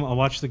go home, I'll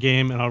watch the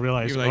game, and I'll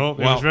realize, You're like,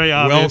 it was very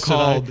obvious.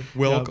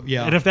 Well called.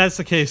 Yeah. And if that's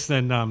the case,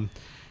 then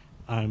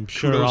I'm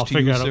sure Kudos I'll to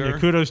figure you, out. sir.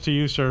 Kudos to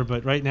you, sir.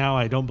 But right now,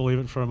 I don't believe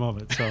it for a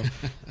moment. So,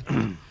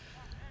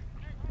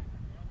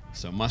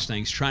 So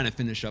Mustangs trying to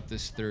finish up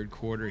this third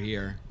quarter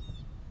here.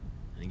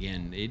 And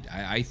again,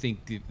 I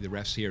think the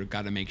refs here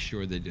got to make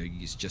sure that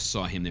you just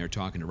saw him there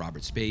talking to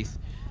Robert Spaeth,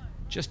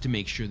 just to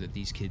make sure that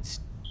these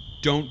kids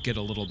don't get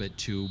a little bit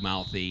too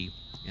mouthy.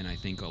 And I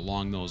think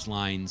along those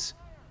lines,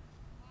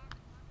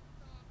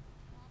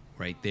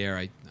 right there,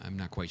 I'm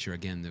not quite sure.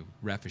 Again, the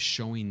ref is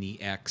showing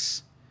the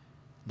X,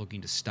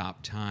 looking to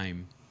stop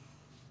time.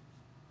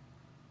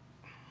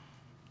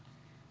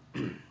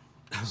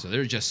 So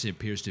there just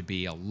appears to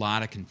be a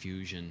lot of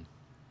confusion,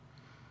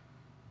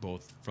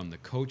 both from the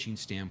coaching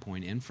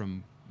standpoint and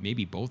from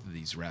maybe both of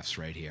these refs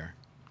right here.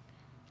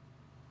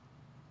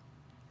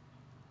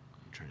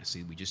 I'm trying to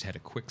see. We just had a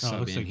quick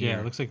sub in here. Yeah,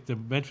 it looks like the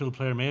Medfield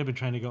player may have been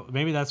trying to go.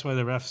 Maybe that's why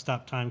the ref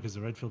stopped time because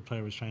the Redfield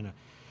player was trying to,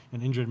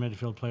 an injured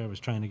Medfield player was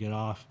trying to get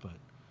off. But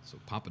so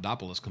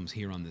Papadopoulos comes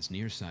here on this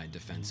near side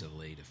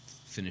defensively to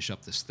finish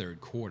up this third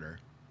quarter.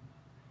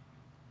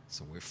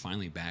 So we're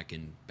finally back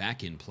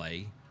in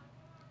play.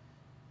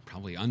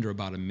 Probably under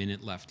about a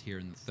minute left here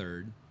in the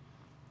third.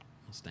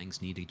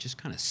 Mustangs need to just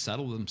kind of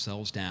settle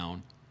themselves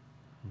down.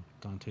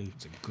 Dante,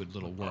 it's a good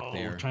little work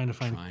there. Trying to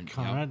find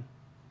Conrad. Yep.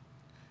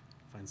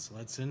 Find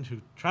Sledson,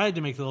 who tried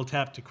to make the little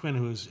tap to Quinn,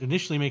 who was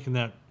initially making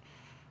that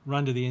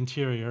run to the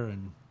interior,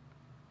 and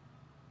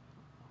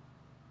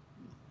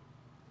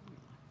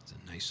it's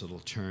a nice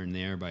little turn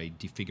there by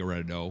Di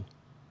Figueredo.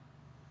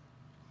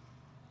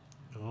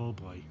 Oh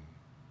boy,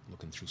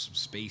 looking through some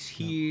space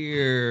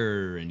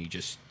here, and he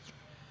just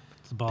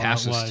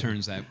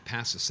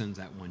sends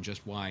that one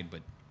just wide,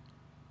 but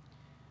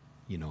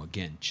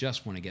again,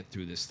 just want to get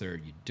through this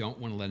third. You don't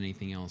want to let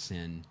anything else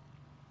in.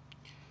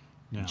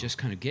 No. And just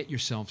kind of get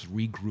yourselves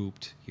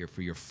regrouped here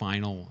for your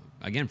final,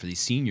 again, for these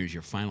seniors,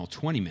 your final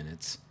 20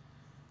 minutes.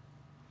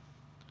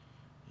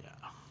 Yeah.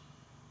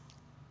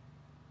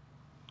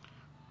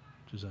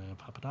 Josiah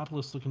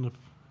Papadopoulos looking to...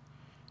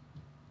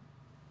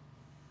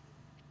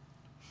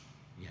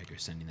 Yeah, you're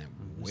sending that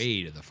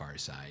way to the far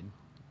side.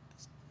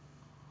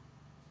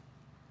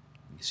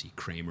 You see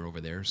Kramer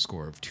over there,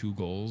 score of 2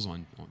 goals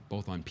on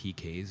both on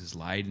PKs. As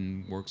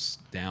Leiden works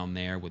down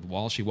there with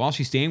Walshy.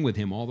 Walshy staying with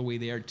him all the way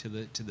there to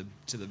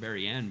the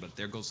very end, but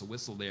there goes the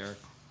whistle there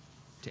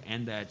to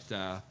end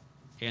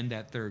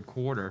that third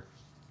quarter.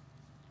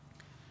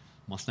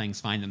 Mustangs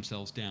find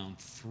themselves down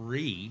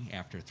 3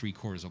 after 3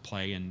 quarters of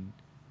play, and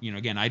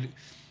again,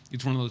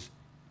 it's one of those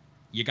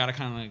you got to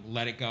kind of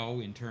let it go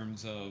in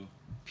terms of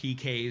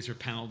PKs or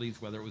penalties,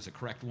 whether it was a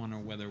correct one or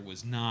whether it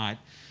was not.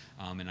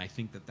 And I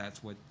think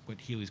that's what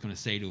Healy's going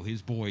to say to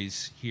his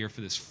boys here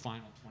for this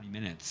final 20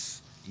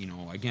 minutes.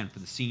 Again, for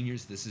the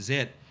seniors, this is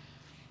it.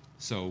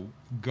 So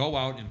go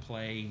out and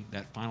play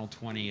that final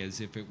 20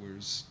 as if it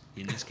was,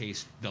 in this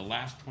case, the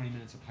last 20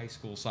 minutes of high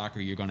school soccer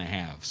you're going to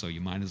have. So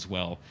you might as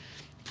well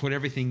put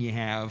everything you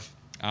have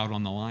out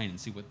on the line and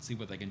see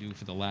what they can do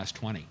for the last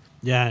 20.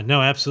 Yeah,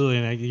 no, absolutely.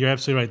 And you're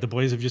absolutely right. The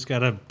boys have just got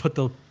to put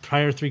the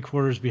prior 3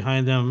 quarters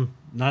behind them,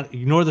 not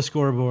ignore the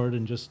scoreboard,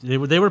 and just they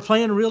were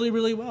playing really,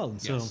 really well.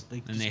 And so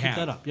they just keep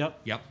that up.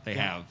 Yep, they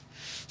have.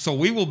 So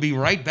we will be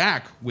right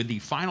back with the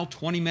final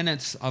 20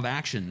 minutes of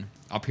action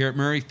up here at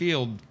Murray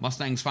Field.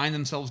 Mustangs find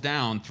themselves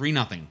down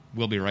 3-0.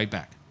 We'll be right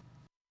back.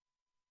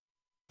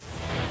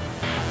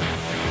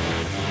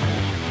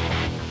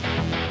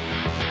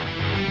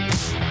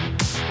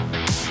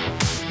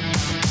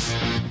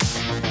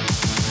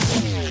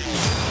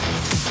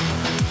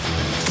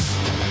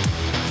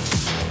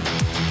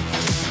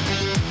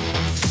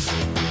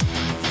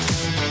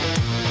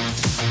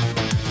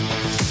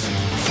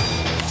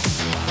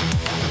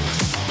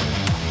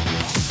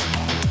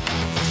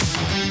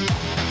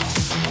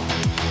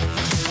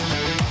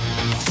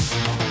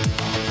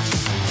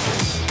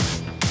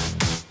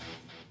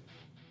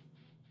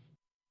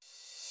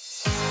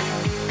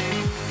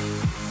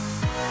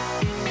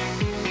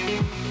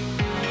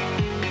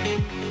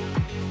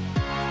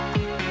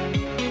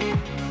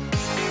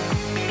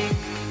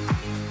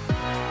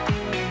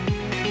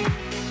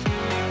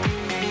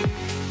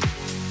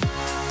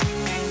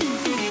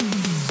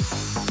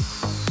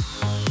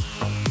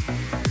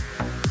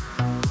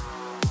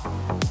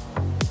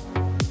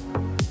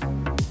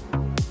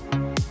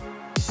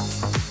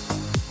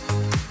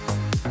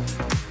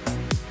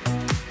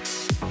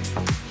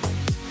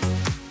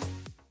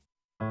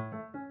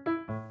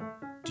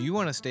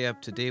 want to stay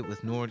up to date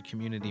with Norwood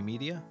Community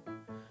Media?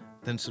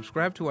 Then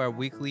subscribe to our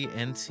weekly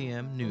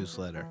NCM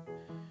newsletter.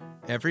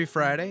 Every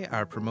Friday,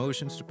 our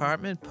promotions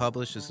department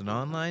publishes an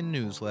online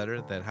newsletter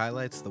that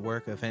highlights the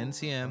work of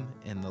NCM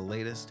and the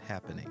latest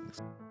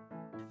happenings.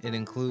 It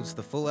includes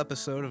the full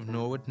episode of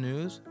Norwood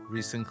News,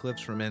 recent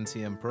clips from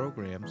NCM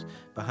programs,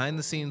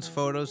 behind-the-scenes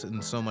photos,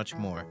 and so much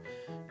more.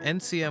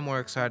 NCM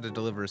works hard to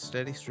deliver a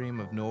steady stream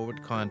of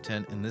Norwood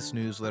content, and this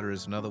newsletter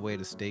is another way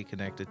to stay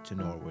connected to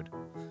Norwood.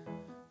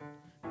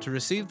 To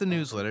receive the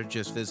newsletter,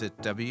 just visit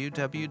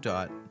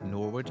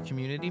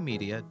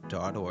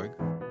www.norwoodcommunitymedia.org.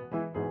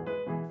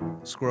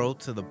 Scroll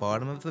to the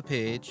bottom of the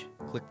page,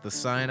 click the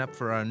Sign Up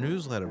for our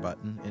newsletter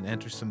button, and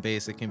enter some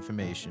basic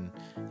information.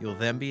 You'll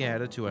then be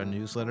added to our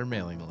newsletter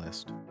mailing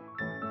list.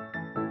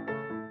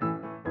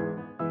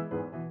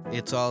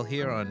 It's all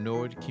here on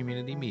Norwood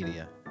Community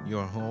Media,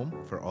 your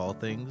home for all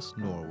things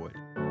Norwood.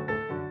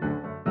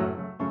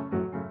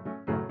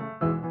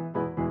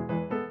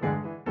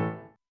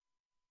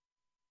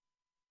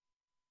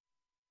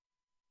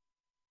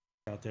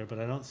 Out there, but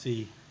I don't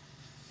see.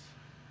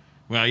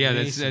 Well, yeah,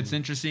 that's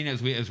interesting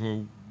as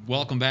we're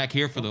welcome back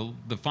here for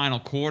the final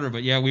quarter.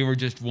 But yeah, we were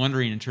just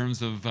wondering in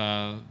terms of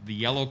the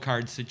yellow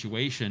card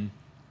situation,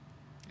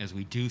 as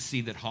we do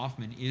see that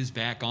Hoffman is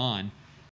back on.